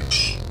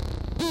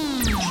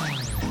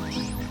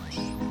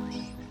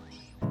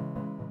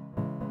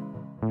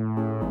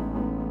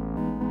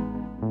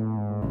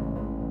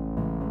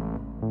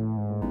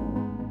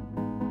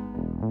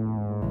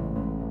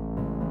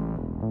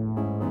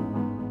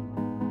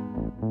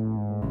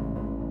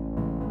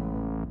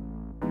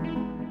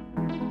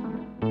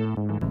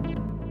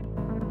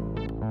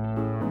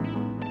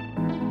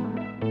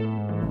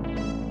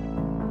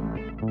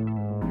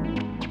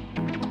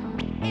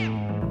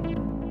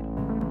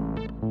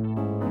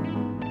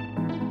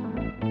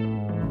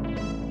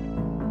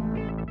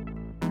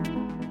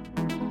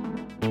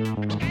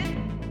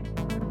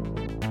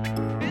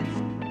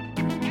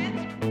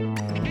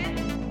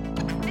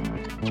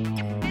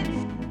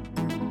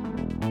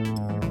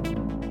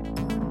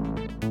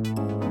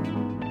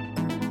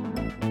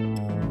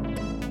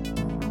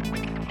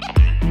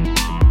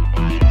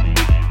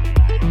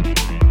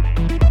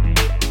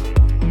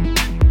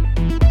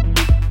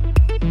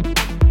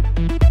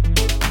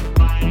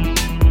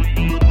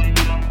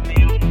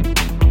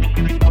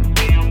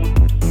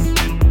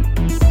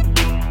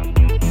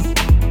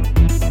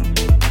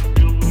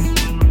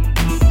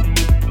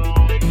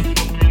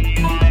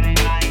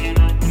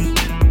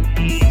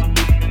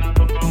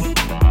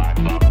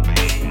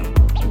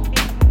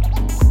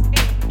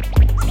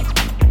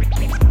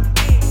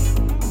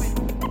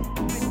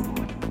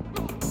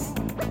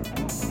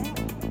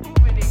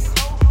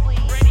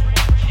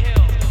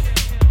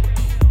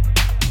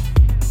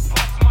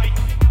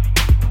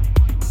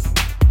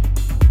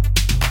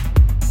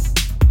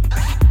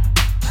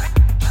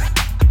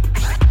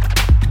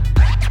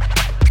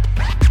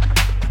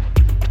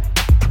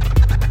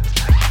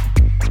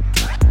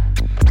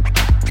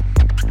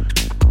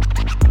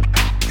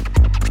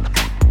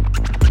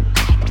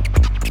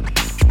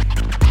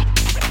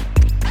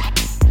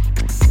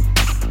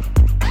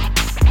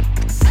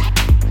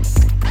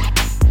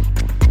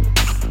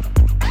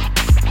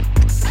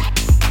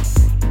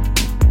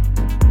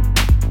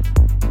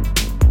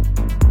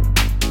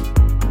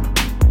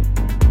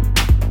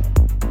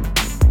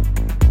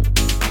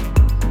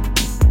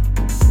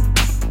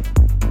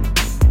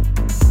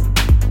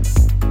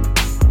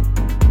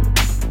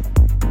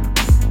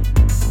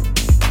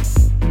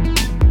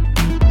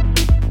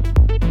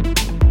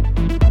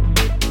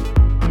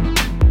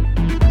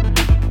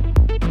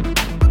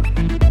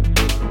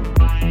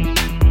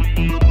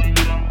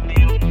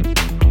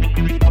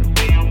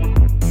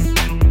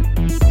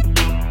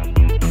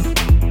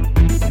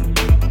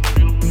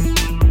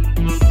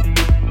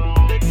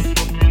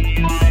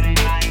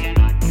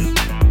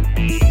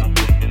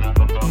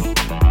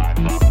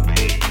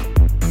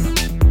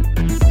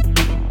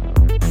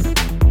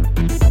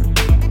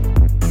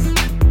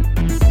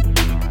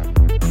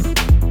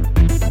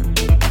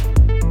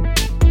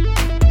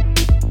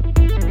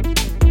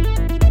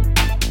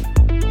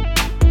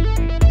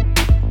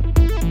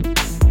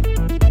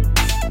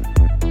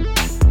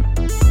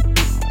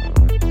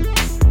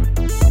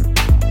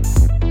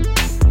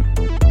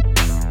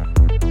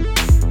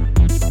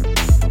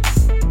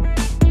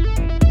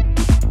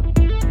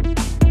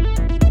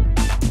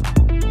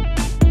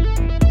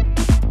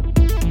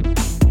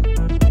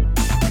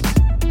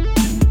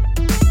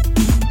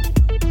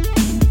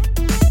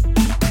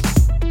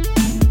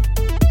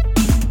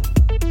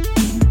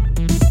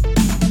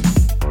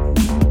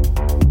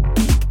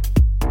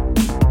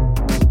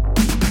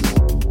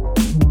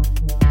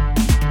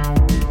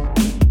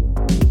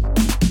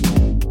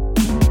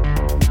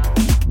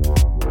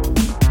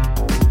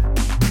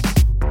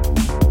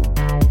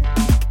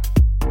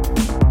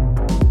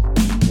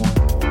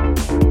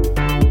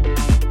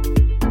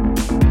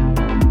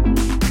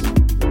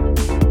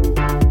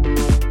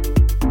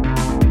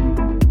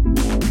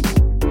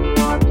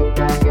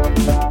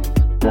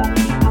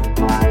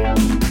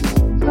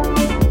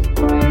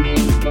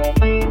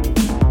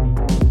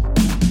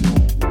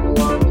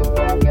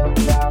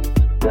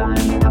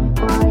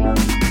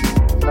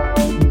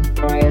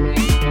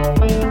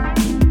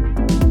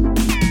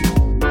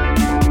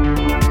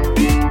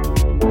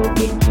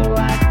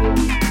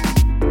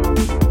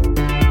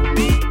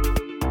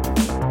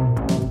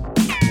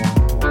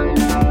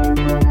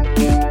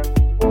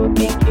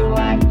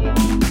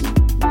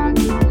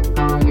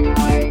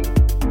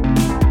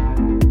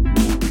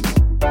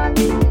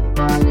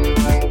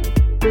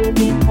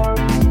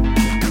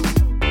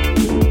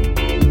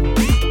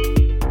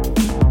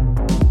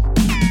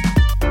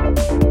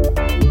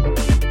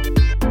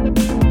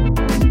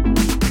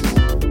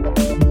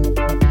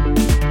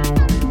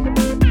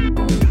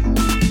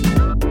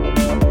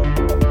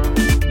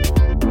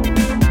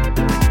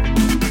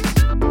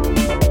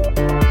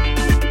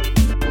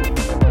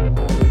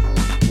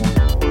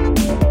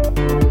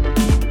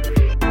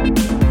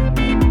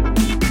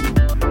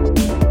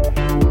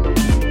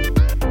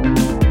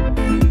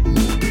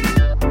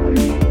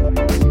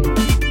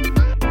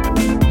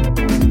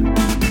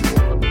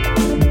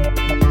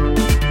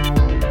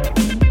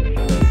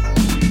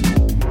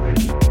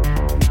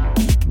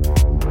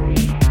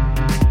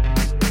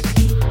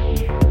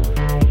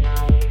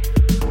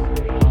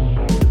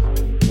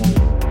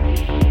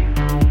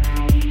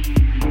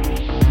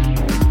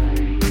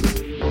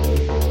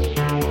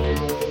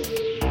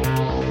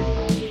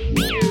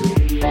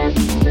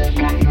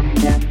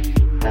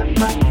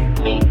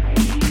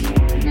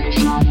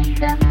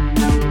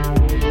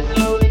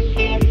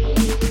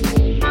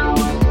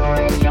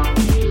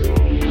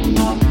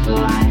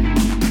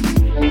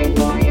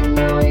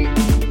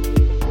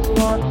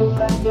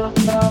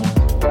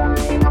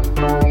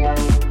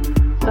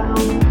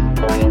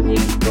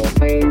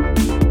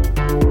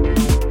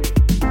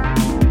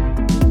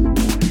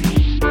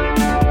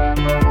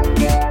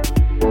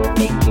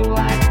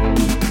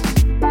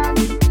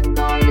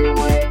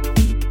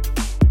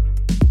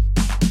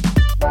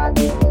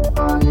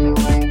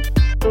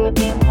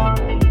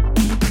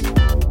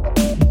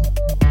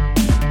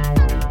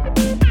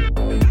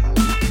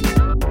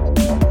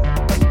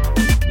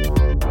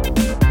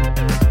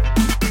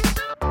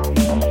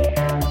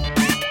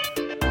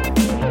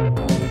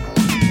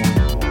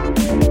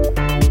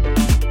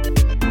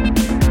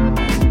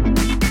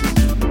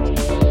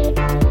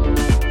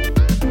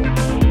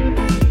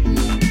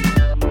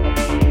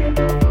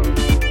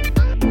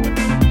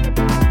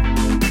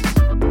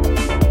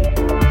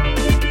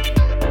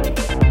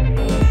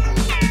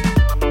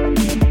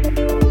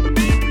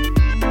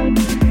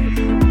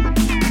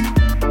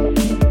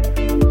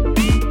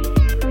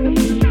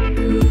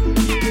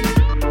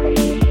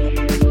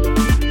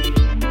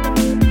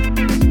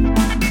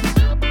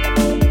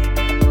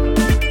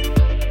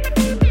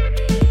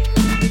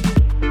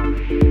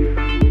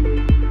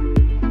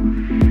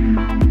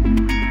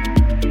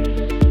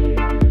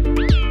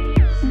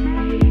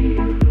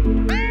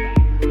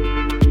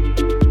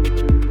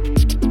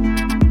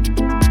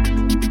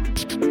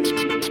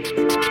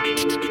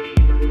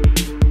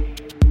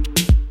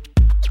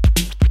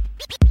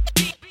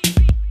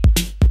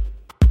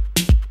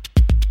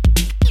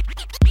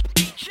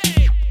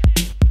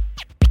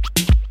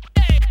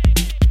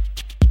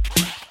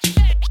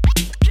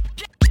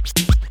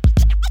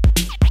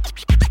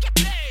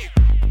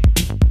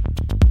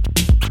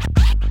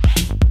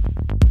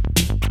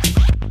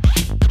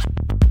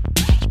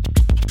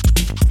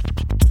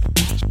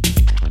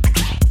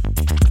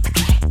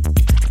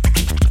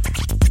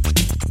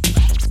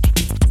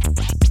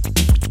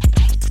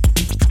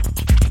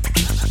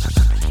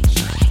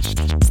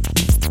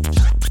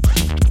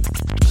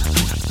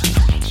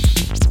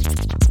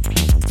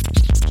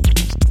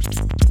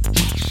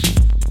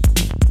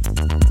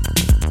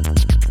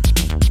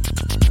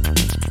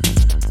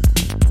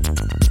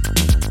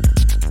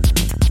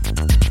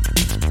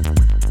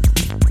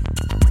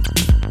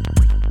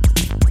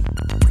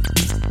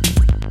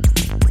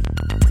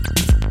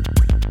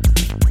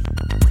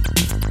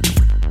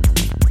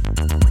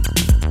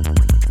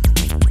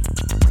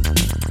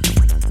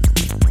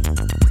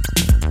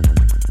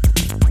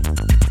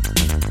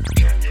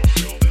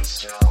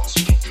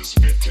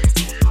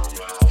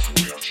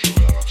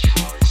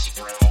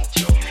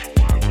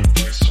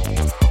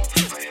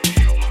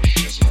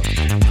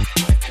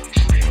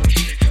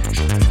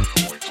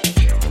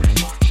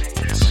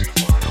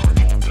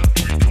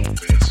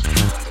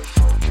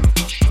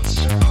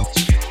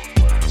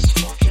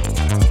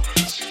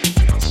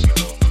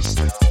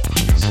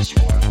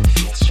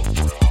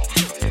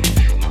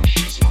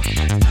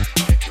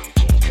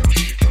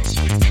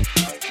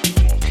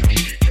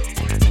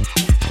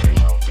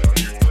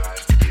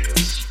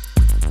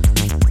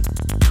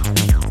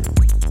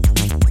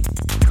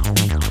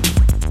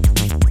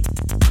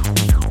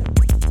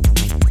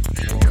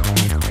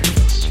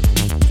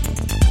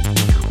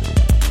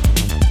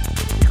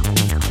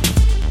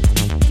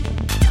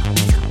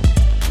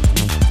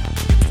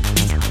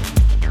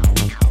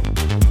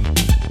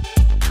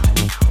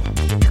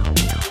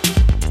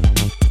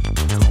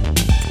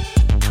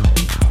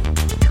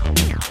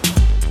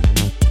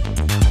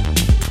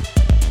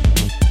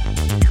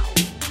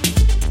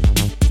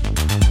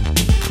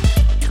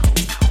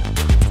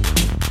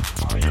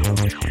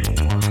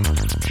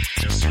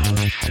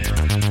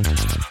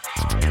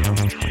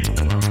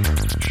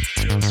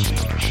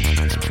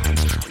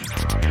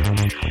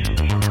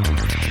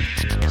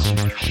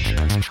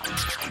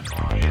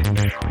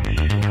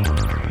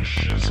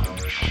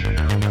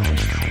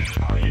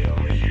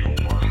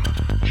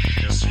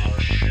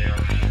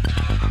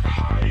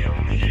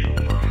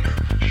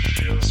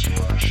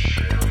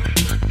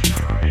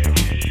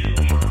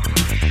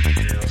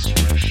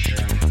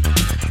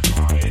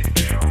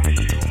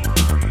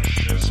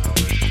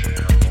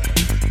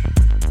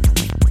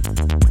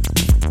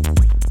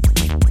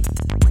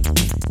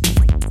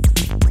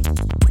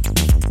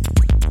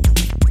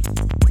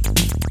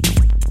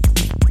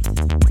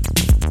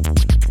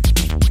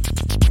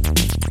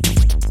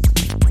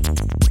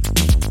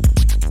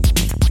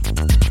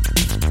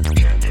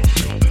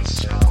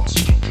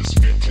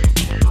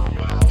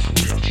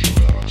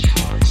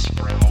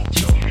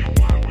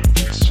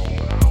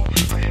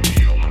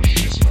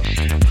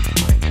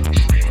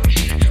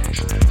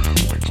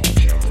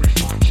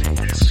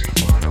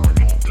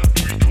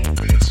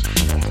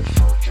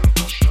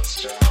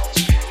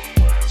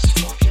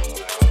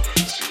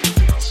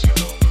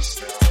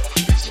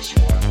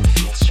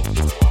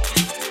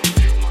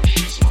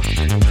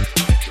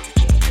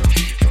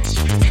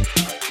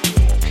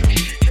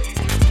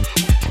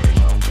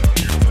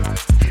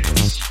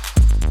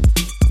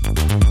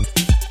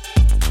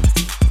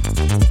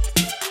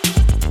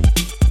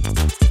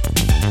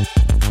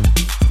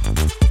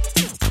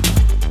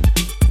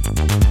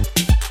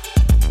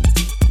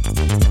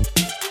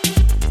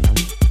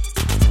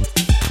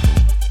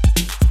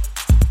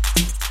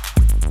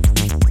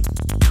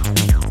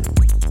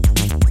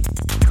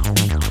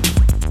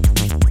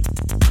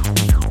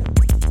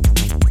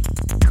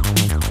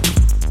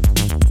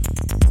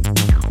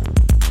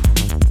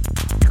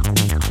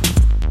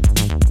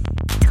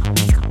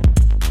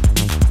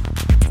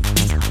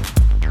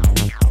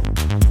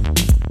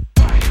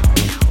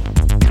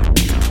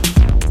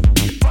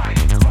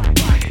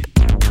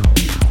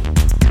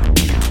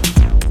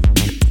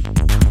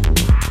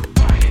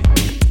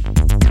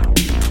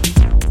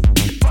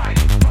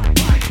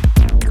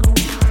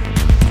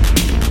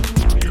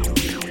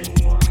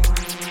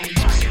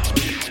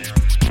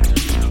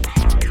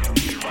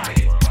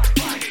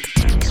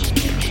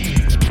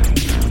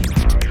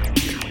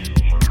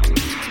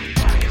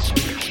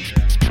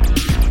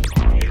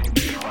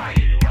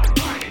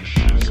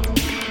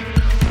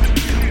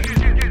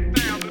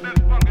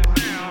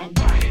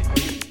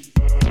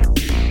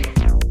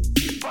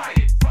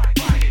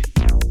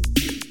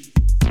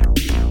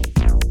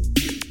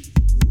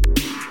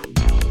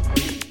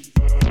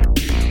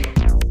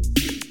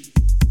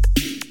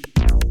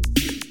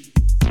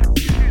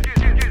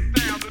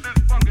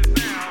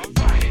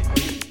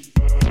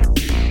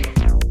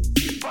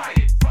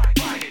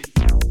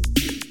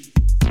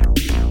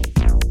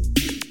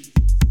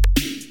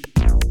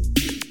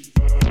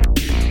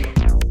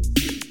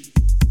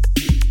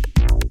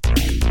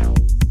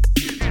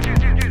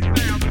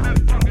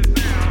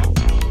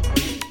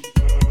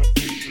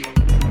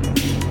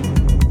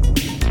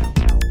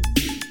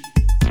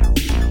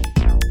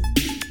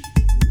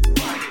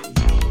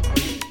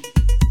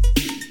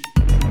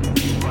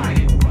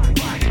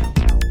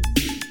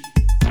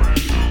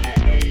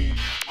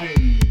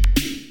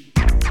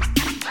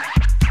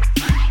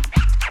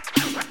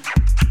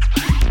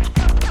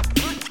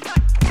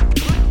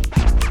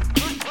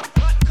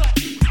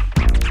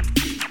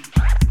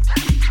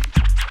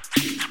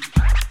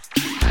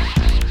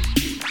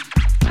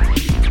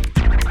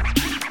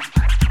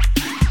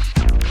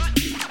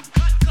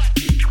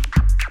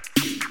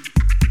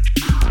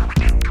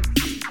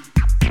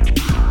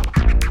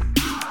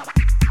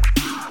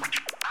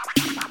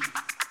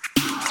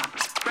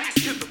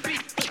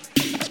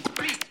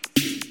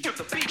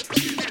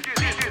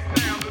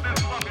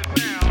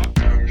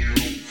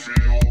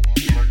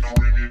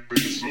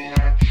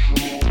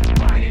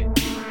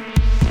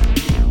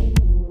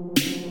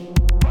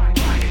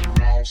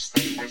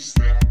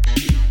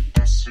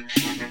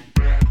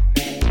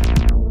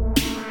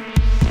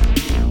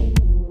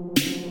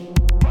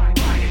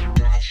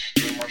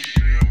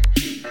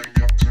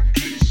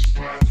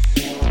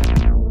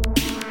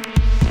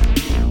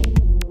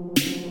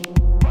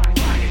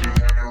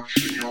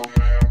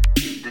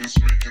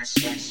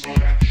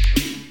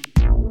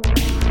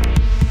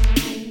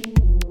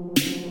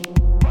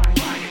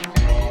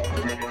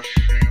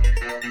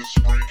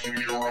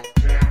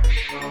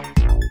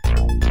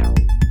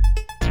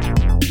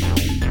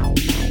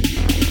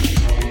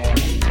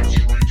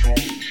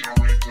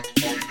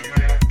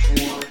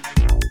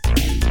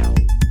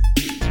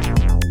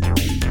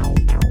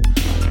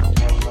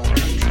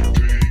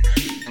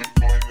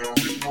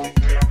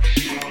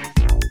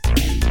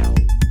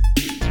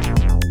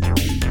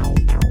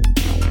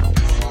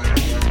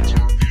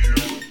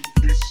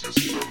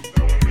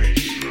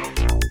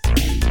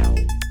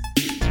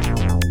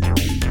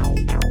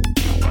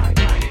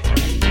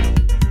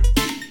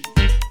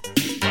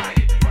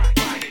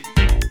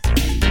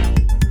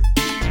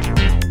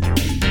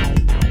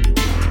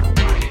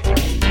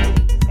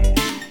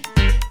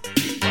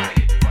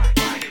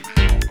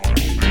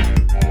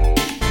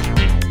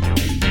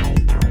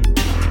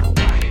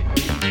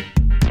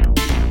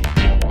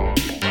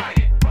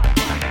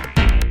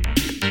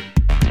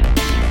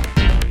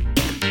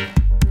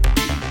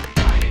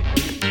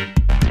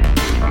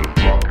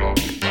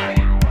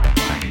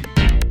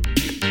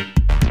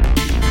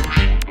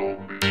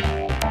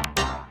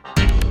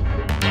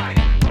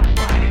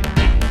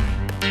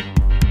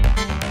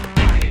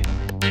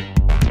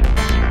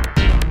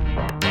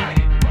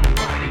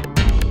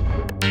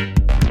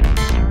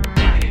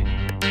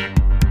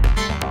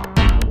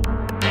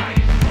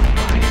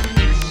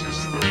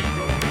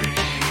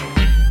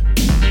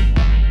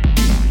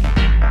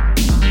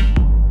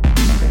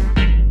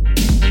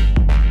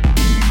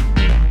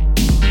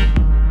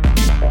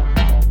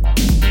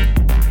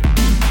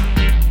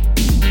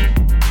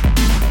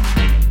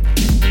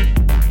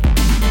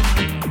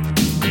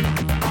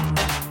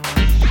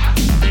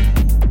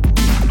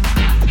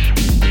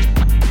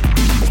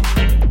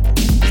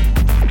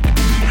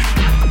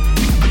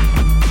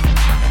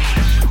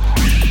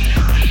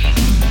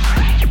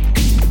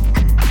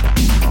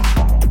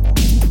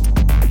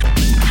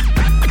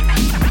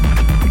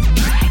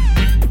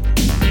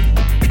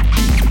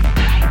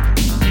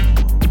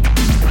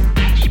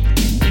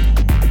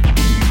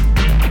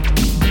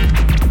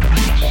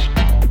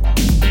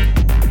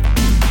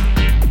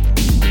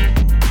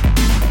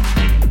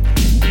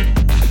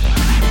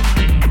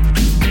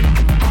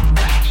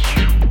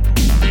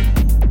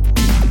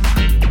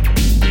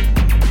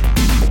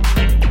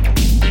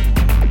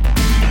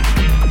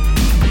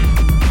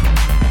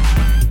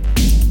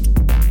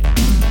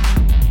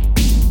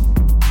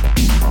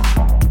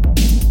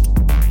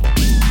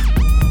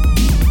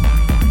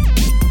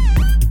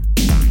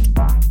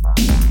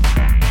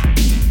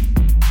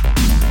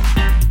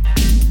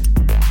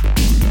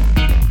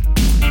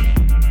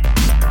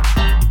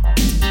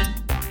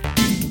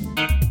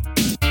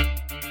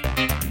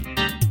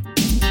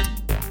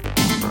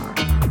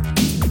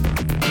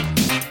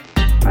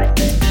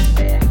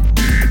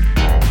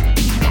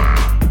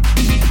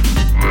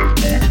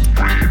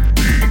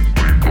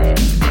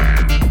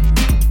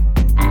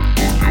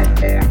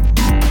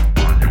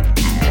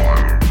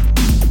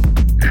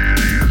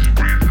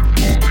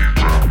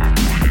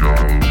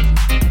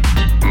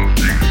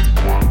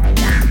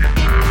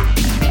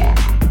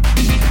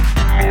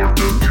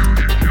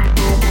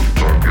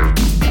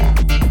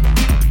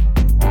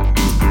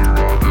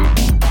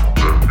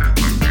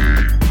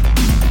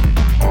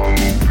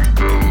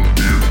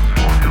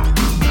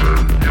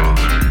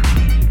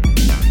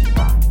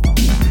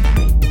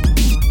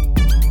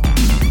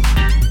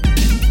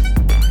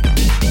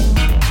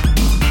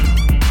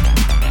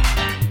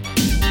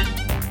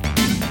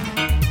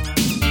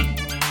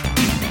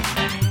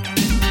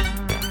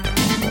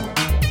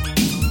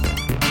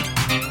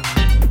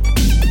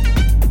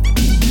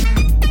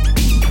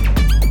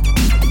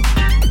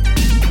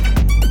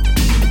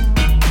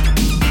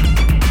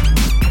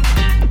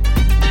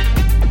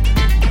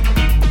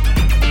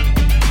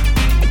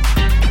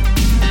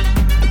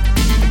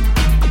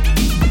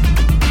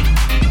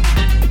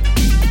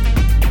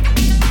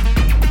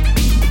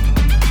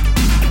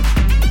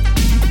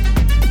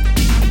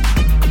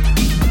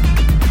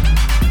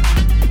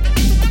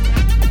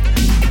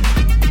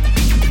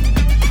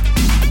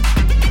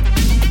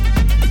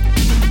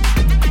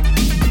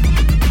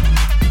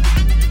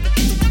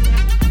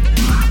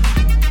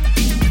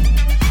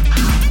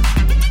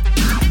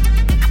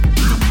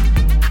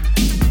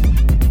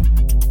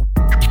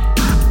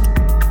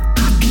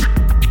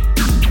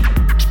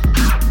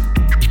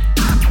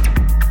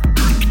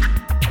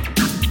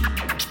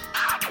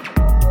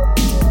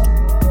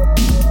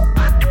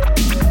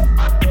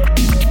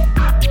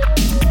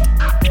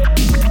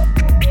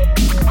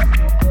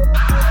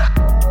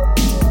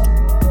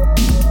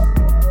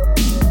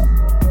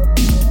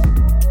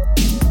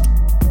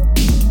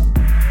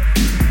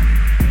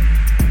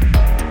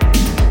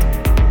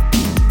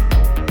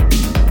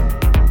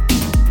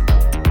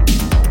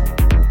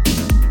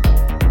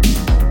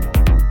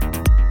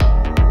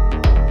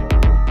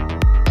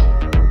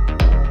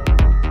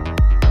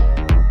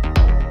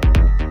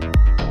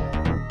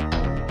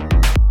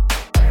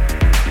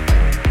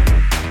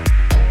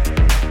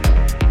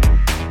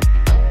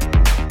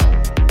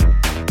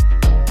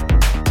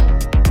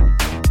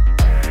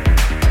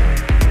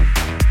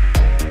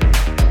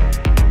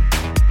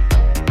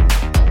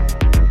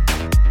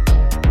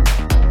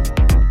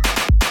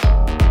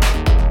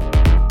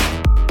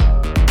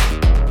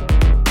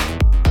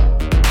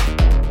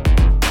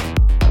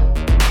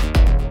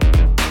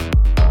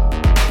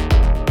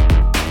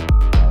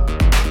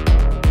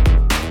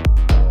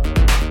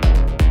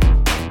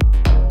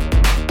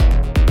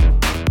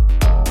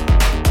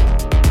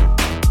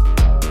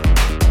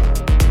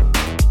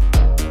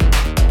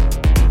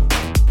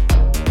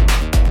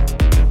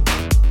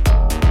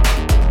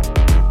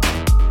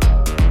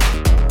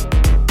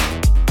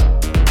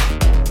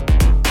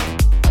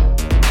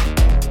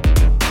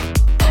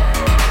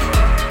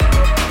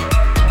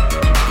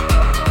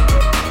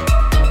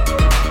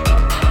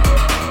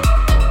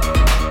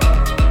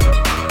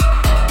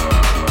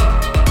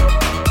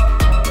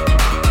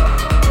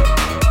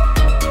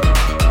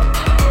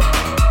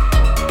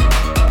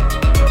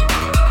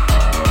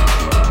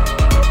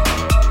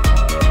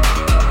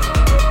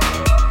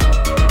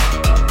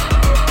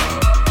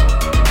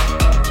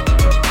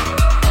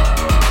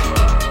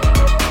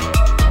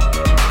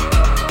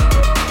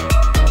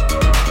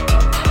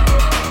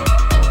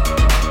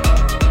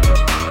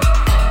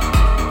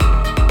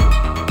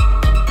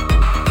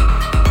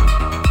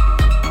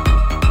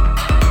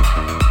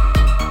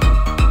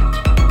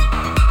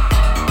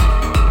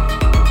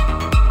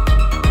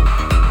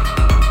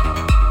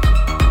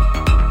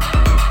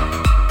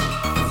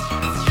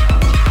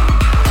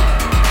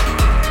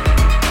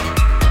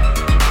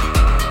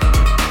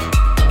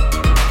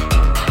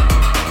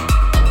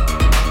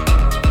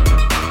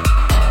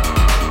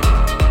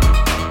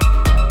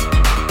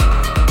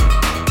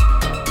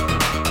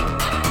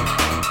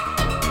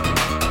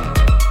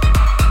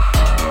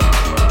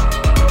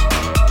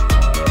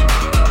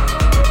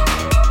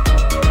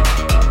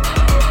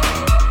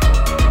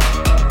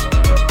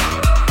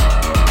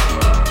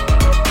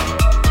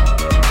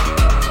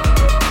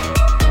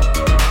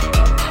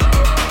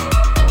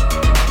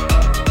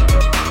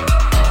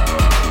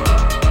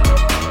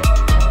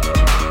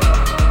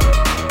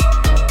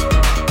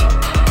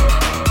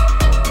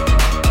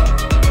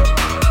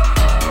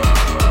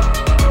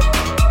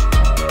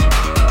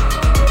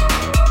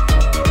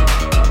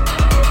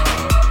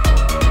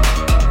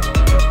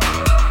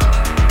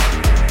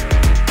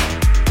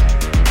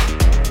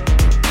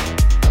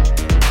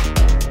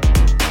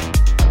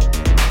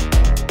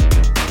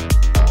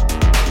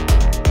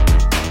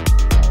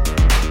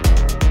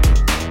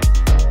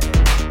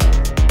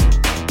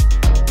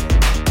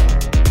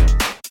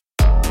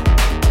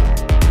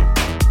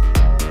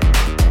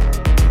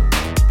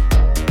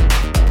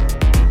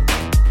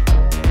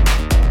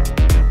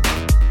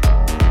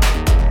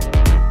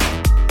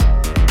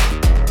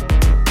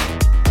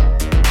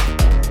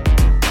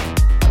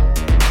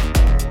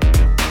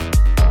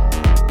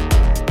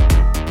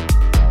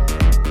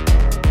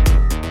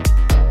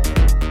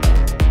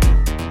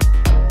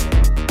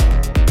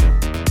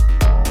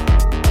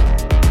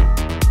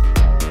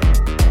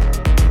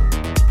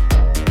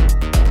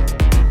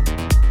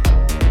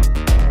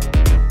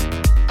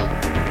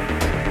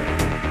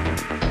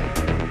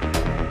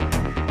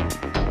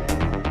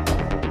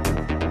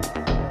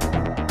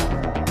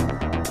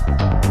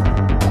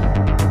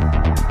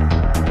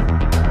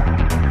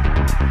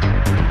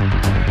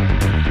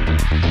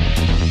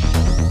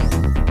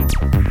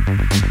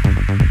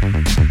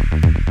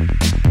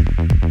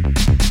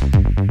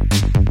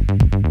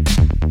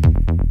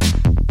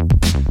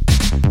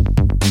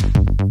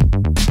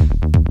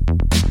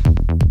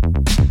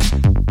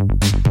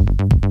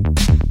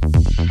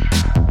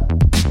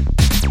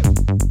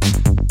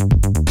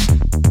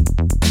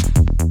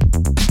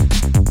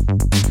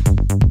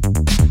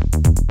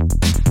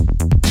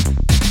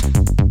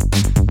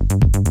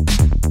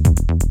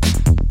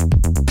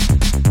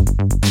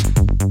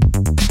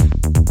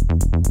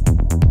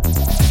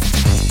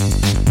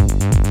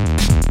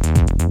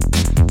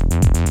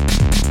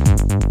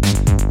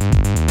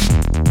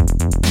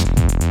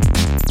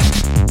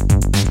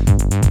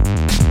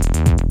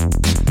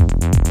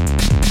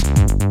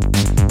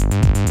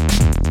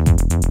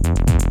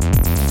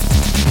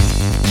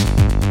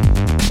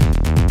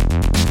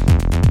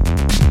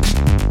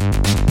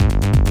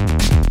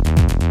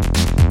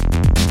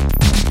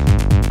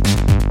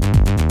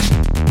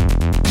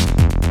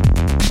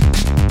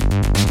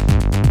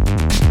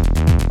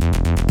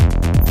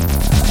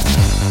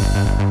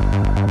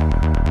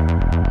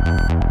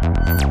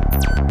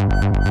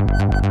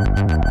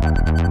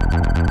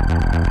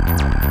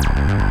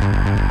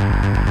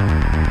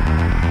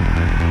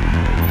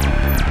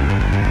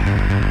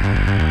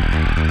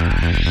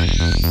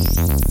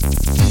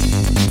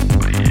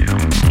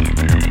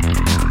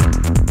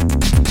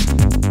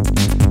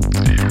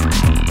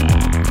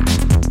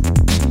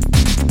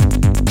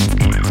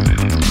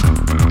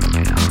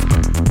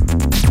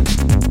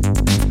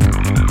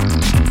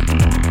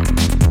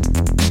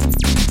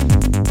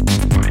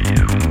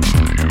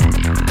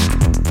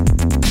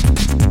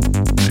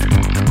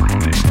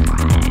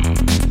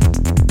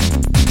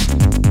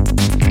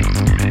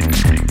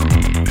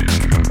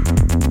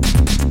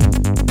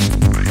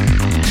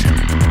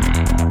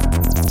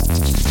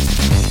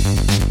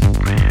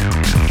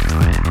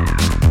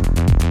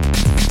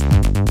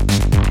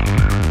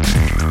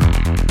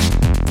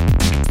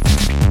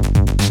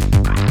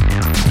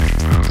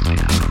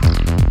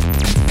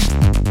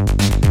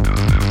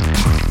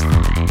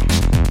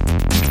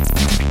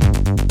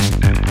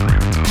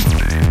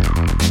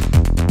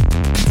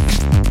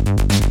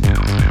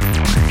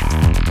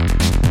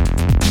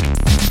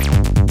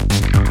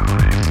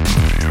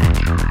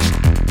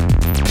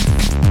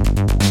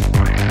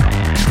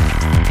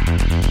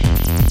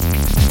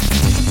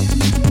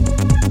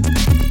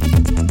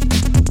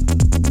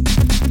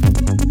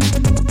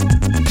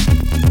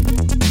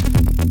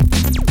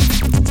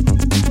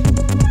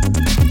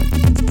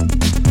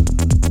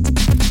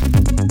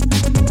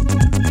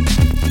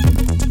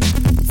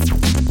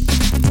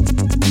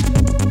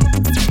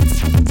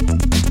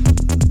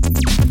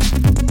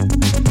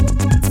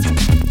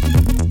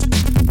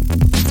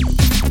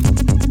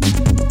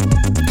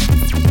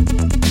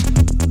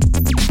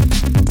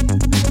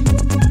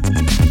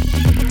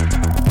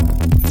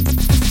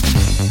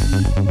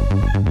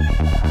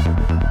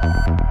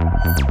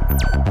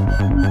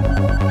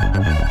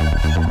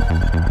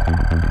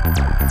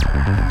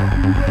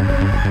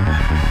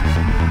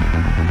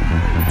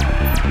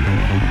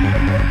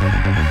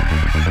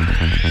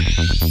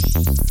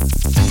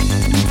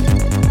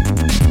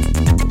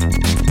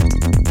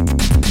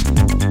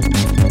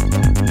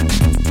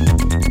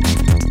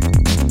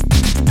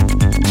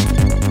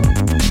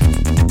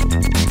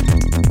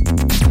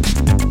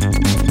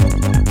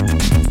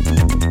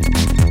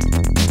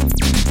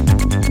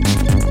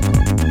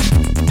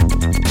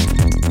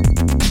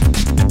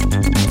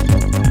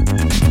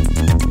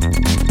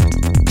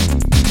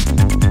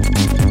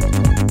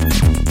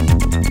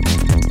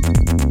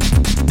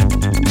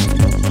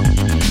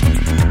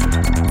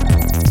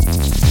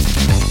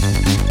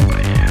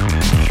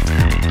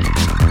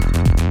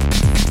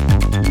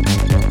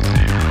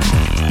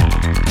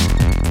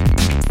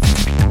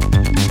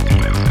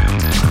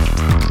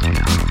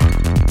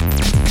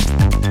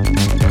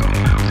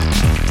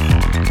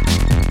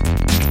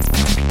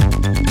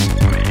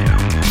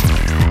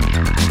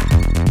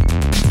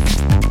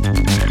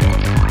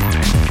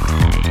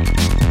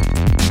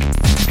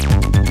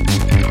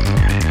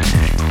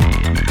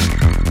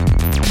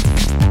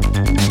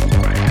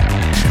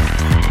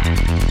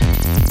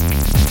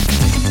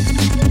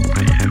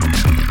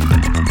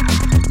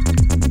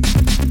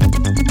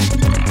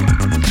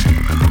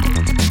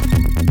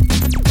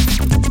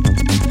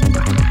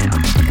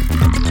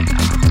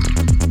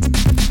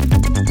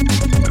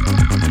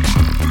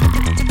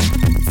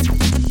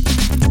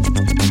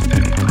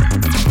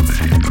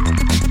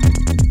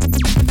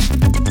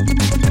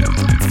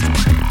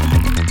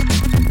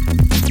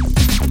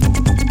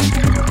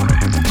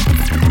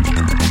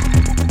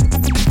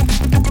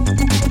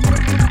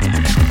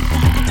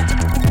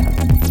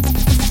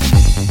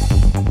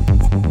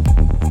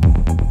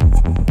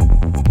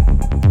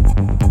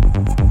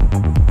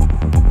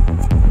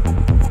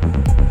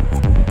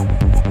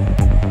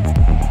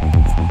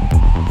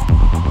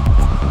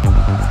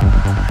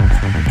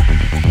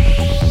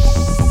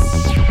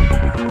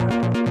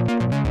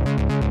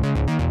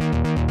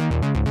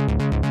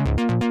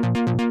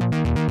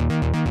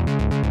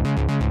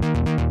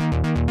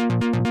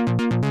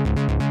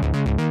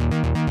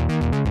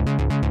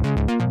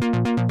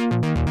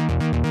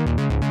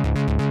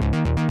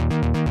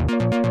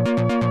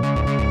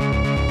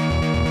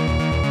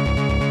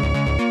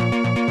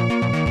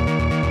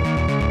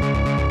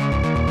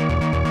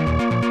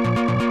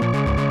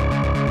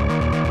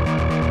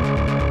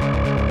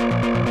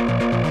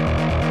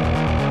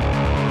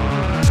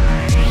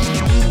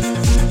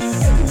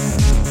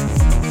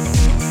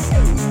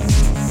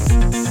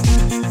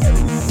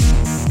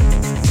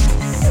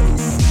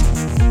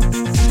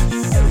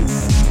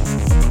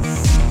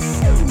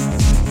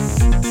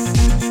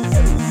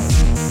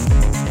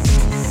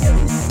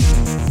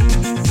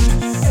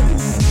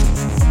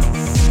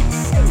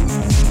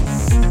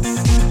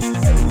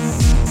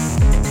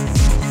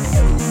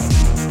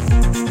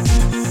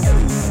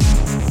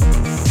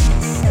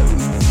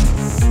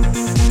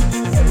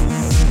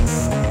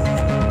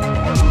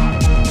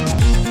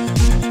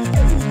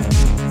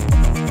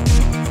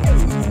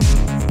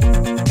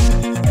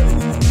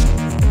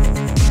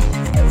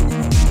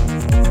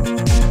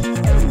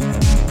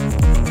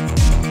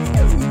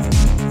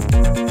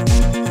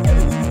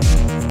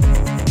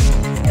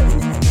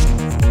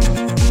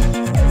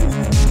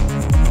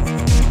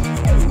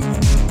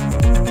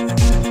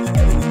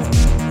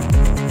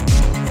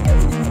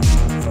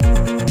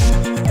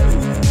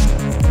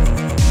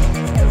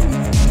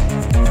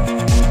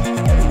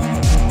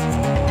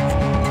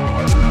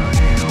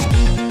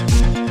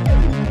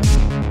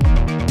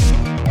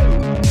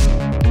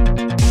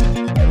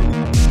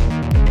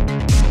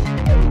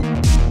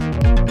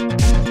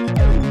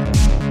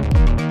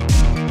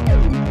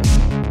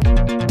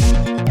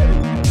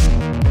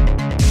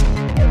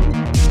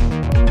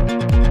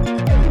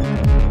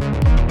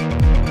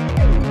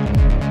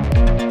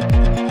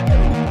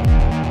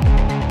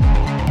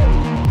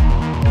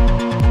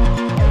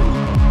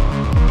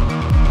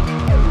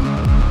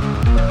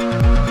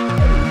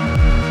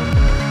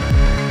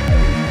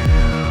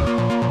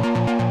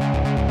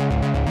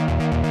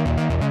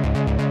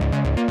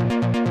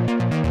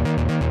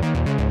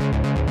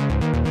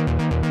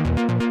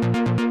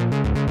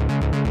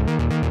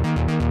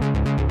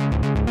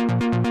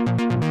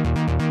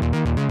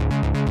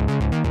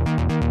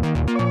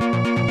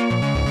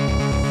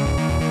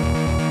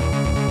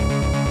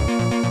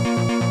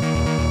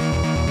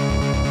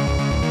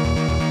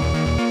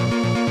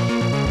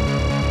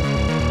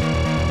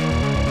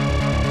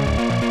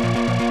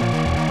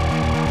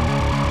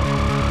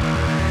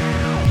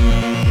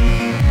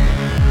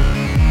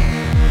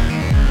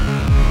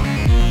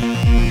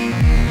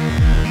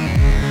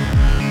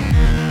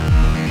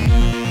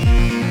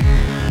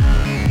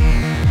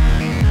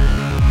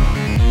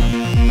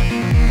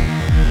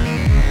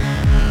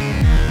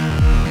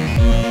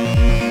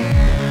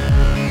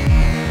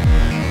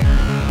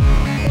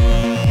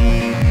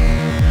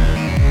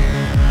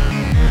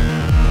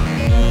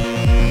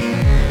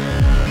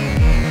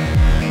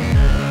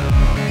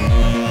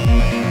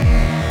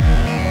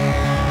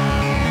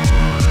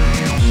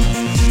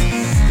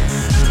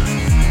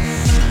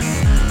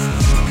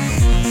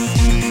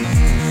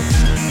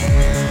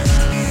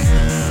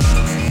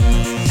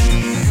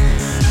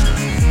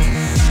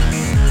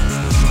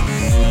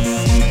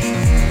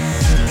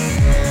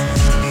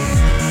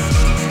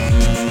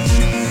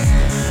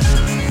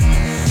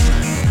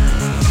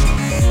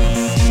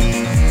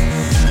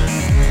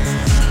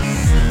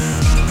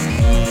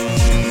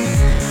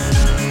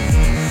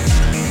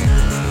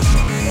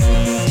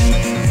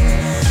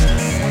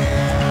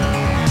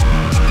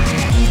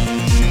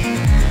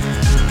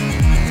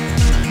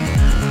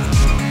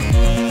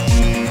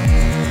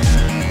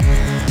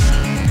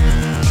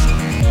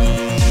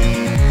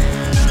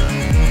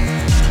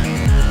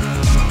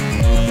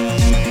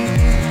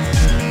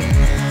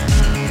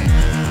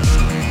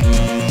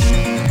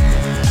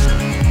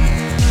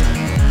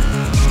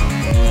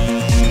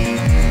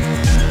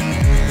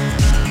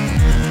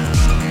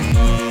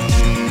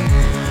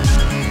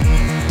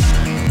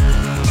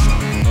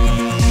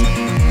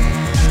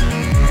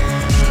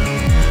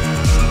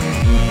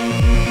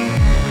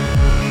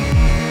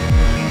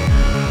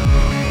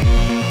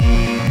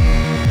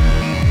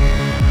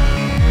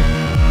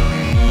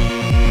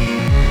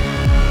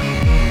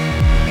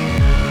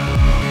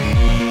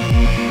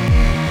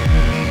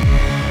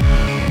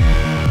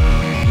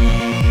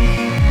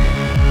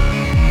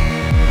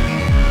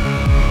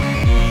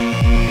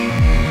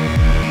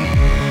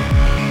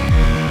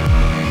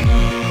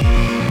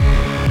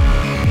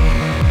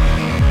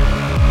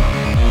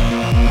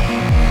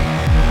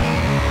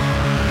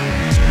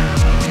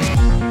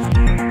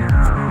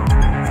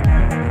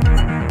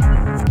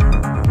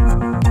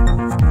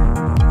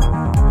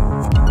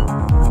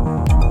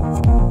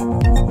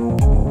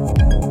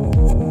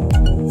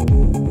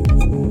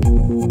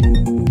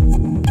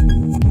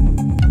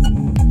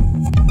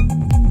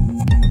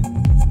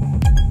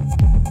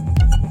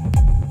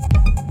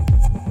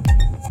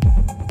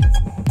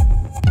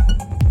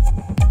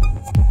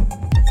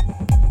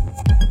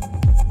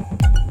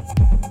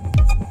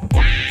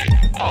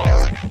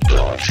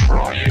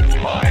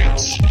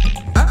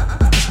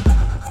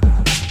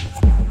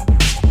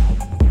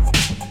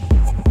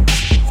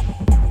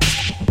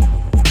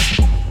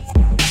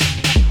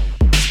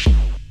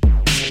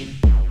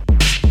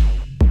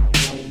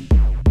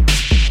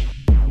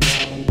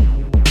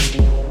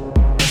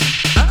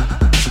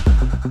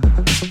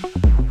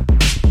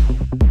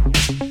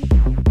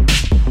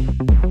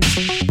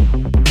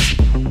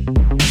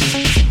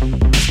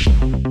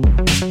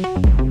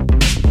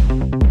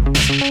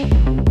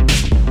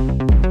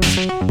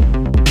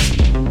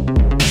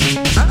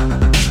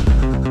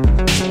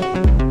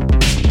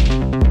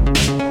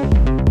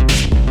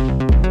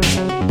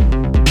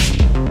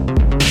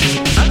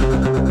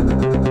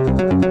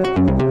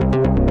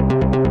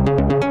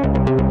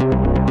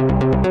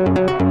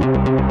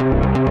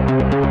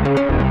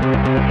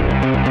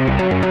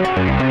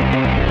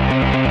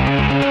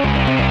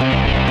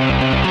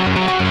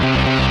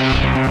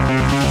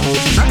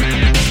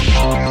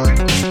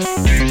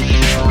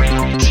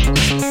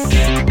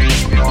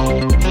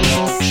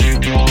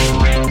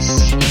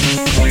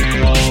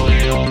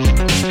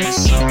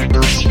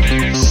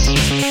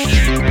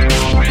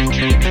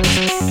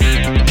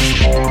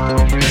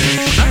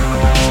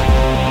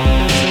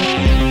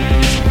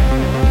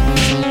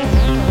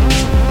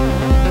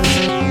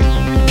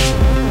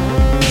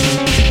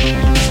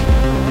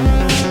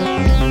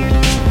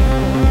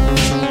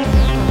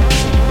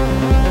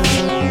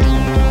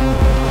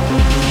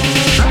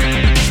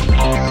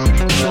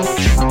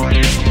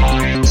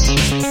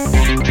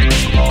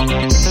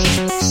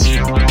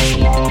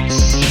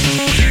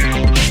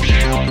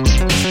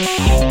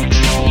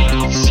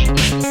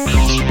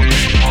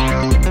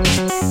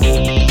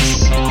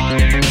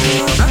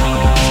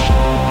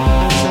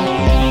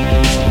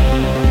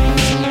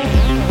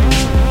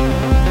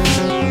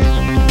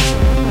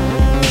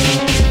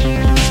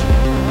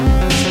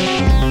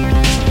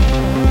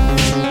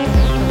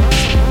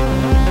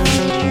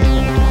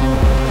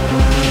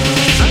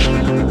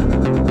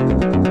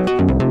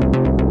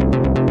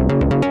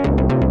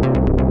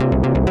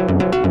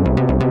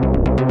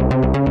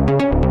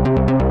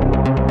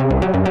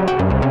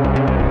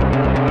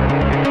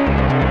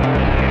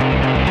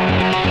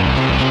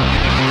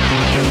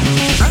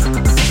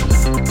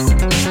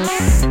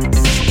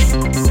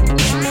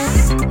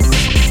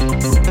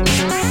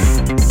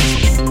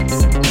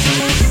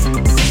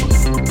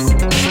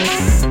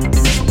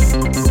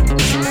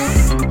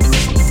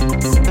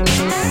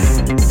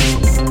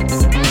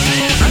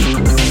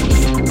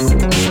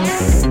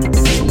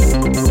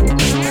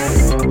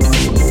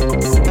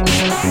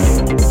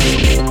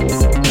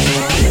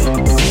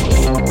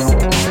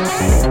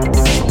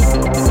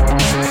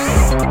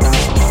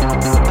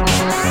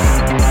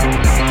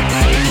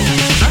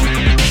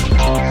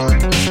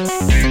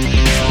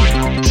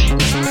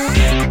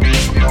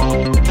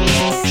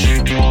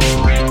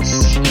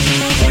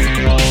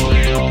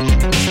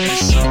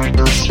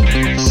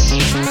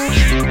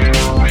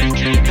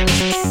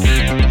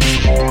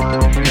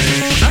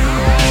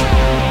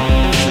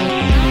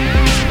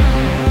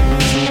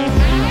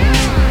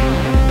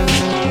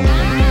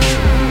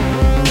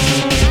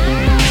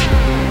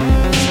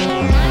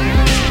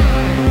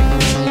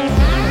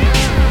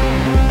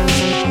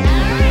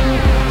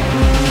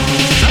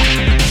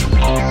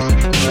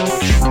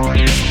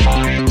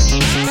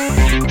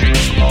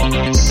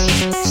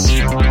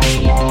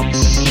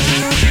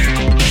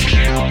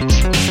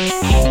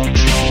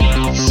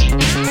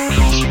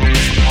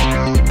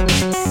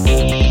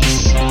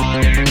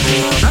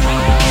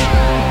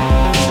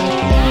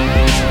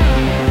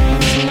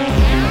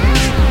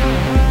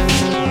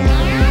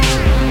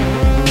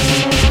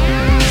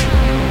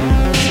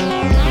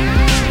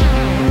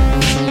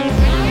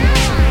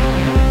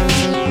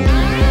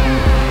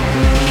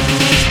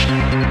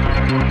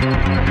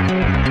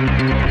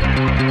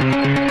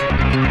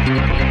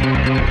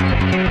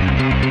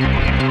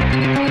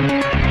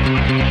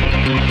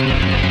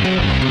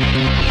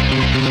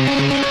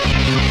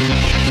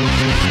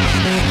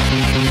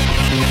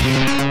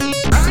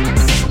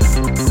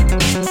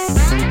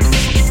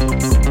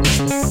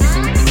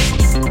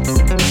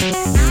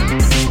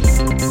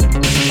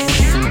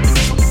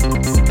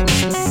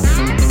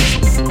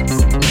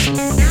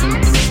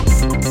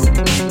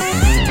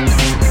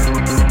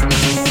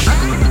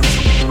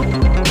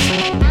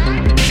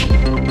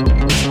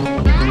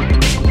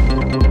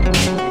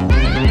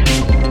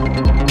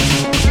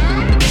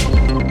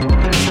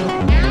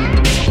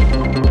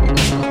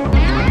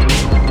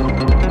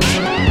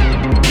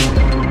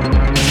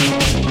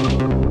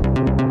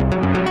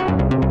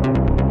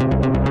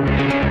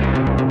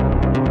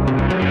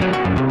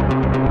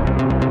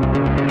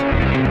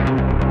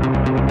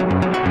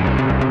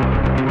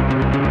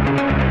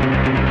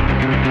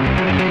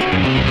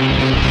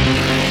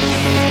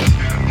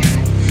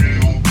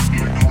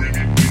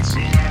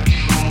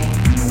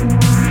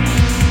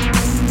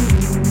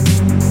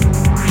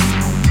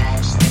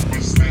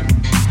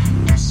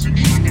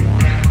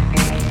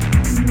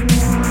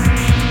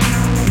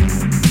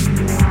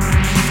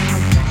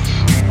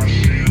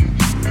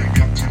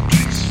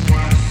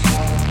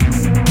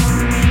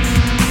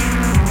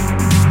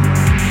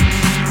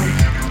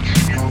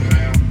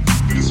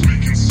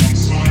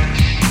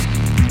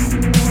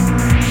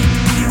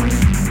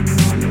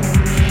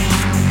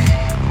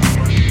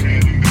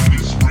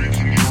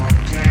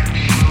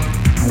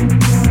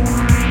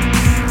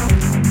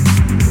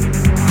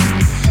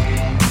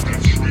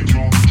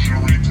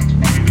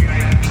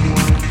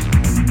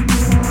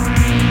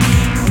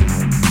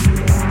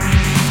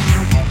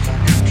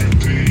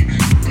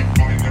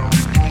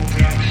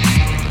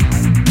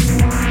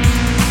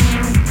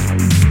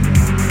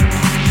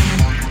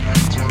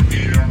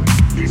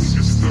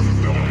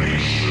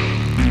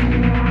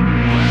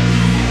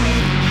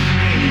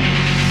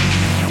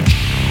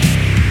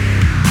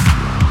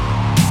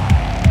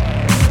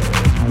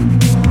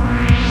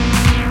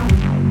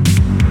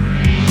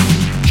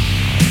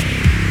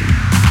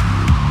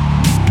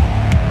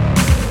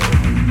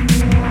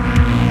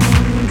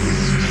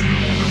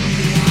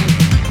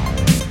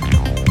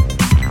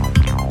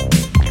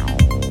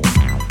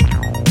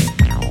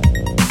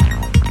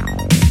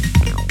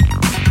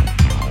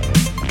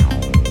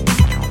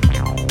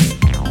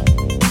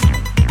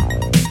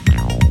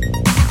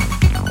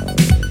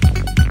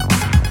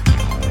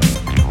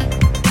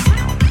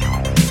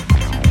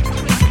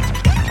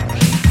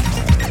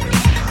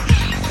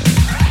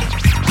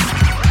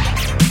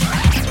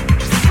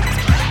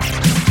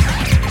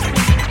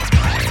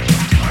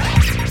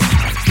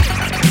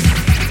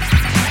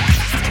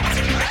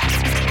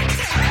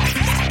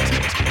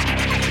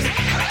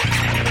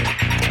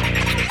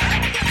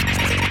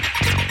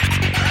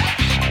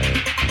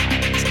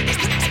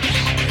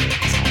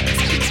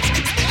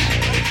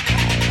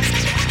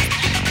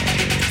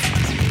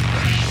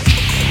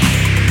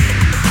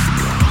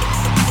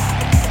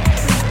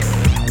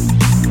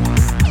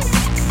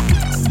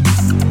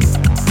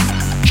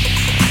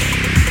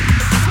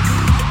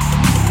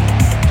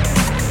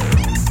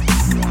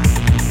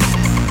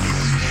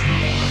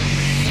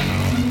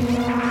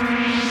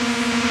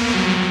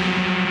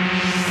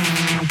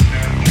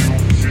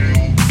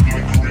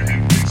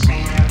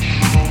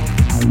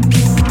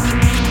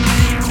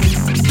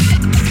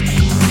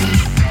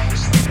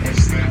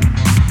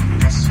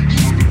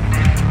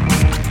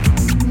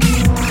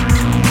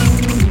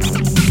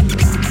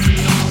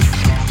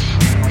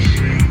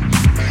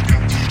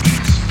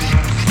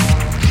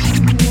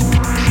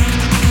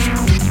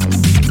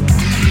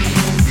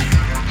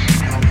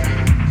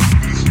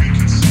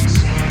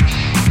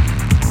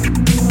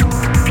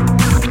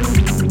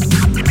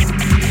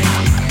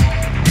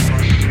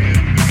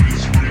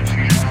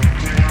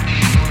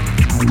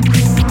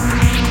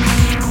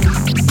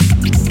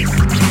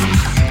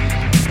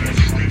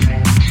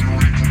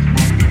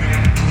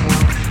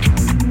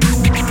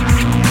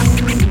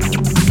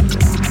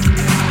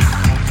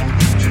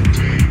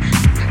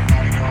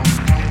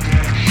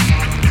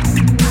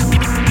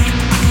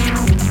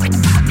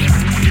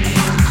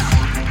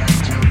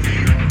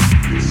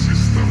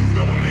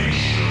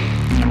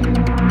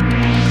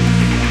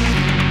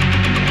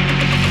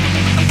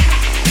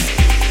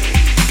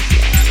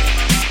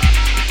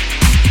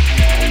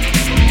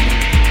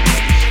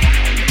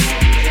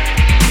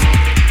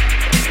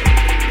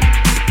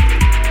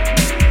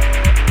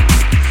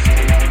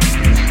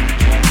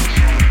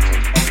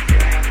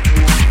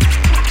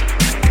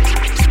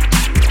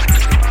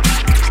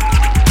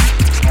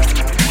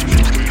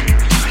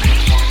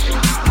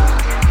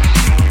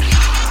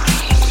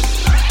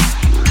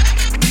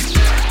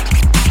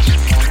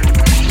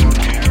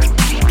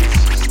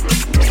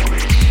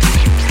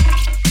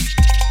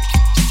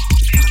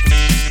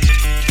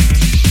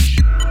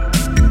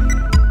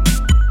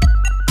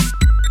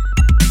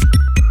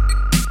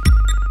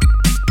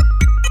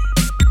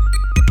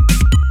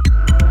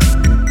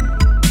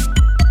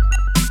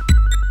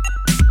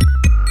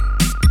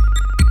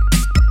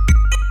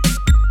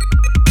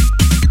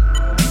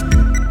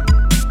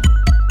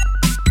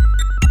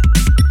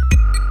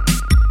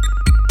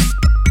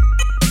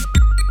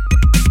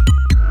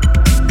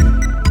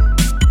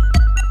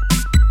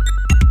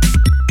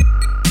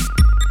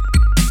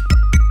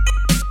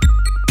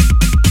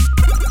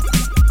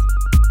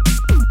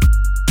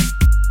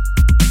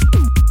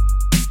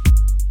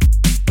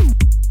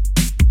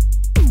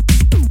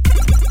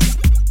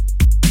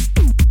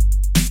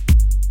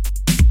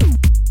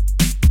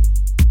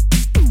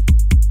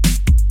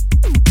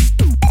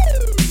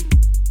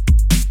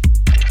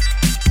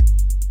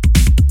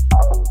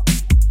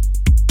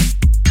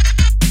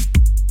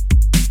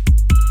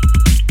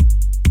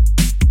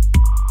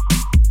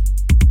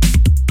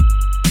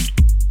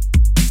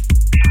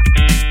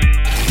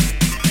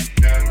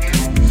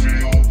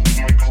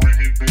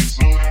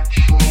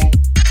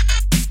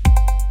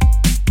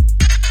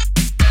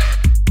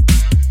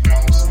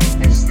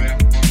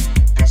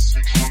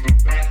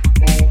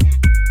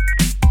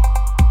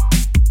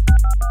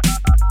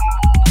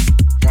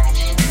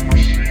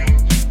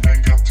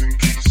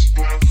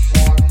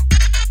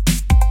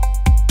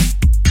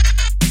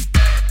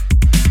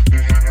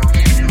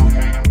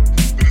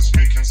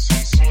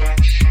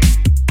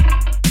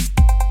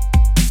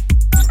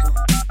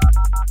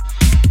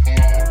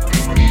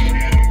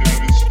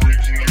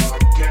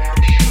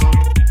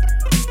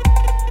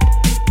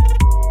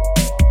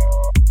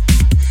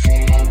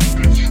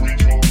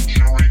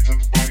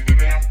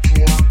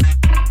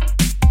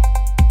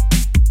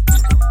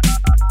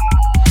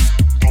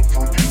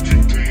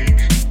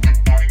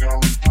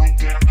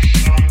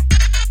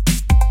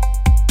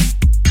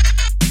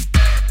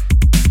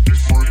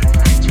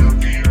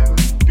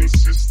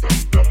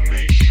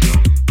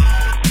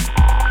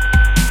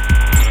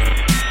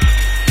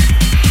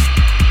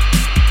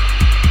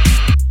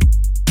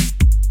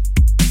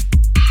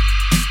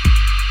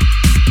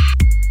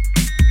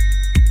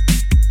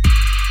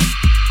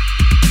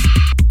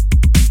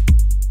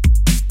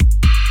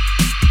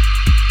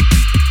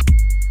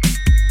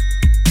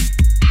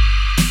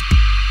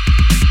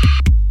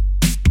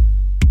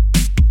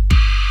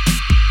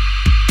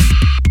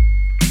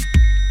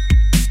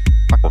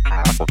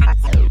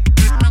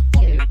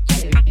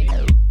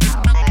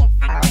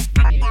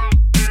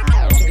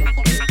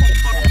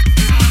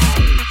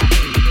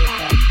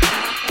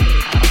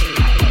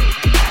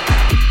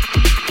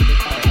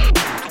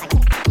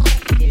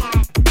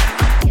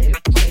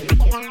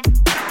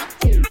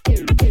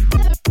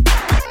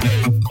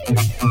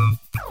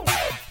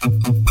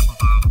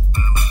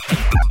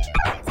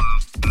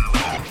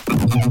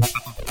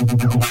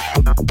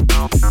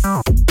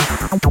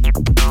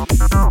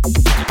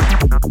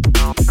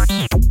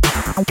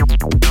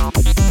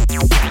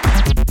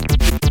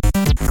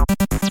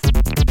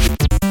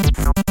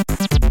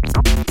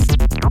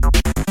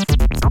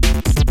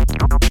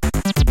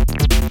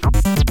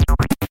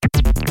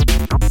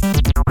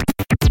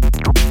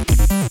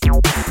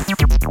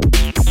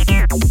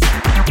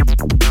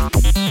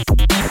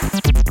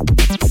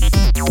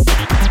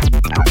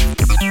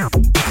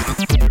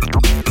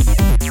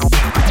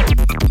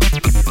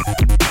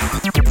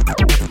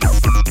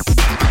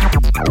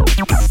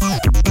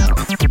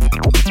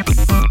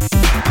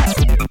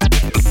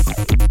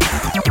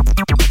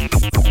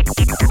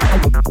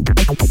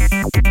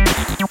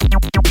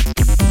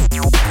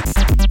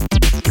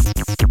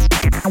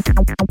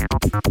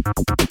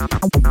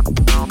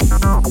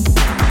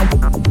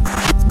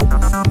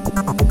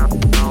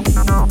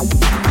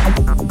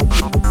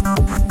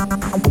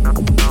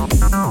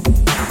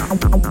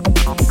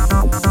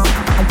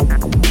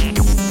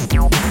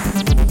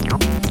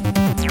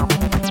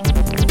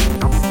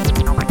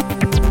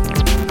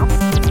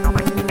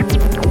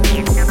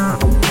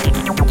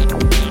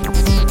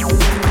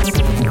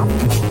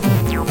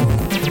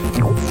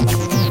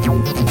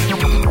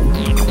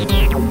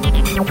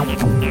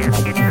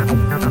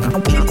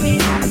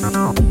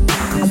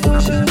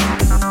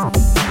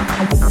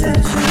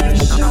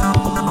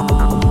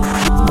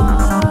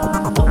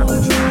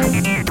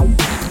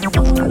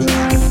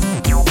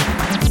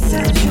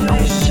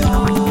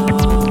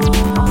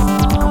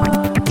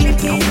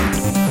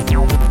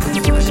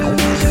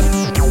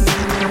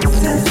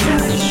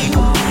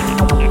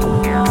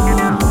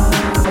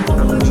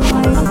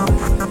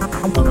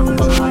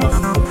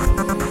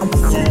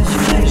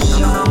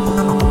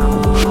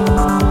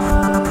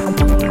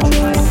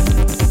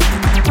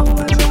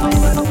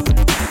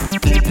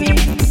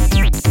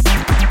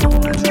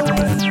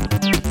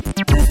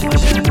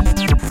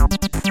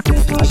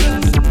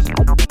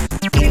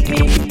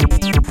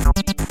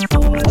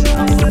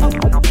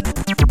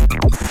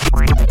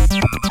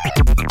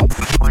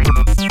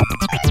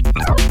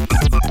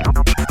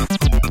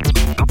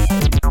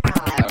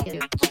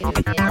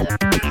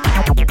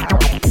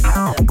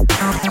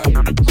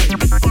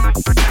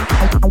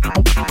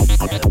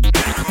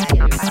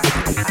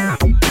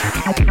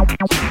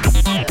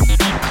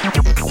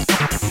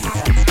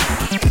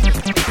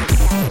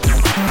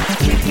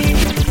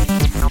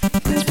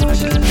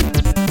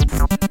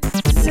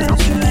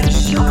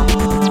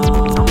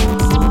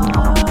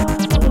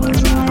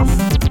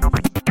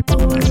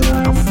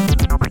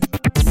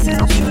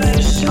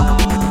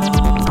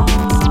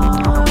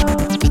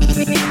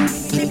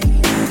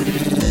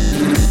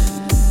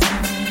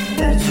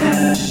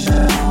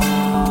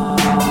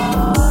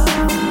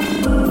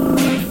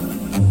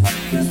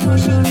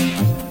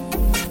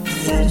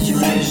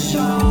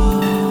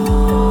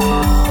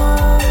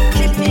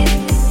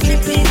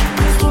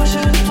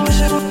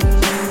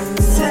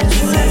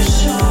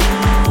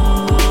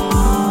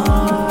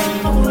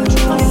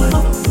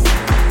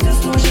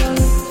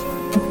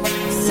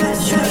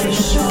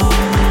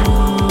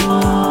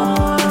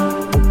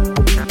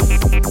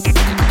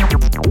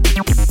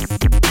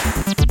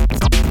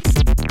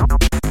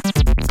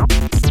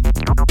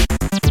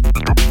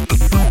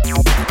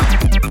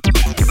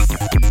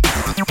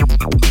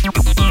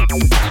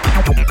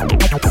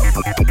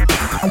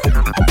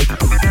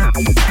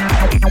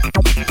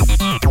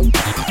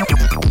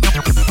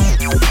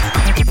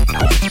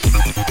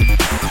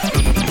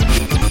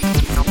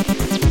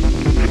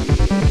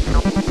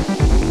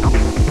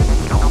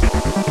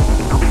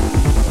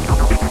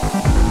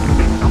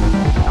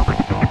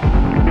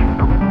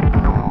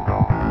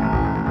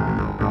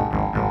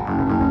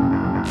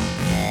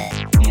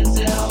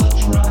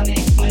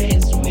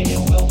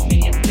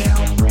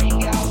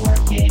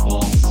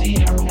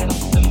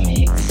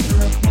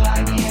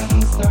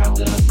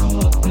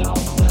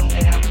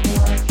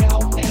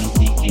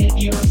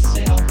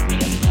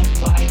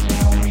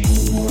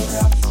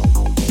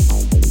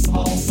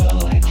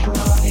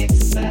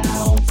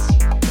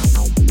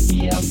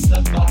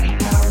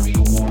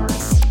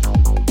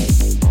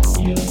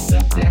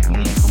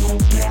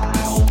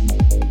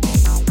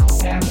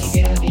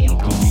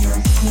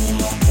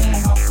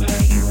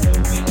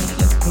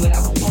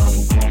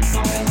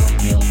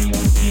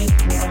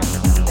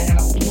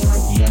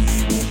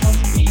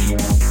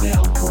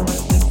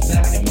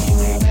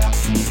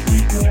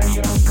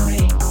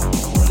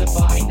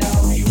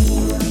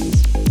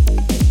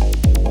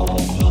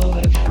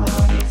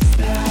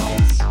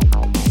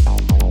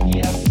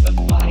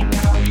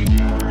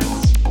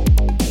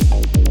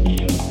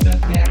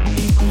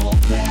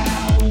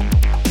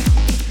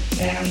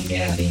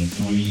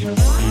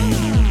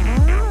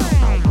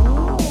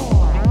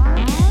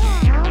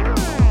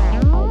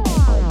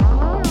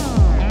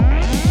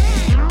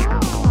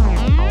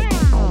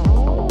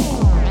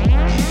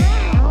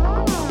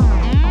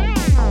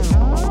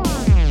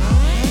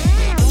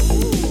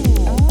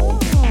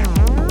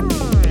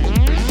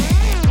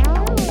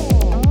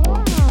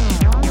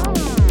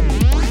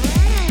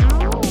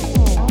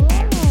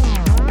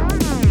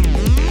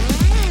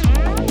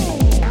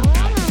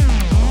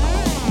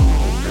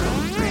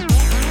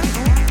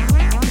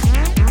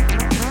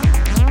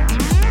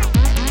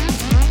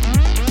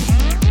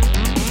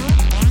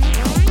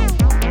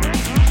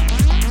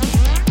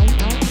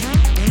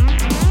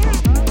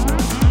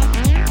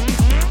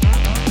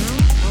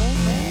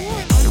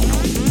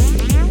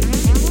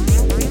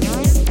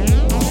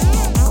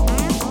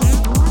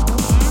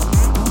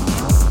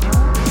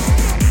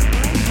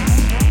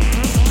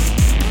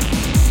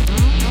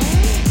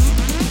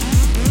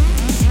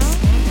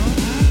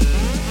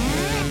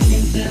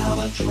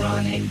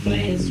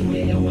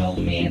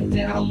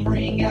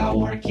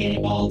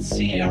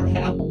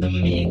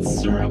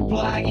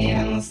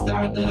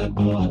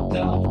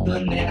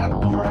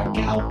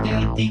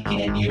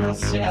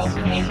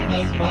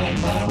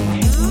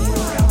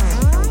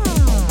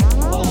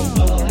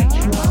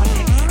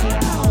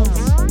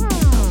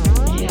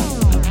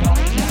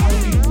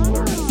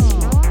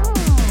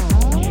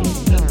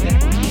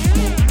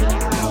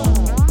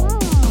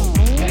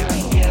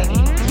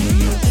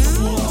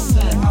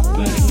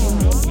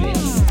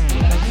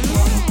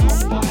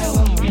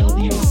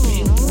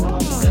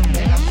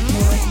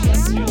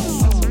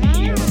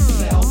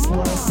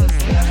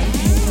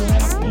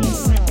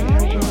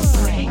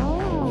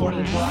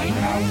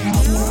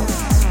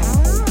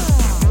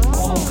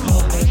 All